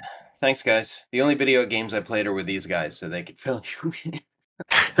 Yes. Thanks, guys. The only video games I played are with these guys, so they could fill you in.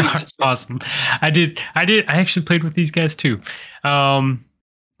 Awesome. I actually played with these guys too.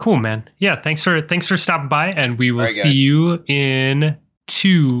 Cool, man. Yeah, thanks for stopping by, and we will see you in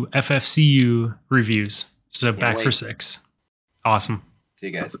 2 FFCU reviews. So back for 6. Awesome. See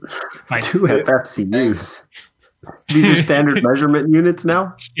you guys. Bye. 2 FFCUs. These are standard measurement units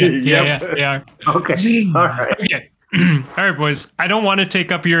now? Yeah. Okay. All right. Okay. All right, boys. I don't want to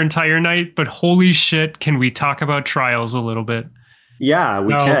take up your entire night, but holy shit, can we talk about Trials a little bit? Yeah,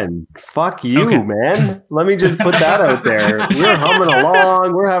 we can. Fuck you, man. Let me just put that out there. We're humming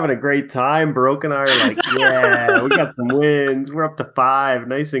along. We're having a great time. Baroque and I are like, yeah, we got some wins. We're up to 5.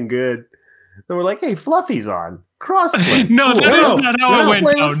 Nice and good. Then we're like, hey, Fluffy's on. Crossplay. No, cool. that is not how it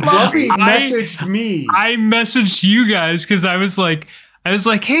went down. Fluffy messaged me. I messaged you guys because I was like,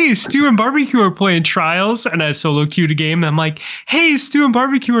 hey, Stu and Barbecue are playing Trials, and I solo queued a game. And I'm like, hey, Stu and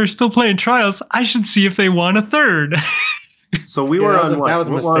Barbecue are still playing Trials. I should see if they want a third. So we were on what? That was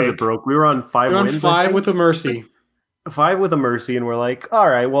a mistake. Was it, Baroque? We were on 5 wins. 5 with a mercy. 5 with a mercy, and we're like, all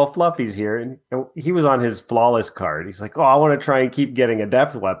right, well, Fluffy's here, and he was on his flawless card. He's like, oh, I want to try and keep getting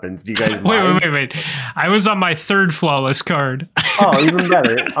adept weapons. Do you guys mind? Wait. I was on my 3rd flawless card. Oh, even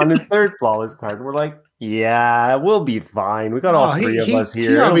better. On his 3rd flawless card, we're like, yeah, we'll be fine. We got all 3 of us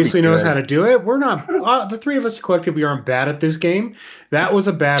here. He obviously knows how to do it. We're not the 3 of us collectively aren't bad at this game. That was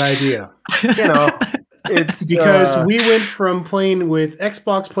a bad idea. It's because we went from playing with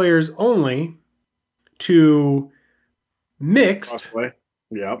Xbox players only to mixed.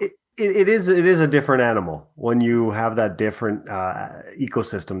 Yeah. it is a different animal when you have that different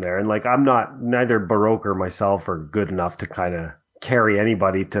ecosystem there. And like, I'm neither Baroque or myself are good enough to kind of carry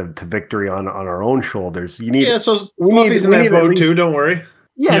anybody to victory on our own shoulders. You need so Fluffy's in that boat too. Don't worry.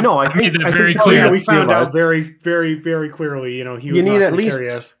 Yeah, Yep, no, I made that very think clear. We found out very, very, very clearly. You know, he was you need not at gonna least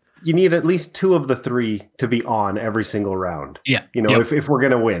carry us. you need at least 2 of the 3 to be on every single round. Yeah. You know, if we're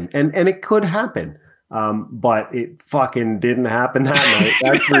gonna win, and it could happen. But it fucking didn't happen that night.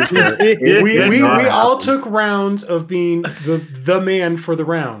 That's for sure. We all took rounds of being the man for the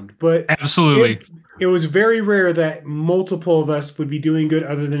round, but Absolutely. it was very rare that multiple of us would be doing good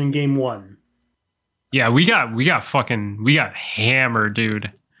other than in game 1. Yeah, we got hammered, dude.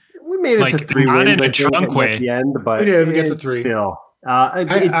 We made it to Like, 3 not wins, in a I think, drunk way. at the end, but We did get to it's 3. Still,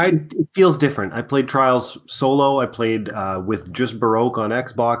 it feels different. I played Trials solo. I played with just Baroque on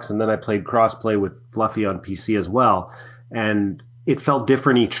Xbox, and then I played crossplay with Fluffy on PC as well. And it felt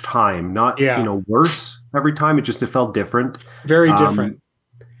different each time. Not worse every time. It felt different. Very different.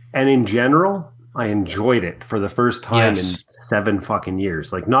 And in general, I enjoyed it for the first time in 7 fucking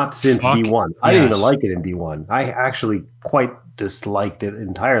years. Like, not since D1. I didn't even like it in D1. I actually quite disliked it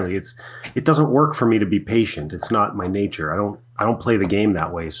entirely. It doesn't work for me to be patient. It's not my nature. I don't play the game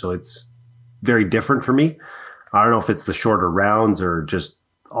that way, so it's very different for me. I don't know if it's the shorter rounds or just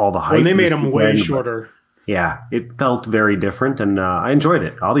all the hype. When they made them way shorter. Yeah, it felt very different, and I enjoyed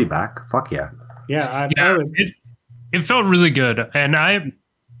it. I'll be back. Fuck yeah. Yeah, it felt really good, and I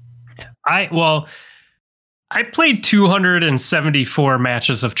played 274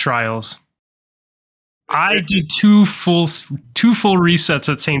 matches of Trials. I did two full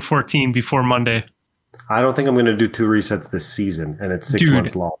resets at St. 14 before Monday. I don't think I'm going to do 2 resets this season, and it's 6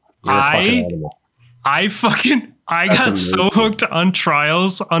 months long. You're a fucking animal. I got amazing. so hooked on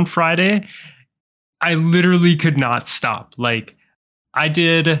Trials on Friday. I literally could not stop. Like, I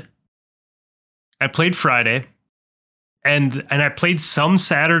played Friday, and I played some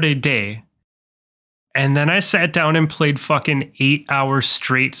Saturday day, and then I sat down and played fucking 8 hours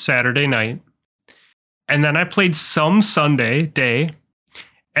straight Saturday night. And then I played some Sunday day.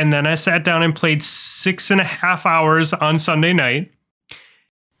 And then I sat down and played 6.5 hours on Sunday night.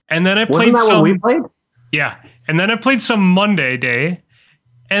 And then I played what we played? Yeah. And then I played some Monday day.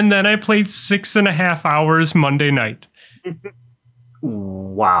 And then I played 6.5 hours Monday night.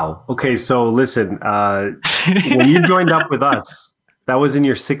 Wow. Okay, so listen, when you joined up with us, that was in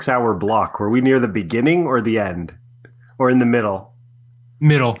your 6-hour block. Were we near the beginning or the end? Or in the middle?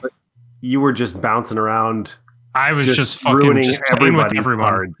 Middle. You were just bouncing around. I was just fucking ruining just playing with everybody's everyone.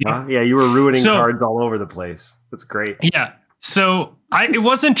 cards. Yeah. Huh? Yeah, you were ruining cards all over the place. That's great. Yeah. So it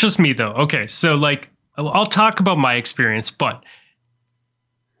wasn't just me though. Okay. So like, I'll talk about my experience, but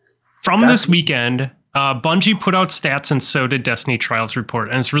from this weekend, Bungie put out stats and so did Destiny Trials Report.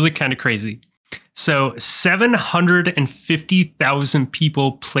 And it's really kind of crazy. So 750,000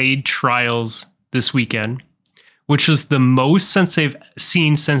 people played Trials this weekend, which is the most since they've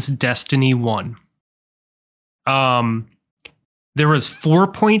seen since Destiny 1. There was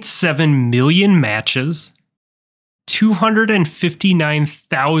 4.7 million matches.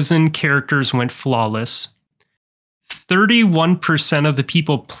 259,000 characters went flawless. 31% of the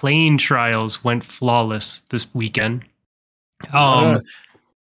people playing Trials went flawless this weekend.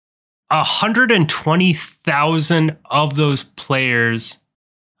 120,000 of those players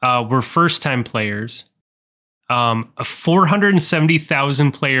were first-time players.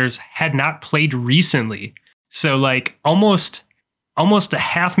 470,000 players had not played recently. So like almost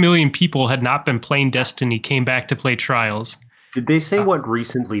 500,000 people had not been playing Destiny, came back to play Trials. Did they say what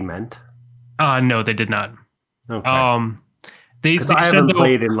recently meant? No, they did not. Okay. They I said haven't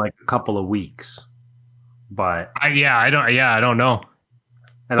played in like a couple of weeks, but I don't know.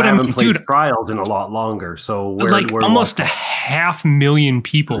 And but I haven't played dude, Trials in a lot longer. So where almost 500,000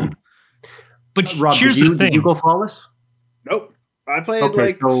 people. But Rob, here's the thing: did you go flawless? Nope. I played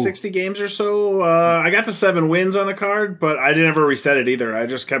 60 games or so. I got to 7 wins on a card, but I didn't ever reset it either. I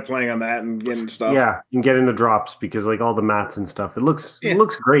just kept playing on that and getting stuff. Yeah, and getting the drops because like all the mats and stuff. It looks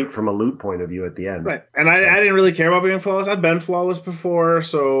great from a loot point of view at the end. Right. And I didn't really care about being flawless. I've been flawless before,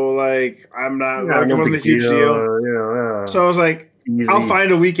 so like I'm not it wasn't a huge deal. Yeah. So I was like, I'll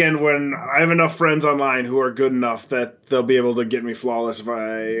find a weekend when I have enough friends online who are good enough that they'll be able to get me flawless if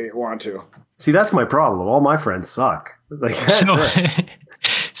I want to. See, that's my problem. All my friends suck. Like that's it.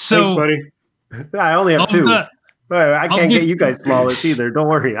 So thanks, buddy. I only have 2. I can't get you guys flawless either. Don't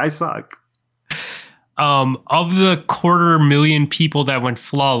worry, I suck. Of the 250,000 people that went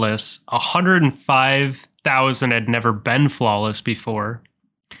flawless, 105,000 had never been flawless before.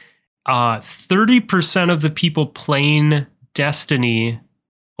 30% of the people playing Destiny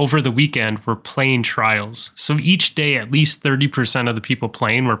over the weekend were playing trials. So each day, at least 30% of the people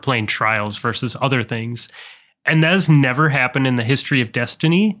playing were playing trials versus other things. And that has never happened in the history of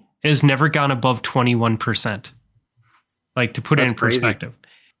Destiny. It has never gone above 21%. Like, to put it in perspective.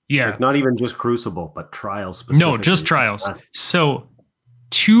 Yeah. Like, not even just Crucible, but trials specifically. No, just trials. So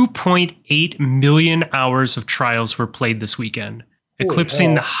 2.8 million hours of trials were played this weekend,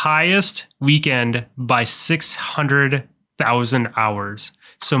 eclipsing the highest weekend by 600,000 hours.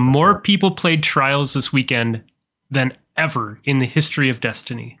 So more people played trials this weekend than ever in the history of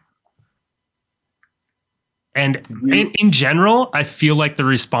Destiny. And in general, I feel like the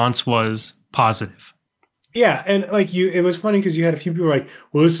response was positive. Yeah, and like it was funny because you had a few people like,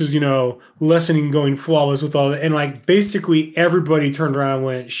 well, this is, lessening going flawless with all that. And like basically everybody turned around and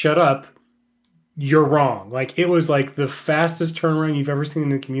went, shut up, you're wrong. Like it was like the fastest turnaround you've ever seen in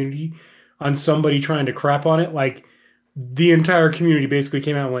the community on somebody trying to crap on it. Like the entire community basically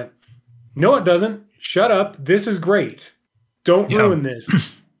came out and went, no, it doesn't. Shut up. This is great. Don't ruin this.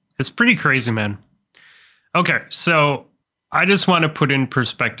 It's pretty crazy, man. Okay, so I just want to put in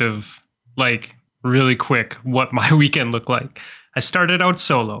perspective, like, really quick, what my weekend looked like. I started out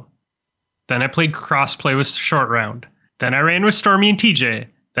solo. Then I played crossplay with Short Round. Then I ran with Stormy and TJ.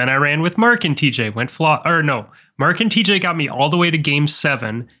 Then I ran with Mark and TJ. Mark and TJ got me all the way to game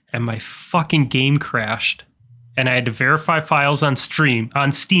 7, and my fucking game crashed. And I had to verify files on Steam,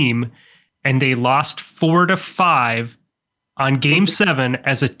 and they lost 4-5 on game 7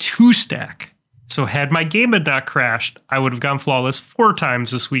 as a 2-stack. So had my game had not crashed, I would have gone flawless 4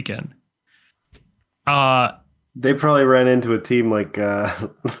 times this weekend. They probably ran into a team like me, us.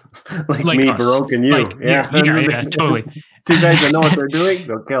 Baroque, and you. Yeah, totally. 2 guys that know what they're doing,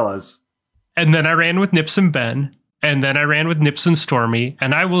 they'll kill us. And then I ran with Nips and Ben, and then I ran with Nips and Stormy.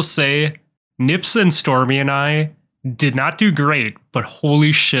 And I will say, Nips and Stormy and I did not do great, but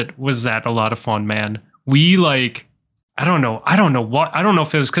holy shit, was that a lot of fun, man. We I don't know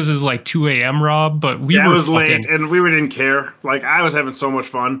if it was because it was like 2 a.m., Rob, but it was late and we didn't care. Like, I was having so much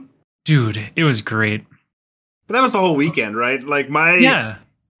fun. Dude, it was great. But that was the whole weekend, right? Like,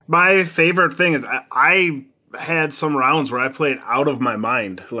 my favorite thing is I had some rounds where I played out of my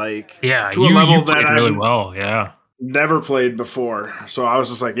mind. Like, to a level that I really well, never played before. So I was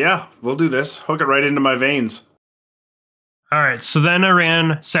just like, yeah, we'll do this. Hook it right into my veins. All right, so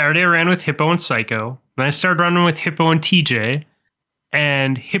then Saturday I ran with Hippo and Psycho. Then I started running with Hippo and TJ.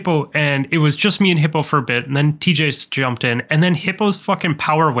 And it was just me and Hippo for a bit, and then TJ jumped in, and then Hippo's fucking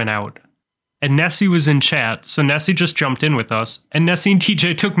power went out. And Nessie was in chat, so Nessie just jumped in with us, and Nessie and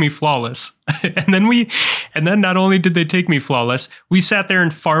TJ took me flawless. and then not only did they take me flawless, we sat there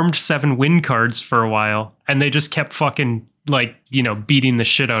and farmed 7 win cards for a while, and they just kept fucking beating the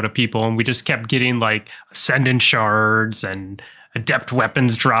shit out of people, and we just kept getting like Ascendant shards and adept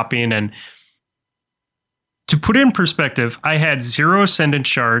weapons dropping. And to put it in perspective, I had 0 Ascendant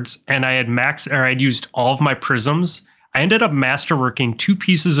shards, and I'd used all of my prisms. I ended up masterworking 2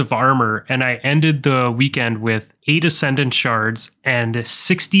 pieces of armor, and I ended the weekend with 8 Ascendant shards and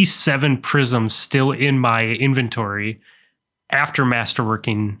 67 prisms still in my inventory after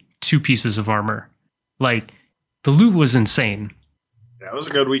masterworking 2 pieces of armor. Like, the loot was insane. Yeah, it was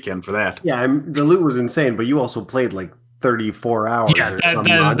a good weekend for that. Yeah, the loot was insane, but you also played like 34 hours.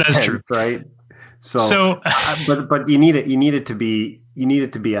 Yeah, that's true, right? So but you need it to be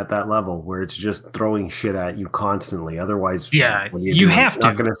at that level where it's just throwing shit at you constantly. Otherwise, you're not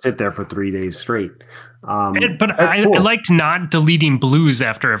going to sit there for 3 days straight. But I liked not deleting blues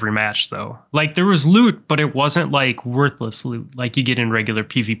after every match, though. Like, there was loot, but it wasn't like worthless loot like you get in regular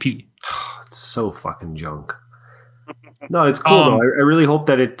PvP. It's so fucking junk. No, it's cool though. I really hope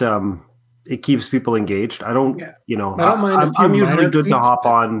that it keeps people engaged. I don't mind. I'm usually good to hop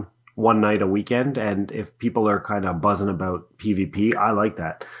on one night a weekend, and if people are kind of buzzing about PvP, I like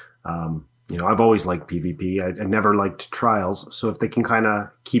that. I've always liked PvP. I never liked trials, so if they can kind of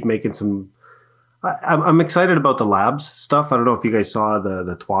keep making some, I'm excited about the labs stuff. I don't know if you guys saw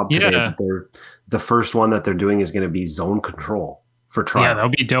the TWAB today. But the first one that they're doing is going to be zone control for trial. Yeah, that'll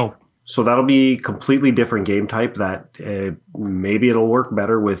be dope. So that'll be completely different game type that maybe it'll work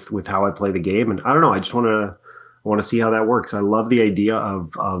better with how I play the game. And I don't know. I just want to see how that works. I love the idea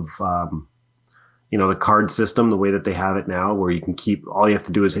of the card system, the way that they have it now, where you can all you have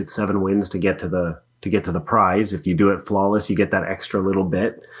to do is hit 7 wins to get to the prize. If you do it flawless, you get that extra little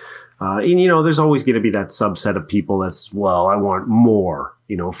bit. There's always going to be that subset of people that's, well, I want more.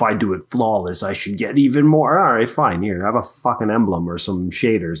 If I do it flawless, I should get even more. All right, fine. Here, have a fucking emblem or some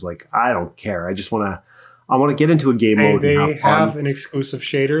shaders. Like, I don't care. I just want to get into a game mode. They have an exclusive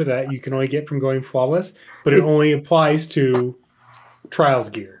shader that you can only get from going flawless, but it only applies to Trials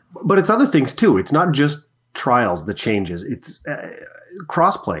gear. But it's other things too. It's not just Trials, the changes. It's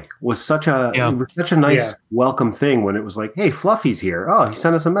crossplay was such a nice welcome thing when it was like, hey, Fluffy's here. Oh, he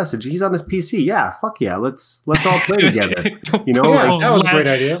sent us a message. He's on his PC. Yeah, fuck yeah. Let's all play together. You know, that was a great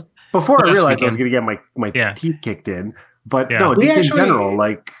idea. Before I realized I was going to get my teeth kicked in, but no, in general,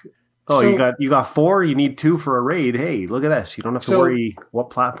 like, you got 4, you need 2 for a raid. Hey, look at this. You don't have to worry what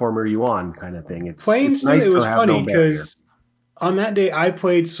platform are you on, kind of thing. It's nice. It was funny because on that day I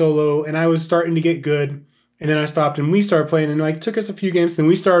played solo and I was starting to get good. And then I stopped and we started playing and like took us a few games. Then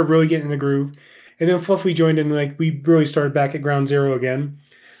we started really getting in the groove. And then Fluffy joined in, like we really started back at ground zero again.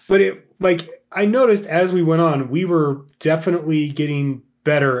 But I noticed as we went on, we were definitely getting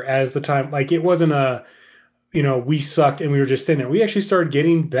better as the time. Like it wasn't we sucked and we were just sitting there. We actually started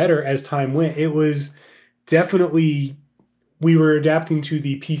getting better as time went. It was definitely, we were adapting to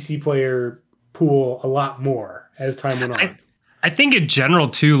the PC player pool a lot more as time went on. I think in general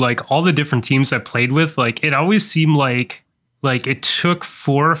too, like all the different teams I played with, like it always seemed like it took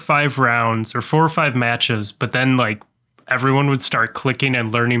 4 or 5 rounds or 4 or 5 matches, but then like everyone would start clicking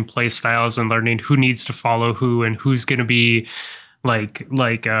and learning play styles and learning who needs to follow who and who's going to be like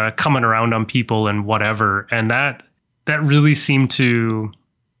coming around on people and whatever. And that really seemed to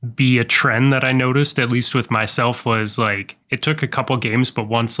be a trend that I noticed, at least with myself, was like it took a couple games, but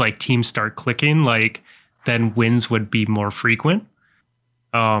once like teams start clicking, like then wins would be more frequent.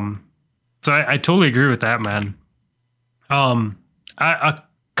 So I totally agree with that, man. A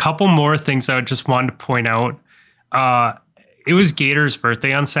couple more things I just wanted to point out. It was Gator's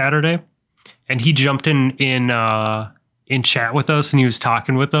birthday on Saturday, and he jumped in chat with us, and he was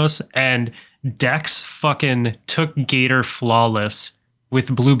talking with us, and Dex fucking took Gator flawless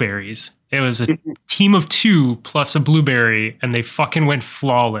with blueberries. It was a team of 2 plus a blueberry, and they fucking went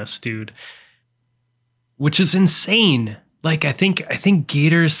flawless, dude. Which is insane. Like I think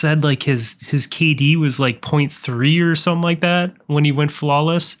Gator said like his KD was like 0.3 or something like that when he went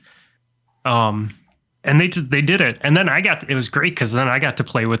flawless. And they did it. And then it was great because then I got to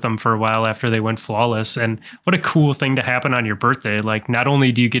play with them for a while after they went flawless. And what a cool thing to happen on your birthday. Like not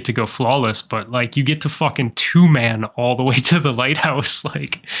only do you get to go flawless, but like you get to fucking 2-man all the way to the lighthouse.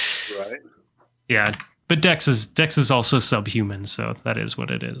 Like, right. Yeah. But Dex is also subhuman, so that is what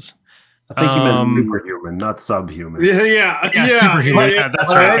it is. I think you meant superhuman, not subhuman. Yeah. Superhuman. Yeah,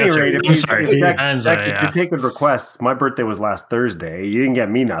 that's right. At any rate, if you're taking requests, my birthday was last Thursday. You didn't get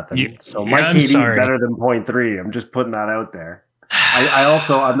me nothing. So my KD is better than 0.3. I'm just putting that out there.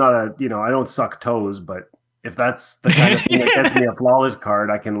 I'm not I don't suck toes, but if that's the kind of thing that gets me a flawless card,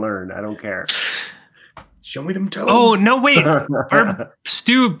 I can learn. I don't care. Show me them toes. Oh, no, wait.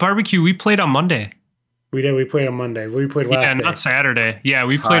 Stu, barbecue, we played on Monday. We did. We played on Monday. We played last day. Yeah, not Saturday. Yeah,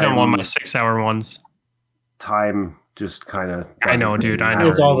 we played on one of my 6-hour ones. Time just kind of. I know, dude. I know.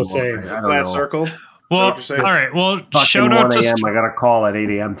 It's all the same. Flat circle. Well, all right. Well, shout out to. I got a call at 8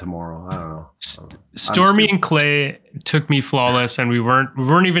 a.m. tomorrow. I don't know. Stormy and Clay took me flawless, and we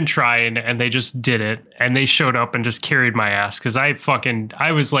weren't even trying, and they just did it, and they showed up and just carried my ass because I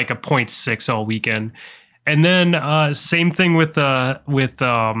was like a 0.6 all weekend. And then same thing with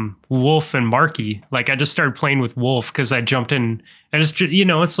Wolf and Marky. Like I just started playing with Wolf because I jumped in. I just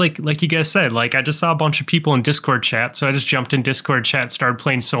it's like you guys said. Like I just saw a bunch of people in Discord chat, so I just jumped in Discord chat, started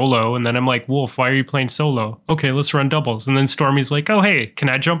playing solo, and then I'm like, Wolf, why are you playing solo? Okay, let's run doubles. And then Stormy's like, oh hey, can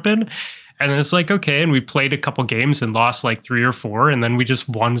I jump in? And then it's like okay, and we played a couple games and lost like 3 or 4, and then we just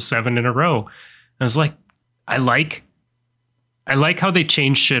won 7 in a row. And I was like, I like how they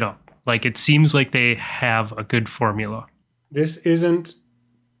change shit up. Like, it seems like they have a good formula. This isn't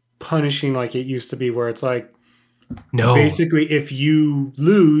punishing like it used to be, where it's like, no. Basically, if you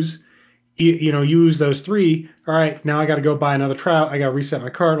lose, you lose those 3. All right, now I got to go buy another trout. I got to reset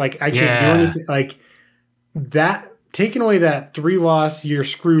my card. Like, I can't do anything. Like, that, taking away that 3-loss, you're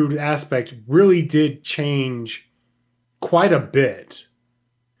screwed aspect really did change quite a bit.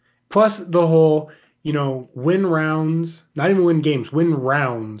 Plus, the whole, win rounds, not even win games, win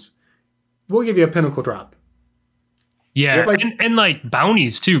rounds. We'll give you a pinnacle drop. Yeah, and like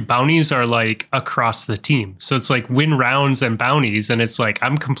bounties too. Bounties are like across the team. So it's like win rounds and bounties, and it's like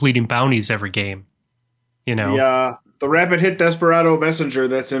I'm completing bounties every game. The rapid hit Desperado Messenger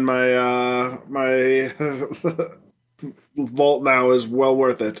that's in my my vault now is well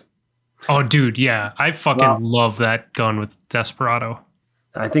worth it. Oh, dude, yeah. I fucking love that gun with Desperado.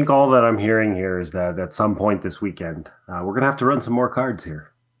 I think all that I'm hearing here is that at some point this weekend, we're going to have to run some more cards here.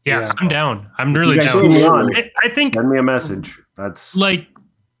 Yeah, I'm down. I'm really down. I think send me a message. That's like,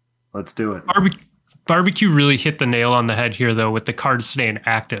 let's do it. Barbecue really hit the nail on the head here, though, with the cards staying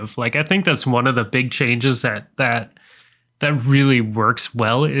active. Like, I think that's one of the big changes that that really works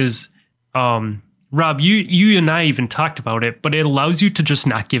well is, Rob, you and I even talked about it, but it allows you to just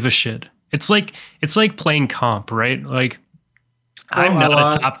not give a shit. It's like playing comp, right? Like I'm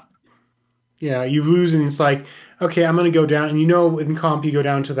not a top. Yeah, you lose and it's like, okay, I'm going to go down. And in comp, you go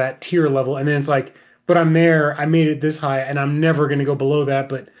down to that tier level. And then it's like, but I'm there. I made it this high and I'm never going to go below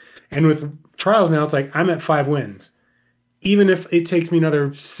that. And with trials now, it's like, I'm at 5 wins. Even if it takes me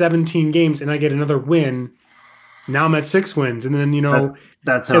another 17 games and I get another win, now I'm at 6 wins. And then,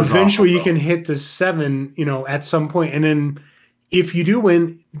 that eventually you can hit to 7, at some point. And then if you do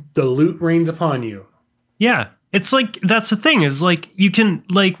win, the loot rains upon you. Yeah. It's like, that's the thing is like, you can,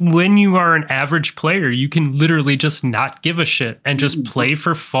 like, when you are an average player, you can literally just not give a shit and just play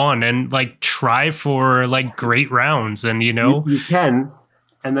for fun and like try for like great rounds. And, you can.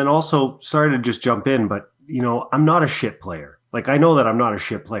 And then also, sorry to just jump in, but, I'm not a shit player. Like, I know that I'm not a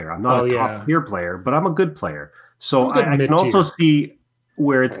shit player. I'm not a top tier player, but I'm a good player. So I can also see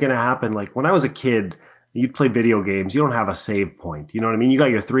where it's going to happen. Like when I was a kid, you'd play video games. You don't have a save point. You know what I mean? You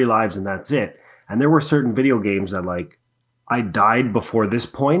got your 3 lives and that's it. And there were certain video games that like I died before this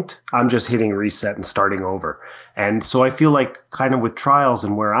point. I'm just hitting reset and starting over. And so I feel like kind of with trials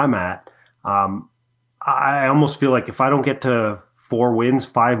and where I'm at, I almost feel like if I don't get to 4 wins,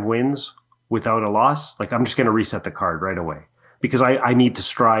 5 wins without a loss, like I'm just going to reset the card right away because I need to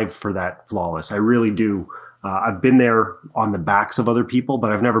strive for that flawless. I really do. I've been there on the backs of other people,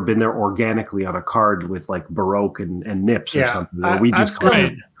 but I've never been there organically on a card with like Baroque and Nips or something. Where we just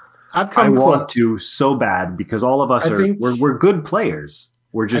I want to so bad because all of us we're good players.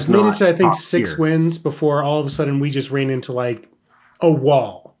 We're just I've made it to I think 6 wins before all of a sudden we just ran into like a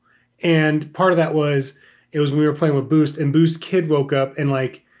wall. And part of that was when we were playing with Boost and Boost kid woke up and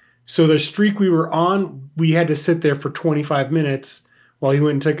like so the streak we were on, we had to sit there for 25 minutes while he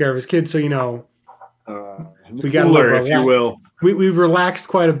went and took care of his kid. So we got cooler, if you will. We relaxed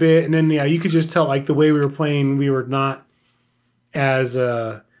quite a bit, and then you could just tell like the way we were playing, we were not as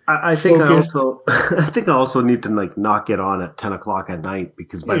I think I also need to like not get on at 10 o'clock at night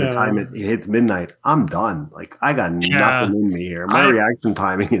because by the time it hits midnight, I'm done. Like I got nothing in me here. My reaction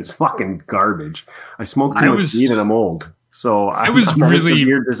timing is fucking garbage. I smoke too much weed and I'm old, so I'm at a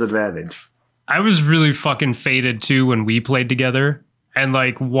severe disadvantage. I was really fucking faded too when we played together. And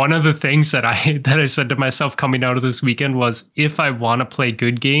like one of the things that I said to myself coming out of this weekend was, if I want to play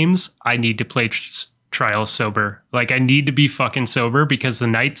good games, I need to play trials sober. Like I need to be fucking sober because the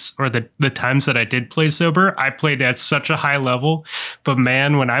nights or the times that I did play sober, I played at such a high level. But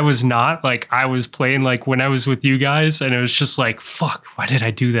man, when I was not, like I was playing like when I was with you guys, and it was just like, fuck, why did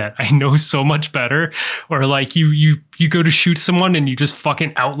I do that? I know so much better. Or like you go to shoot someone and you just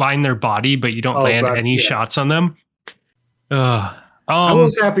fucking outline their body, but you don't land any shots on them. I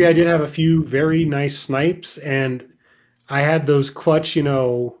was happy I did have a few very nice snipes, and I had those clutch,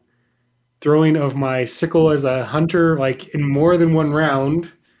 throwing of my sickle as a hunter, like in more than one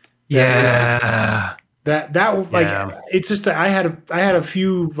round. Yeah. It's just I had a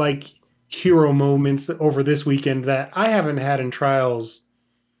few like hero moments over this weekend that I haven't had in trials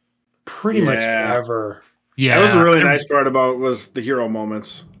pretty much ever. Yeah. That was the really nice part about was the hero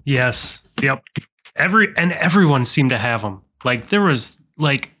moments. Yes. Yep. Everyone seemed to have them. Like there was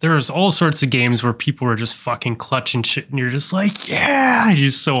all sorts of games where people were just fucking clutching shit and you're just like, yeah, you're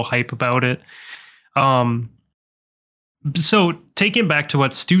just so hype about it. So taking back to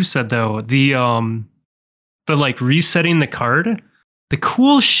what Stu said though, the like resetting the card, the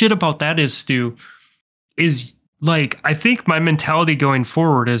cool shit about that is, Stu, is like, I think my mentality going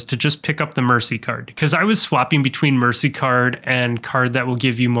forward is to just pick up the Mercy card because I was swapping between Mercy card and card that will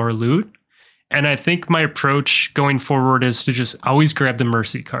give you more loot. And I think my approach going forward is to just always grab the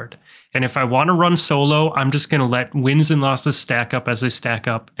Mercy card. And if I want to run solo, I'm just going to let wins and losses stack up as they stack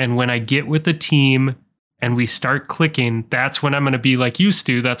up. And when I get with the team and we start clicking, that's when I'm going to be like used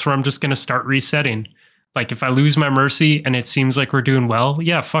to. That's where I'm just going to start resetting. Like if I lose my Mercy and it seems like we're doing well,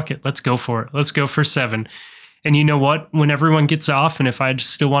 yeah, fuck it. Let's go for it. Let's go for 7. And you know what? When everyone gets off and if I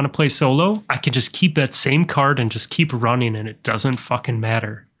just still want to play solo, I can just keep that same card and just keep running and it doesn't fucking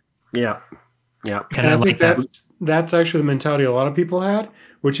matter. Yeah. Yeah, and I think that's actually the mentality a lot of people had,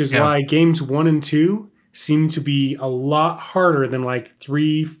 which is why games 1 and 2 seem to be a lot harder than like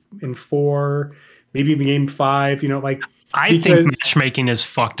 3 and 4, maybe even game 5. I think matchmaking is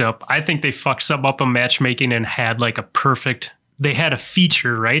fucked up. I think they fucked up a matchmaking and had like they had a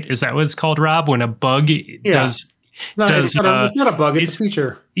feature, right? Is that what it's called, Rob? When a bug does. It's not a bug. It's a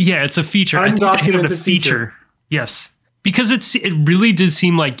feature. Yeah, it's a feature. Undocumented feature. Yes. Because it really did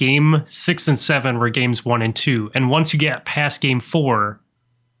seem like game 6 and 7 were games 1 and 2. And once you get past game 4,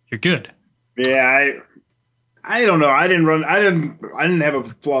 you're good. Yeah, I don't know. I didn't have a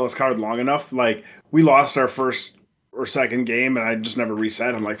flawless card long enough. Like we lost our first or second game, and I just never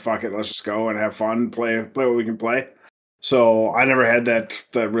reset. I'm like, fuck it, let's just go and have fun, play what we can play. So I never had that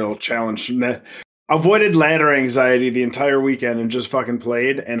real challenge. Avoided ladder anxiety the entire weekend and just fucking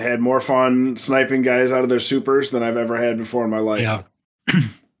played and had more fun sniping guys out of their supers than I've ever had before in my life.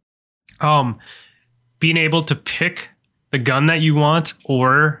 Yeah. Being able to pick the gun that you want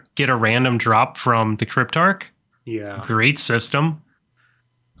or get a random drop from the Cryptarch. Yeah. Great system.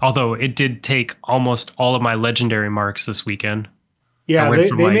 Although it did take almost all of my legendary marks this weekend. Yeah,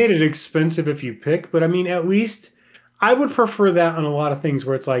 they made it expensive if you pick, but I mean, at least I would prefer that on a lot of things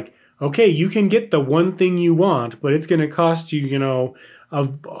where it's like, okay, you can get the one thing you want, but it's going to cost you, a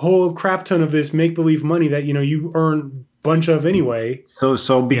whole crap ton of this make-believe money that, you earn a bunch of anyway.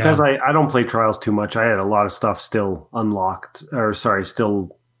 So because I don't play Trials too much, I had a lot of stuff still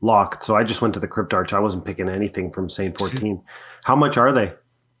still locked. So I just went to the Cryptarch. I wasn't picking anything from Saint 14. How much are they?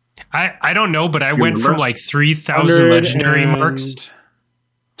 I don't know, but I went from like 3,000 legendary marks.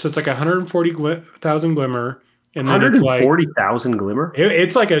 So it's like 140,000 glimmer. And then 140,000 glimmer?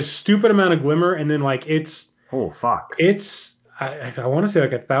 It's like a stupid amount of glimmer, and then like it's fuck. It's I want to say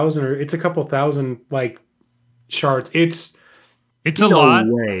like 1,000 or it's a couple thousand like shards. It's a lot.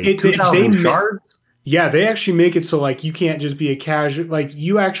 Way. 2,000 shards? Yeah, they actually make it so like you can't just be a casual. Like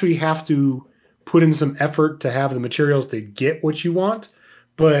you actually have to put in some effort to have the materials to get what you want.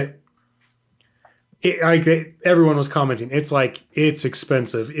 But everyone was commenting, it's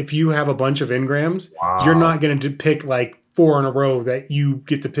expensive. If you have a bunch of engrams, you're not going to pick like 4 in a row that you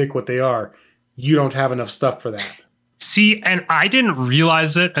get to pick what they are. You don't have enough stuff for that. See, and I didn't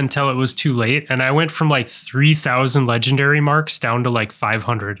realize it until it was too late. And I went from like 3,000 legendary marks down to like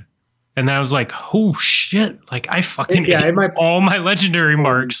 500. And I was like, oh shit. Like I fucking ate all my legendary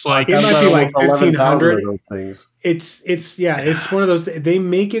marks. Like it might be like 1,500. It's one of those, they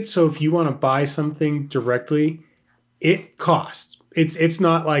make it so if you want to buy something directly, it costs. It's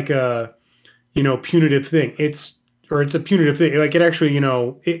not like a, punitive thing. It's a punitive thing. Like it actually,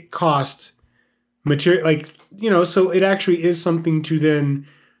 it costs material, like, so it actually is something to then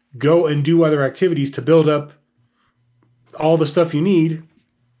go and do other activities to build up all the stuff you need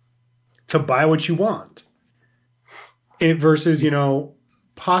to buy what you want. Versus,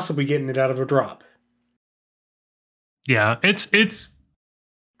 possibly getting it out of a drop. Yeah, it's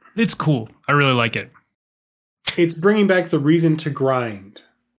cool. I really like it. It's bringing back the reason to grind.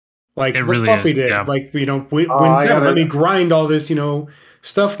 Like it what really Fluffy is, did. yeah. Like, let me grind all this,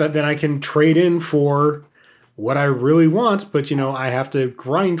 stuff that then I can trade in for what I really want, but I have to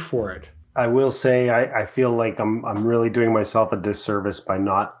grind for it. I will say I feel like I'm really doing myself a disservice by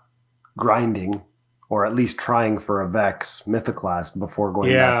not grinding, or at least trying for a Vex Mythoclast before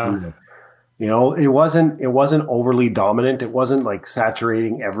going back to it. It wasn't overly dominant. It wasn't like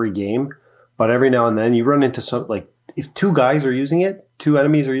saturating every game, but every now and then you run into some, like if 2 guys are using it, 2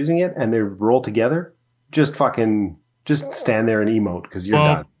 enemies are using it, and they roll together, just stand there and emote because you're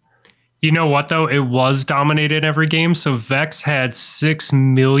done. You know what though? It was dominated every game. So Vex had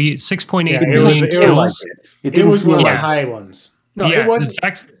 6.8 million kills. It was one of the high ones. No, it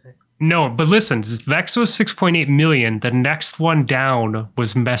wasn't. No, but listen, Vex was 6.8 million. The next one down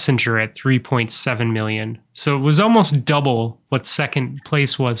was Messenger at 3.7 million. So it was almost double what second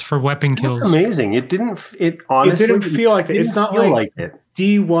place was for weapon kills. That's amazing. It honestly didn't feel like that. It's not like it.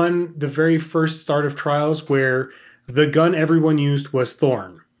 D1, the very first start of Trials, where the gun everyone used was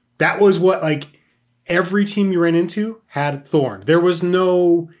Thorn. That was what, like, every team you ran into had Thorn. There was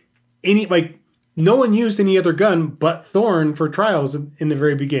no one used any other gun but Thorn for Trials in the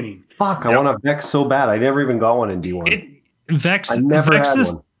very beginning. Fuck, I want a Vex so bad. I never even got one in D1. Vex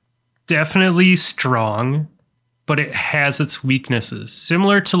is definitely strong, but it has its weaknesses.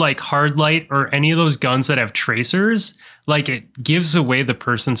 Similar to like Hardlight or any of those guns that have tracers, like it gives away the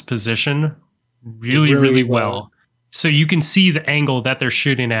person's position really well. So you can see the angle that they're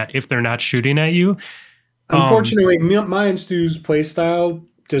shooting at if they're not shooting at you. Unfortunately, my and Stu's playstyle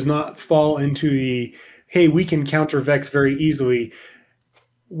does not fall into the, hey, we can counter Vex very easily.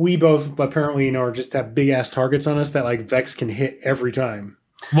 We both apparently, just have big ass targets on us that like Vex can hit every time.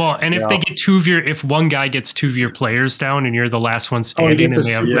 Well, and if they get if one guy gets 2 of your players down and you're the last one standing, and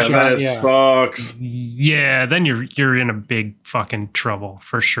they have that sucks. Yeah, then you're in a big fucking trouble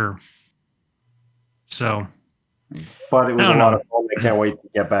for sure. So, but it was a lot of fun. I can't wait to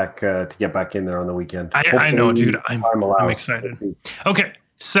get back in there on the weekend. I know, dude. I'm excited. Okay,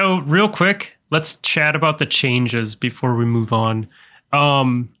 so real quick, let's chat about the changes before we move on.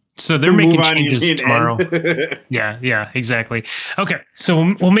 So they're Move making on, you changes mean tomorrow. end. Yeah, exactly. Okay,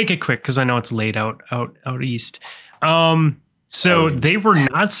 so we'll make it quick because I know it's late out east. So they were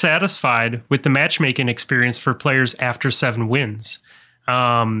not satisfied with the matchmaking experience for players after 7 wins.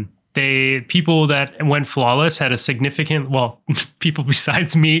 People that went flawless had a significant, people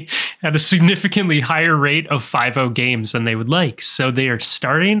besides me had a significantly higher rate of 5-0 games than they would like. So they are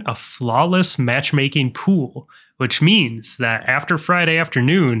starting a flawless matchmaking pool, which means that after Friday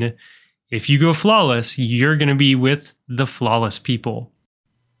afternoon, if you go flawless, you're going to be with the flawless people,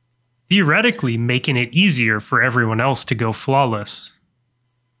 theoretically making it easier for everyone else to go flawless.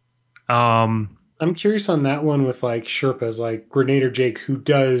 I'm curious on that one with like Sherpas, like Grenader Jake, who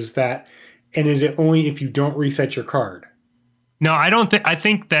does that. And is it only if you don't reset your card? No, I don't think. I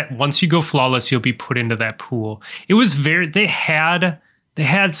think that once you go flawless, you'll be put into that pool. It was they had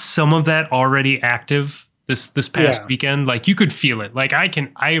some of that already active this past weekend. Like you could feel it. Like I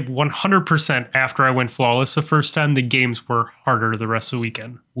 100% after I went flawless the first time, the games were harder the rest of the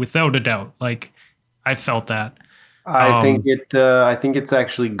weekend, without a doubt. Like I felt that. I think it's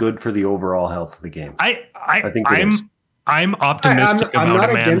actually good for the overall health of the game. I'm optimistic about it. I'm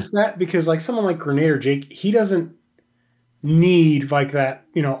not against that because like someone like Grenader Jake, he doesn't need like that,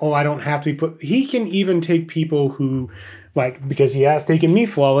 I don't have to be put. He can even take people who like, because he has taken me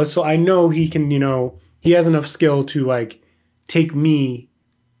flawless. So I know he can, he has enough skill to like take me,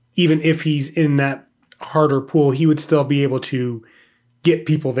 even if he's in that harder pool, he would still be able to get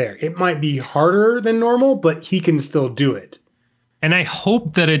people there. It might be harder than normal, but he can still do it. And I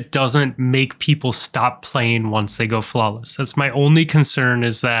hope that it doesn't make people stop playing once they go flawless. That's my only concern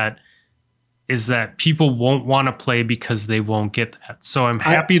is that people won't want to play because they won't get that. So I'm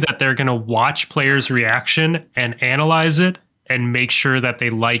happy that they're going to watch players' reaction and analyze it and make sure that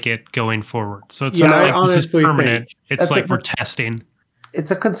they like it going forward. So it's not like this is permanent. It's like we're testing. It's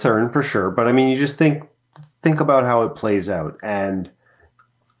a concern for sure. But I mean, you just think about how it plays out. And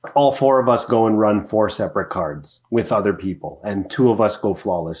all 4 of us go and run 4 separate cards with other people, and 2 of us go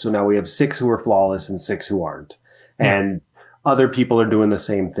flawless. So now we have 6 who are flawless and 6 who aren't. Yeah. And other people are doing the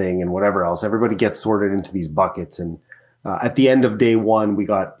same thing and whatever else. Everybody gets sorted into these buckets. And at the end of day 1, we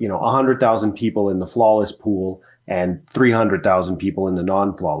got 100,000 people in the flawless pool and 300,000 people in the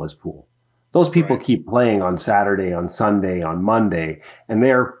non-flawless pool. Those people keep playing on Saturday, on Sunday, on Monday, and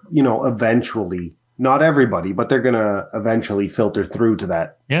they're eventually. Not everybody, but they're going to eventually filter through to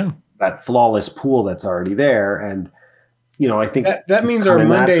that flawless pool that's already there. And, I think that means our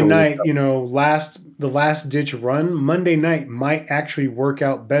Monday night, the last ditch run, Monday night might actually work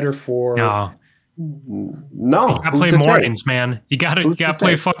out better for. No, you gotta play mornings, man. You gotta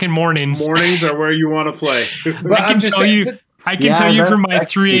play fucking mornings. Mornings are where you want to play. But I'm just saying. I can tell you from my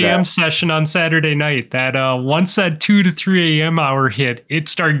 3 a.m. session on Saturday night that once that 2 to 3 a.m. hour hit, it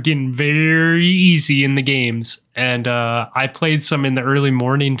started getting very easy in the games. And I played some in the early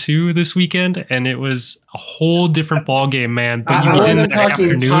morning too this weekend, and it was a whole different ball game, man. But I wasn't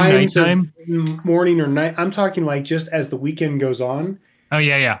talking times of morning or night. I'm talking like just as the weekend goes on. Oh,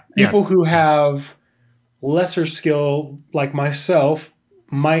 yeah. People who have lesser skill, like myself,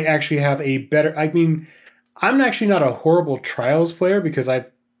 might actually have a better... I mean... I'm actually not a horrible trials player because I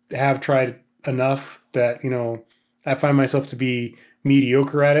have tried enough that, I find myself to be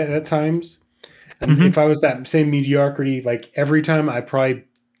mediocre at it at times. And if I was that same mediocrity, like every time, I'd probably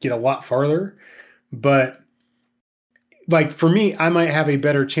get a lot farther. But like for me, I might have a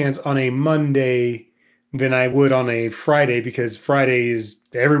better chance on a Monday than I would on a Friday because Friday is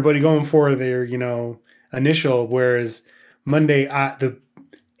everybody going for their, initial. Whereas Monday,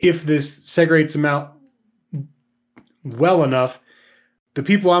 if this segregates them out well enough, the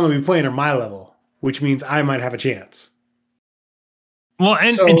people I'm going to be playing are my level, which means I might have a chance. Well,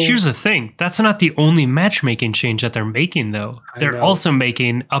 and here's the thing. That's not the only matchmaking change that they're making, though. They're also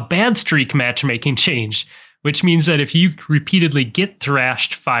making a bad streak matchmaking change, which means that if you repeatedly get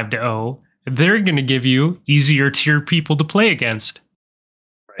thrashed 5-0, they're going to give you easier tier people to play against.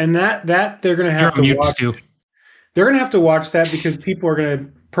 And that they're going to have to watch. Too. They're going to have to watch that because people are going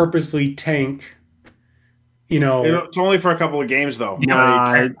to purposely tank. It's only for a couple of games, though.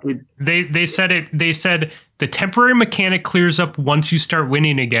 They said the temporary mechanic clears up once you start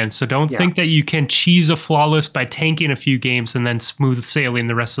winning again. So don't think that you can cheese a flawless by tanking a few games and then smooth sailing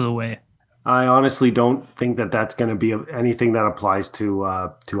the rest of the way. I honestly don't think that that's going to be anything that applies to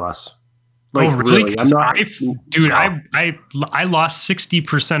us. Like, oh, really? I'm not, I lost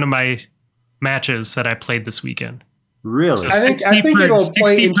 60% of my matches that I played this weekend. Really? So I think it'll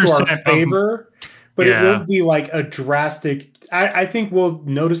play into our favor. But it won't be like a drastic. I think we'll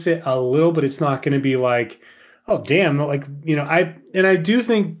notice it a little, but it's not going to be like, oh damn, like, you know, I do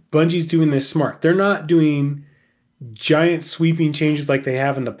think Bungie's doing this smart. They're not doing giant sweeping changes like they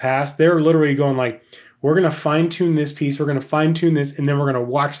have in the past. They're literally going like, we're going to fine tune this piece, we're going to fine tune this, and then we're going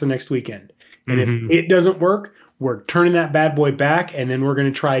to watch the next weekend. And if it doesn't work, we're turning that bad boy back, and then we're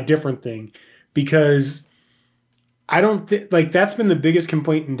going to try a different thing. Because I don't think, like, that's been the biggest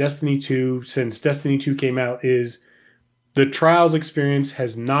complaint in Destiny 2 since Destiny 2 came out, is the Trials experience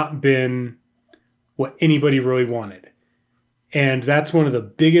has not been what anybody really wanted. And that's one of the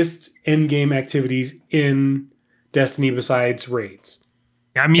biggest in-game activities in Destiny besides raids.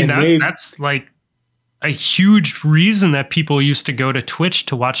 I mean, that's like a huge reason that people used to go to Twitch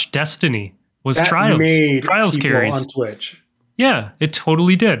to watch Destiny was That Trials. made Trials people carries on Twitch. Yeah, it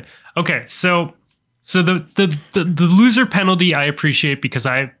totally did. Okay, so the loser penalty I appreciate because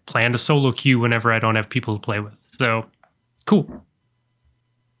I plan to solo queue whenever I don't have people to play with. So cool.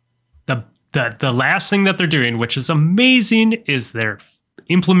 The last thing that they're doing, which is amazing, is they're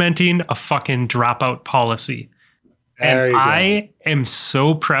implementing a fucking dropout policy. And I am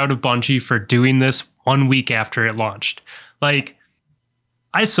so proud of Bungie for doing this 1 week after it launched. Like,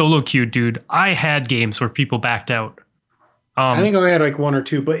 I solo queued, dude. I had games where people backed out. I think I had like one or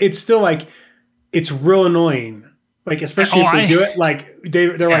two, but it's still like, it's real annoying. Like, especially if they do it, like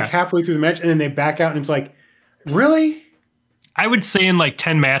they're like halfway through the match and then they back out and it's like, really? I would say in like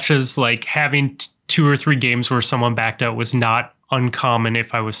 10 matches, like having 2 or 3 games where someone backed out was not uncommon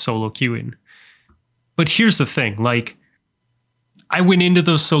if I was solo queuing. But here's the thing, like, I went into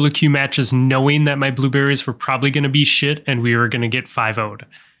those solo queue matches knowing that my blueberries were probably going to be shit and we were going to get 5-0'd.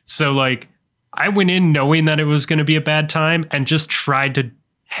 So, like, I went in knowing that it was going to be a bad time and just tried to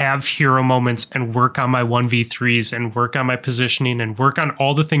have hero moments and work on my 1v3s and work on my positioning and work on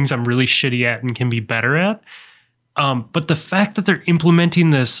all the things I'm really shitty at and can be better at. But the fact that they're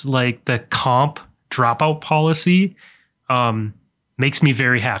implementing this, like, the comp dropout policy, makes me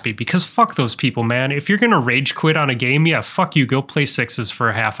very happy because fuck those people, man. If you're going to rage quit on a game, yeah, fuck you. Go play sixes for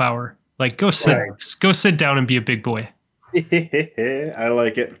a half hour. Like, go sit down and be a big boy. I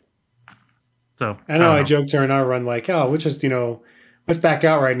like it. So I know I joked during our run, like, oh, let's just, let's back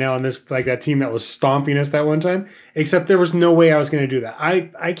out right now on this, like that team that was stomping us that one time, except there was no way I was going to do that.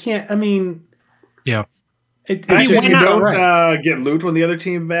 I can't, I mean, yeah. You don't get loot when the other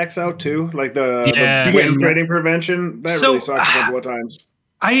team backs out too, like the win trading prevention. That really sucked a couple of times.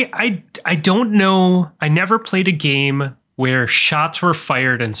 I don't know. I never played a game where shots were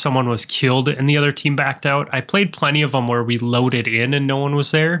fired and someone was killed and the other team backed out. I played plenty of them where we loaded in and no one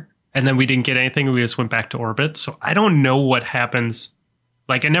was there, and then we didn't get anything and we just went back to orbit. So I don't know what happens.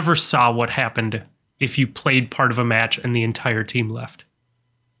 Like, I never saw what happened if you played part of a match and the entire team left.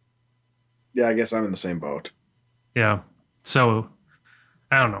 Yeah, I guess I'm in the same boat. Yeah. So,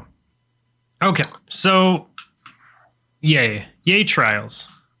 I don't know. Okay. So, yay Trials,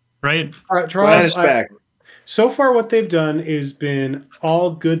 right? Trials back. So far, what they've done has been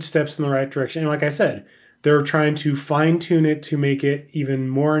all good steps in the right direction. And like I said, they're trying to fine tune it to make it even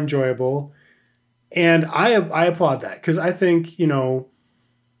more enjoyable. And I applaud that because I think,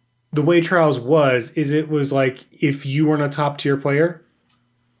 the way Trials is it was like, if you weren't a top tier player,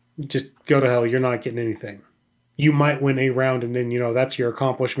 just go to hell. You're not getting anything. You might win a round and then, that's your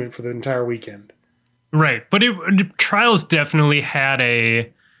accomplishment for the entire weekend. Right. But Trials definitely had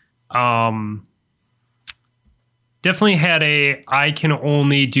I can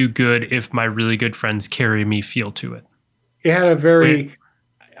only do good if my really good friends carry me feel to it. It had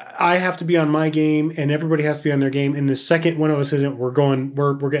I have to be on my game and everybody has to be on their game. And the second one of us isn't,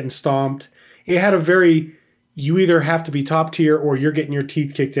 we're getting stomped. It had you either have to be top tier or you're getting your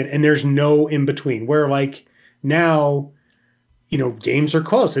teeth kicked in, and there's no in between. Where like now, games are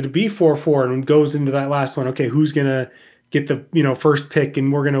close. It'd be 4-4 and goes into that last one. Okay, who's gonna get the first pick,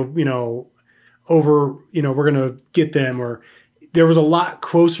 and we're gonna we're gonna get them. Or there was a lot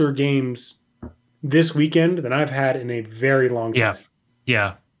closer games this weekend than I've had in a very long time.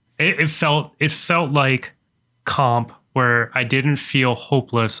 Yeah. It felt like comp, where I didn't feel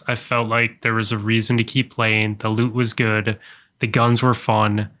hopeless. I felt like there was a reason to keep playing. The loot was good. The guns were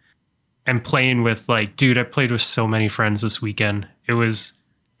fun. And playing with, like, dude, I played with so many friends this weekend. It was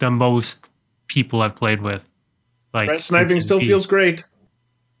the most people I've played with. Like, res sniping still feels great.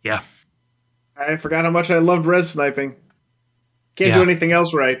 Yeah. I forgot how much I loved res sniping. Can't do anything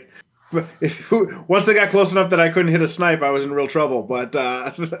else right. Once they got close enough that I couldn't hit a snipe, I was in real trouble. But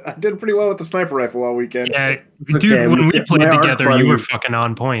I did pretty well with the sniper rifle all weekend. Yeah, dude, when we played together, you were fucking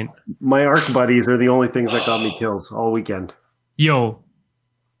on point. My arc buddies are the only things that got me kills all weekend. Yo,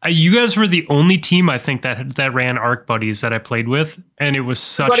 You guys were the only team I think that ran Arc Buddies that I played with, and it was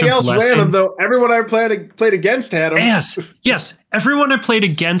such Everybody a else blessing. ran them though. Everyone I played against had them. Yes. Everyone I played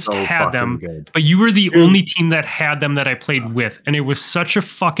against So had fucking them, good. but you were the only team that had them that I played with, and it was such a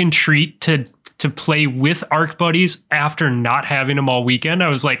fucking treat to play with Arc Buddies after not having them all weekend. I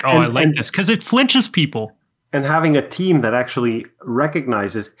was like, I like this because it flinches people. And having a team that actually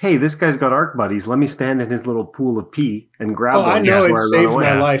recognizes, hey, this guy's got Arc Buddies. Let me stand in his little pool of pee and grab one. I know before I it run saved away.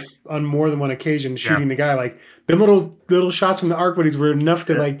 my life on more than one occasion shooting the guy. Like the little shots from the Arc Buddies were enough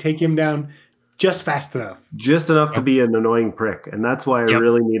to like take him down just fast enough. Just enough to be an annoying prick. And that's why I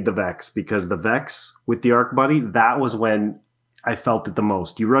really need the Vex, because the Vex with the Arc Buddy, that was when I felt it the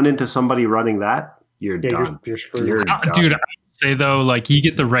most. You run into somebody running that, you're done. You're screwed. Dude, I would say though, like you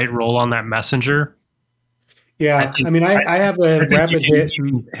get the right roll on that messenger. Yeah, I have the rapid hit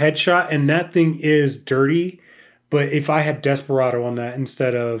headshot, and that thing is dirty. But if I had Desperado on that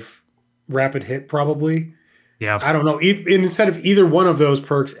instead of rapid hit, probably, I don't know. Instead of either one of those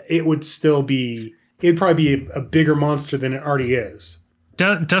perks, it'd probably be a bigger monster than it already is.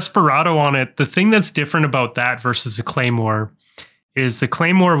 Desperado on it. The thing that's different about that versus a Claymore is the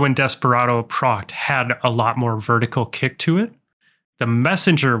Claymore, when Desperado procced, had a lot more vertical kick to it. The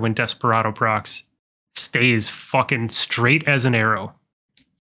messenger, when Desperado procs, stays fucking straight as an arrow.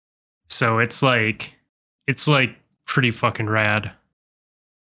 So it's like pretty fucking rad.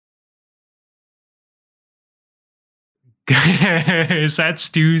 Is that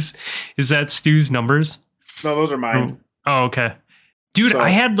Stu's numbers? No, those are mine. Oh, okay. Dude, I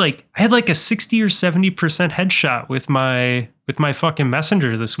had like a 60 or 70% headshot with my fucking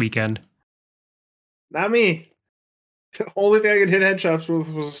messenger this weekend. Not me. The only thing I could hit headshots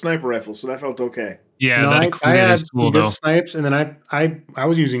with was a sniper rifle, so that felt okay. Yeah, I had cool, good though. snipes, and then I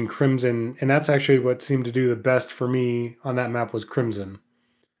was using Crimson, and that's actually what seemed to do the best for me on that map was Crimson.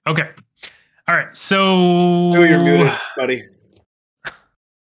 Okay. All right, so You're muted, buddy.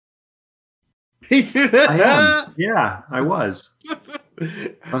 I am. Yeah, I was. I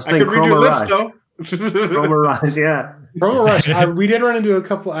was I could read your lips, though. Chroma Rush, yeah. Chroma Rush. We did run into a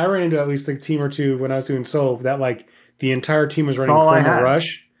couple. I ran into at least a team or two when I was doing solo. That like the entire team was running Chroma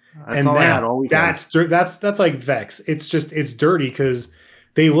Rush, That's all I had all weekend. That's like Vex. It's dirty because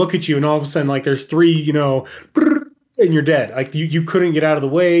they look at you and all of a sudden like there's three, and you're dead. Like you couldn't get out of the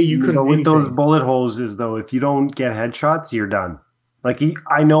way. You couldn't. With those bullet hoses though, if you don't get headshots, you're done. Like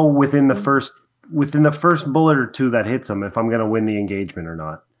I know within the first bullet or two that hits them if I'm going to win the engagement or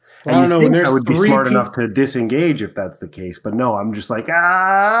not. Well, I don't know. When there's I would be smart enough to disengage if that's the case, but no, I'm just like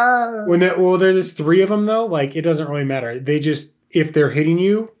there's three of them though. Like it doesn't really matter. They just if they're hitting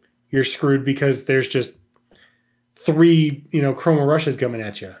you, you're screwed because there's just three Chroma Rushes coming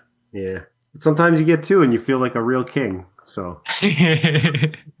at you. Yeah, but sometimes you get two and you feel like a real king. So.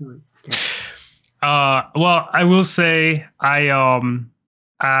 Well, I will say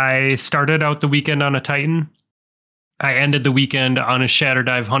I started out the weekend on a Titan. I ended the weekend on a Shatter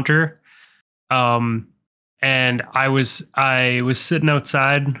Dive Hunter. And I was sitting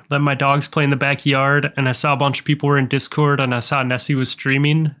outside, letting my dogs play in the backyard, and I saw a bunch of people were in Discord, and I saw Nessie was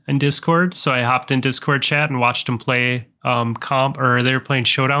streaming in Discord, so I hopped in Discord chat and watched him play comp, or they were playing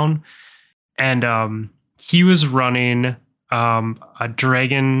Showdown, and he was running a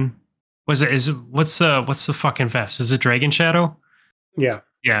dragon. What's the fucking vest? Is it Dragon Shadow? Yeah.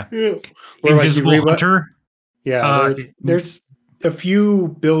 Invisible Hunter. Yeah, there's a few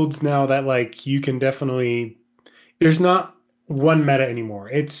builds now that like you can definitely. There's not one meta anymore.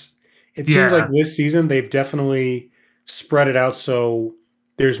 It seems like this season they've definitely spread it out so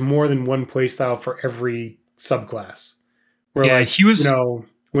there's more than one playstyle for every subclass. Where he was,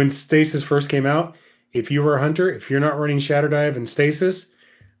 when Stasis first came out, if you were a hunter, if you're not running Shatter Dive and Stasis,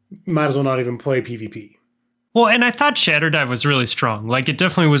 might as well not even play PvP. Well, and I thought Shatter Dive was really strong. Like, it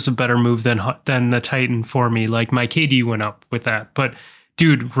definitely was a better move than the Titan for me. Like, my KD went up with that. But,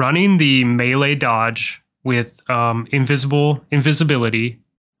 dude, running the melee dodge with invisibility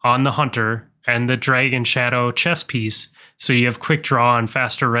on the Hunter and the Dragon Shadow chest piece, so you have quick draw and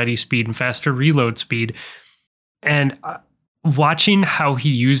faster ready speed and faster reload speed. And watching how he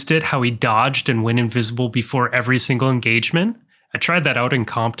used it, how he dodged and went invisible before every single engagement. I tried that out in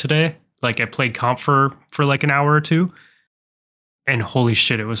comp today. Like I played comp for like an hour or two, and holy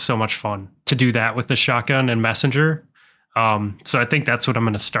shit, it was so much fun to do that with the shotgun and messenger. So I think that's what I'm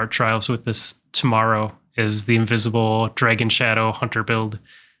going to start trials with this tomorrow is the invisible Dragon Shadow Hunter build.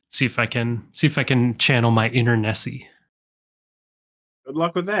 See if I can channel my inner Nessie. Good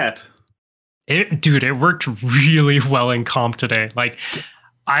luck with that. It worked really well in comp today. Like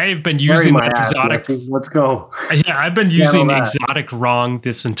I've been Bury using my the ass, exotic. Messi. Let's go. Yeah, I've been Channel using that. exotic wrong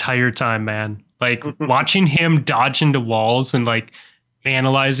this entire time, man. Like watching him dodge into walls and like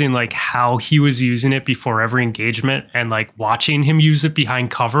analyzing like how he was using it before every engagement and like watching him use it behind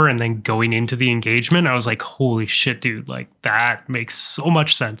cover and then going into the engagement. I was like, holy shit, dude. Like that makes so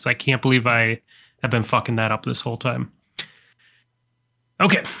much sense. I can't believe I have been fucking that up this whole time.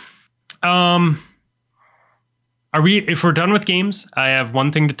 Okay. If we're done with games, I have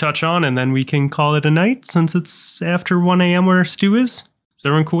one thing to touch on and then we can call it a night since it's after 1 a.m. where Stu is. Is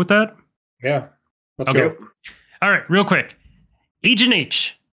everyone cool with that? Yeah. Let's Okay. go. All right, real quick. Agent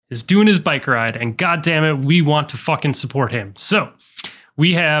H is doing his bike ride, and goddamn it, we want to fucking support him. So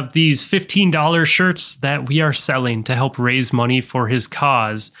we have these $15 shirts that we are selling to help raise money for his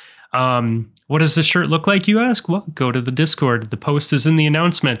cause. What does the shirt look like, you ask? Well, go to the Discord. The post is in the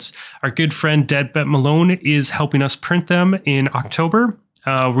announcements. Our good friend Deadbet Malone is helping us print them in October.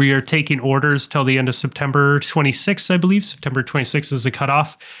 We are taking orders till the end of September 26th, I believe. September 26th is the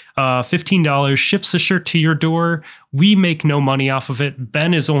cutoff. $15 ships the shirt to your door. We make no money off of it.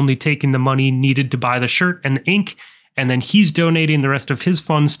 Ben is only taking the money needed to buy the shirt and the ink, and then he's donating the rest of his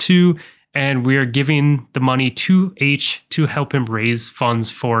funds too. And we are giving the money to H to help him raise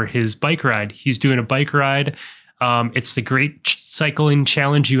funds for his bike ride. He's doing a bike ride. It's the Great Cycling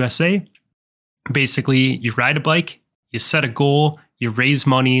Challenge USA. Basically, you ride a bike, you set a goal, you raise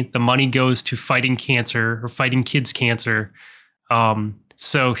money. The money goes to fighting cancer or fighting kids' cancer.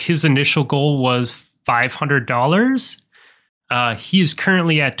 So his initial goal was $500. He is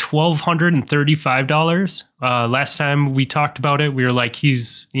currently at $1,235. Last time we talked about it, we were like,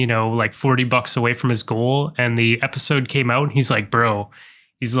 he's, like $40 away from his goal. And the episode came out and he's like, bro,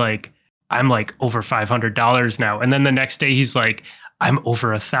 I'm like over $500 now. And then the next day he's like, I'm over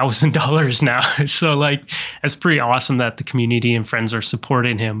 $1,000 now. So like, it's pretty awesome that the community and friends are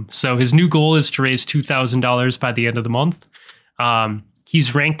supporting him. So his new goal is to raise $2,000 by the end of the month.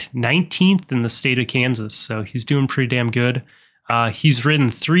 He's ranked 19th in the state of Kansas. So he's doing pretty damn good. He's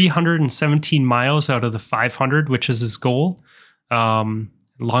ridden 317 miles out of the 500, which is his goal.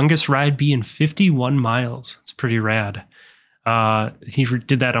 Longest ride being 51 miles. It's pretty rad. He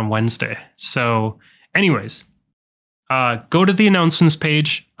did that on Wednesday. So anyways, go to the announcements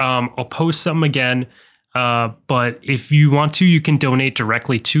page. I'll post something again. But if you want to, you can donate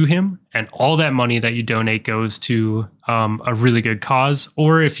directly to him. And all that money that you donate goes to a really good cause.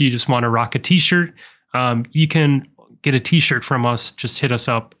 Or if you just want to rock a t-shirt, you can get a t-shirt from us. Just hit us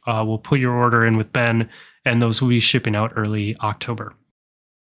up. We'll put your order in with Ben, and those will be shipping out early October.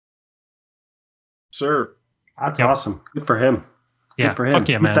 Sir. That's awesome. Good for him. Yeah, Good for him. fuck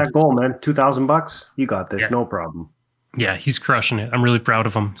yeah, man. With that goal, man. $2,000. You got this. Yeah. No problem. Yeah, he's crushing it. I'm really proud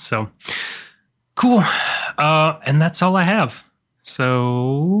of him. So cool. And that's all I have.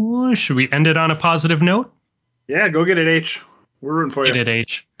 So should we end it on a positive note? Yeah, go get it, H. We're rooting for Get you. it,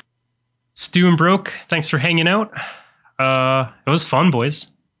 H. Stu and Broke, thanks for hanging out. It was fun, boys.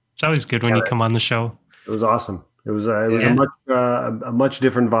 It's always good when you come on the show. It was awesome. It was a much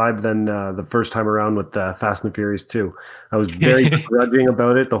different vibe than the first time around with Fast and the Furious 2. I was very grudging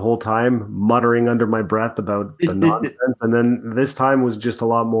about it the whole time, muttering under my breath about the nonsense. And then this time was just a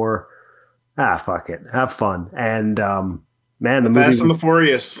lot more, fuck it, have fun. And man, the movie Fast and the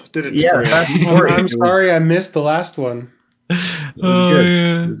Furious did it. Yeah, for you. Fast and the Furious. I'm sorry I missed the last one. It was good.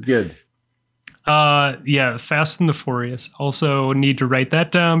 Yeah. It was good. Yeah, Fast and the Furious. Also need to write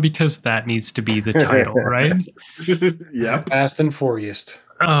that down because that needs to be the title, right? Yep. Fast and Furious.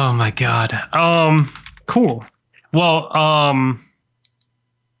 Oh my god. Cool. Well,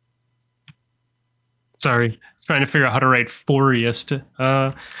 sorry. Trying to figure out how to write Furious.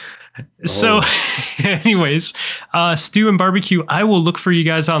 So anyways, Stu and Barbecue, I will look for you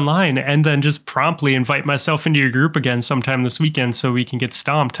guys online and then just promptly invite myself into your group again sometime this weekend so we can get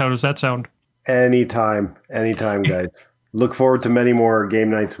stomped. How does that sound? Anytime, guys. Look forward to many more game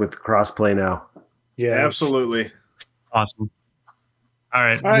nights with crossplay now. Yeah. Absolutely. Awesome. All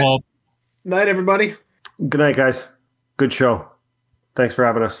right. All right. Well, Night, everybody. Good night, guys. Good show. Thanks for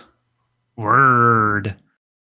having us. word.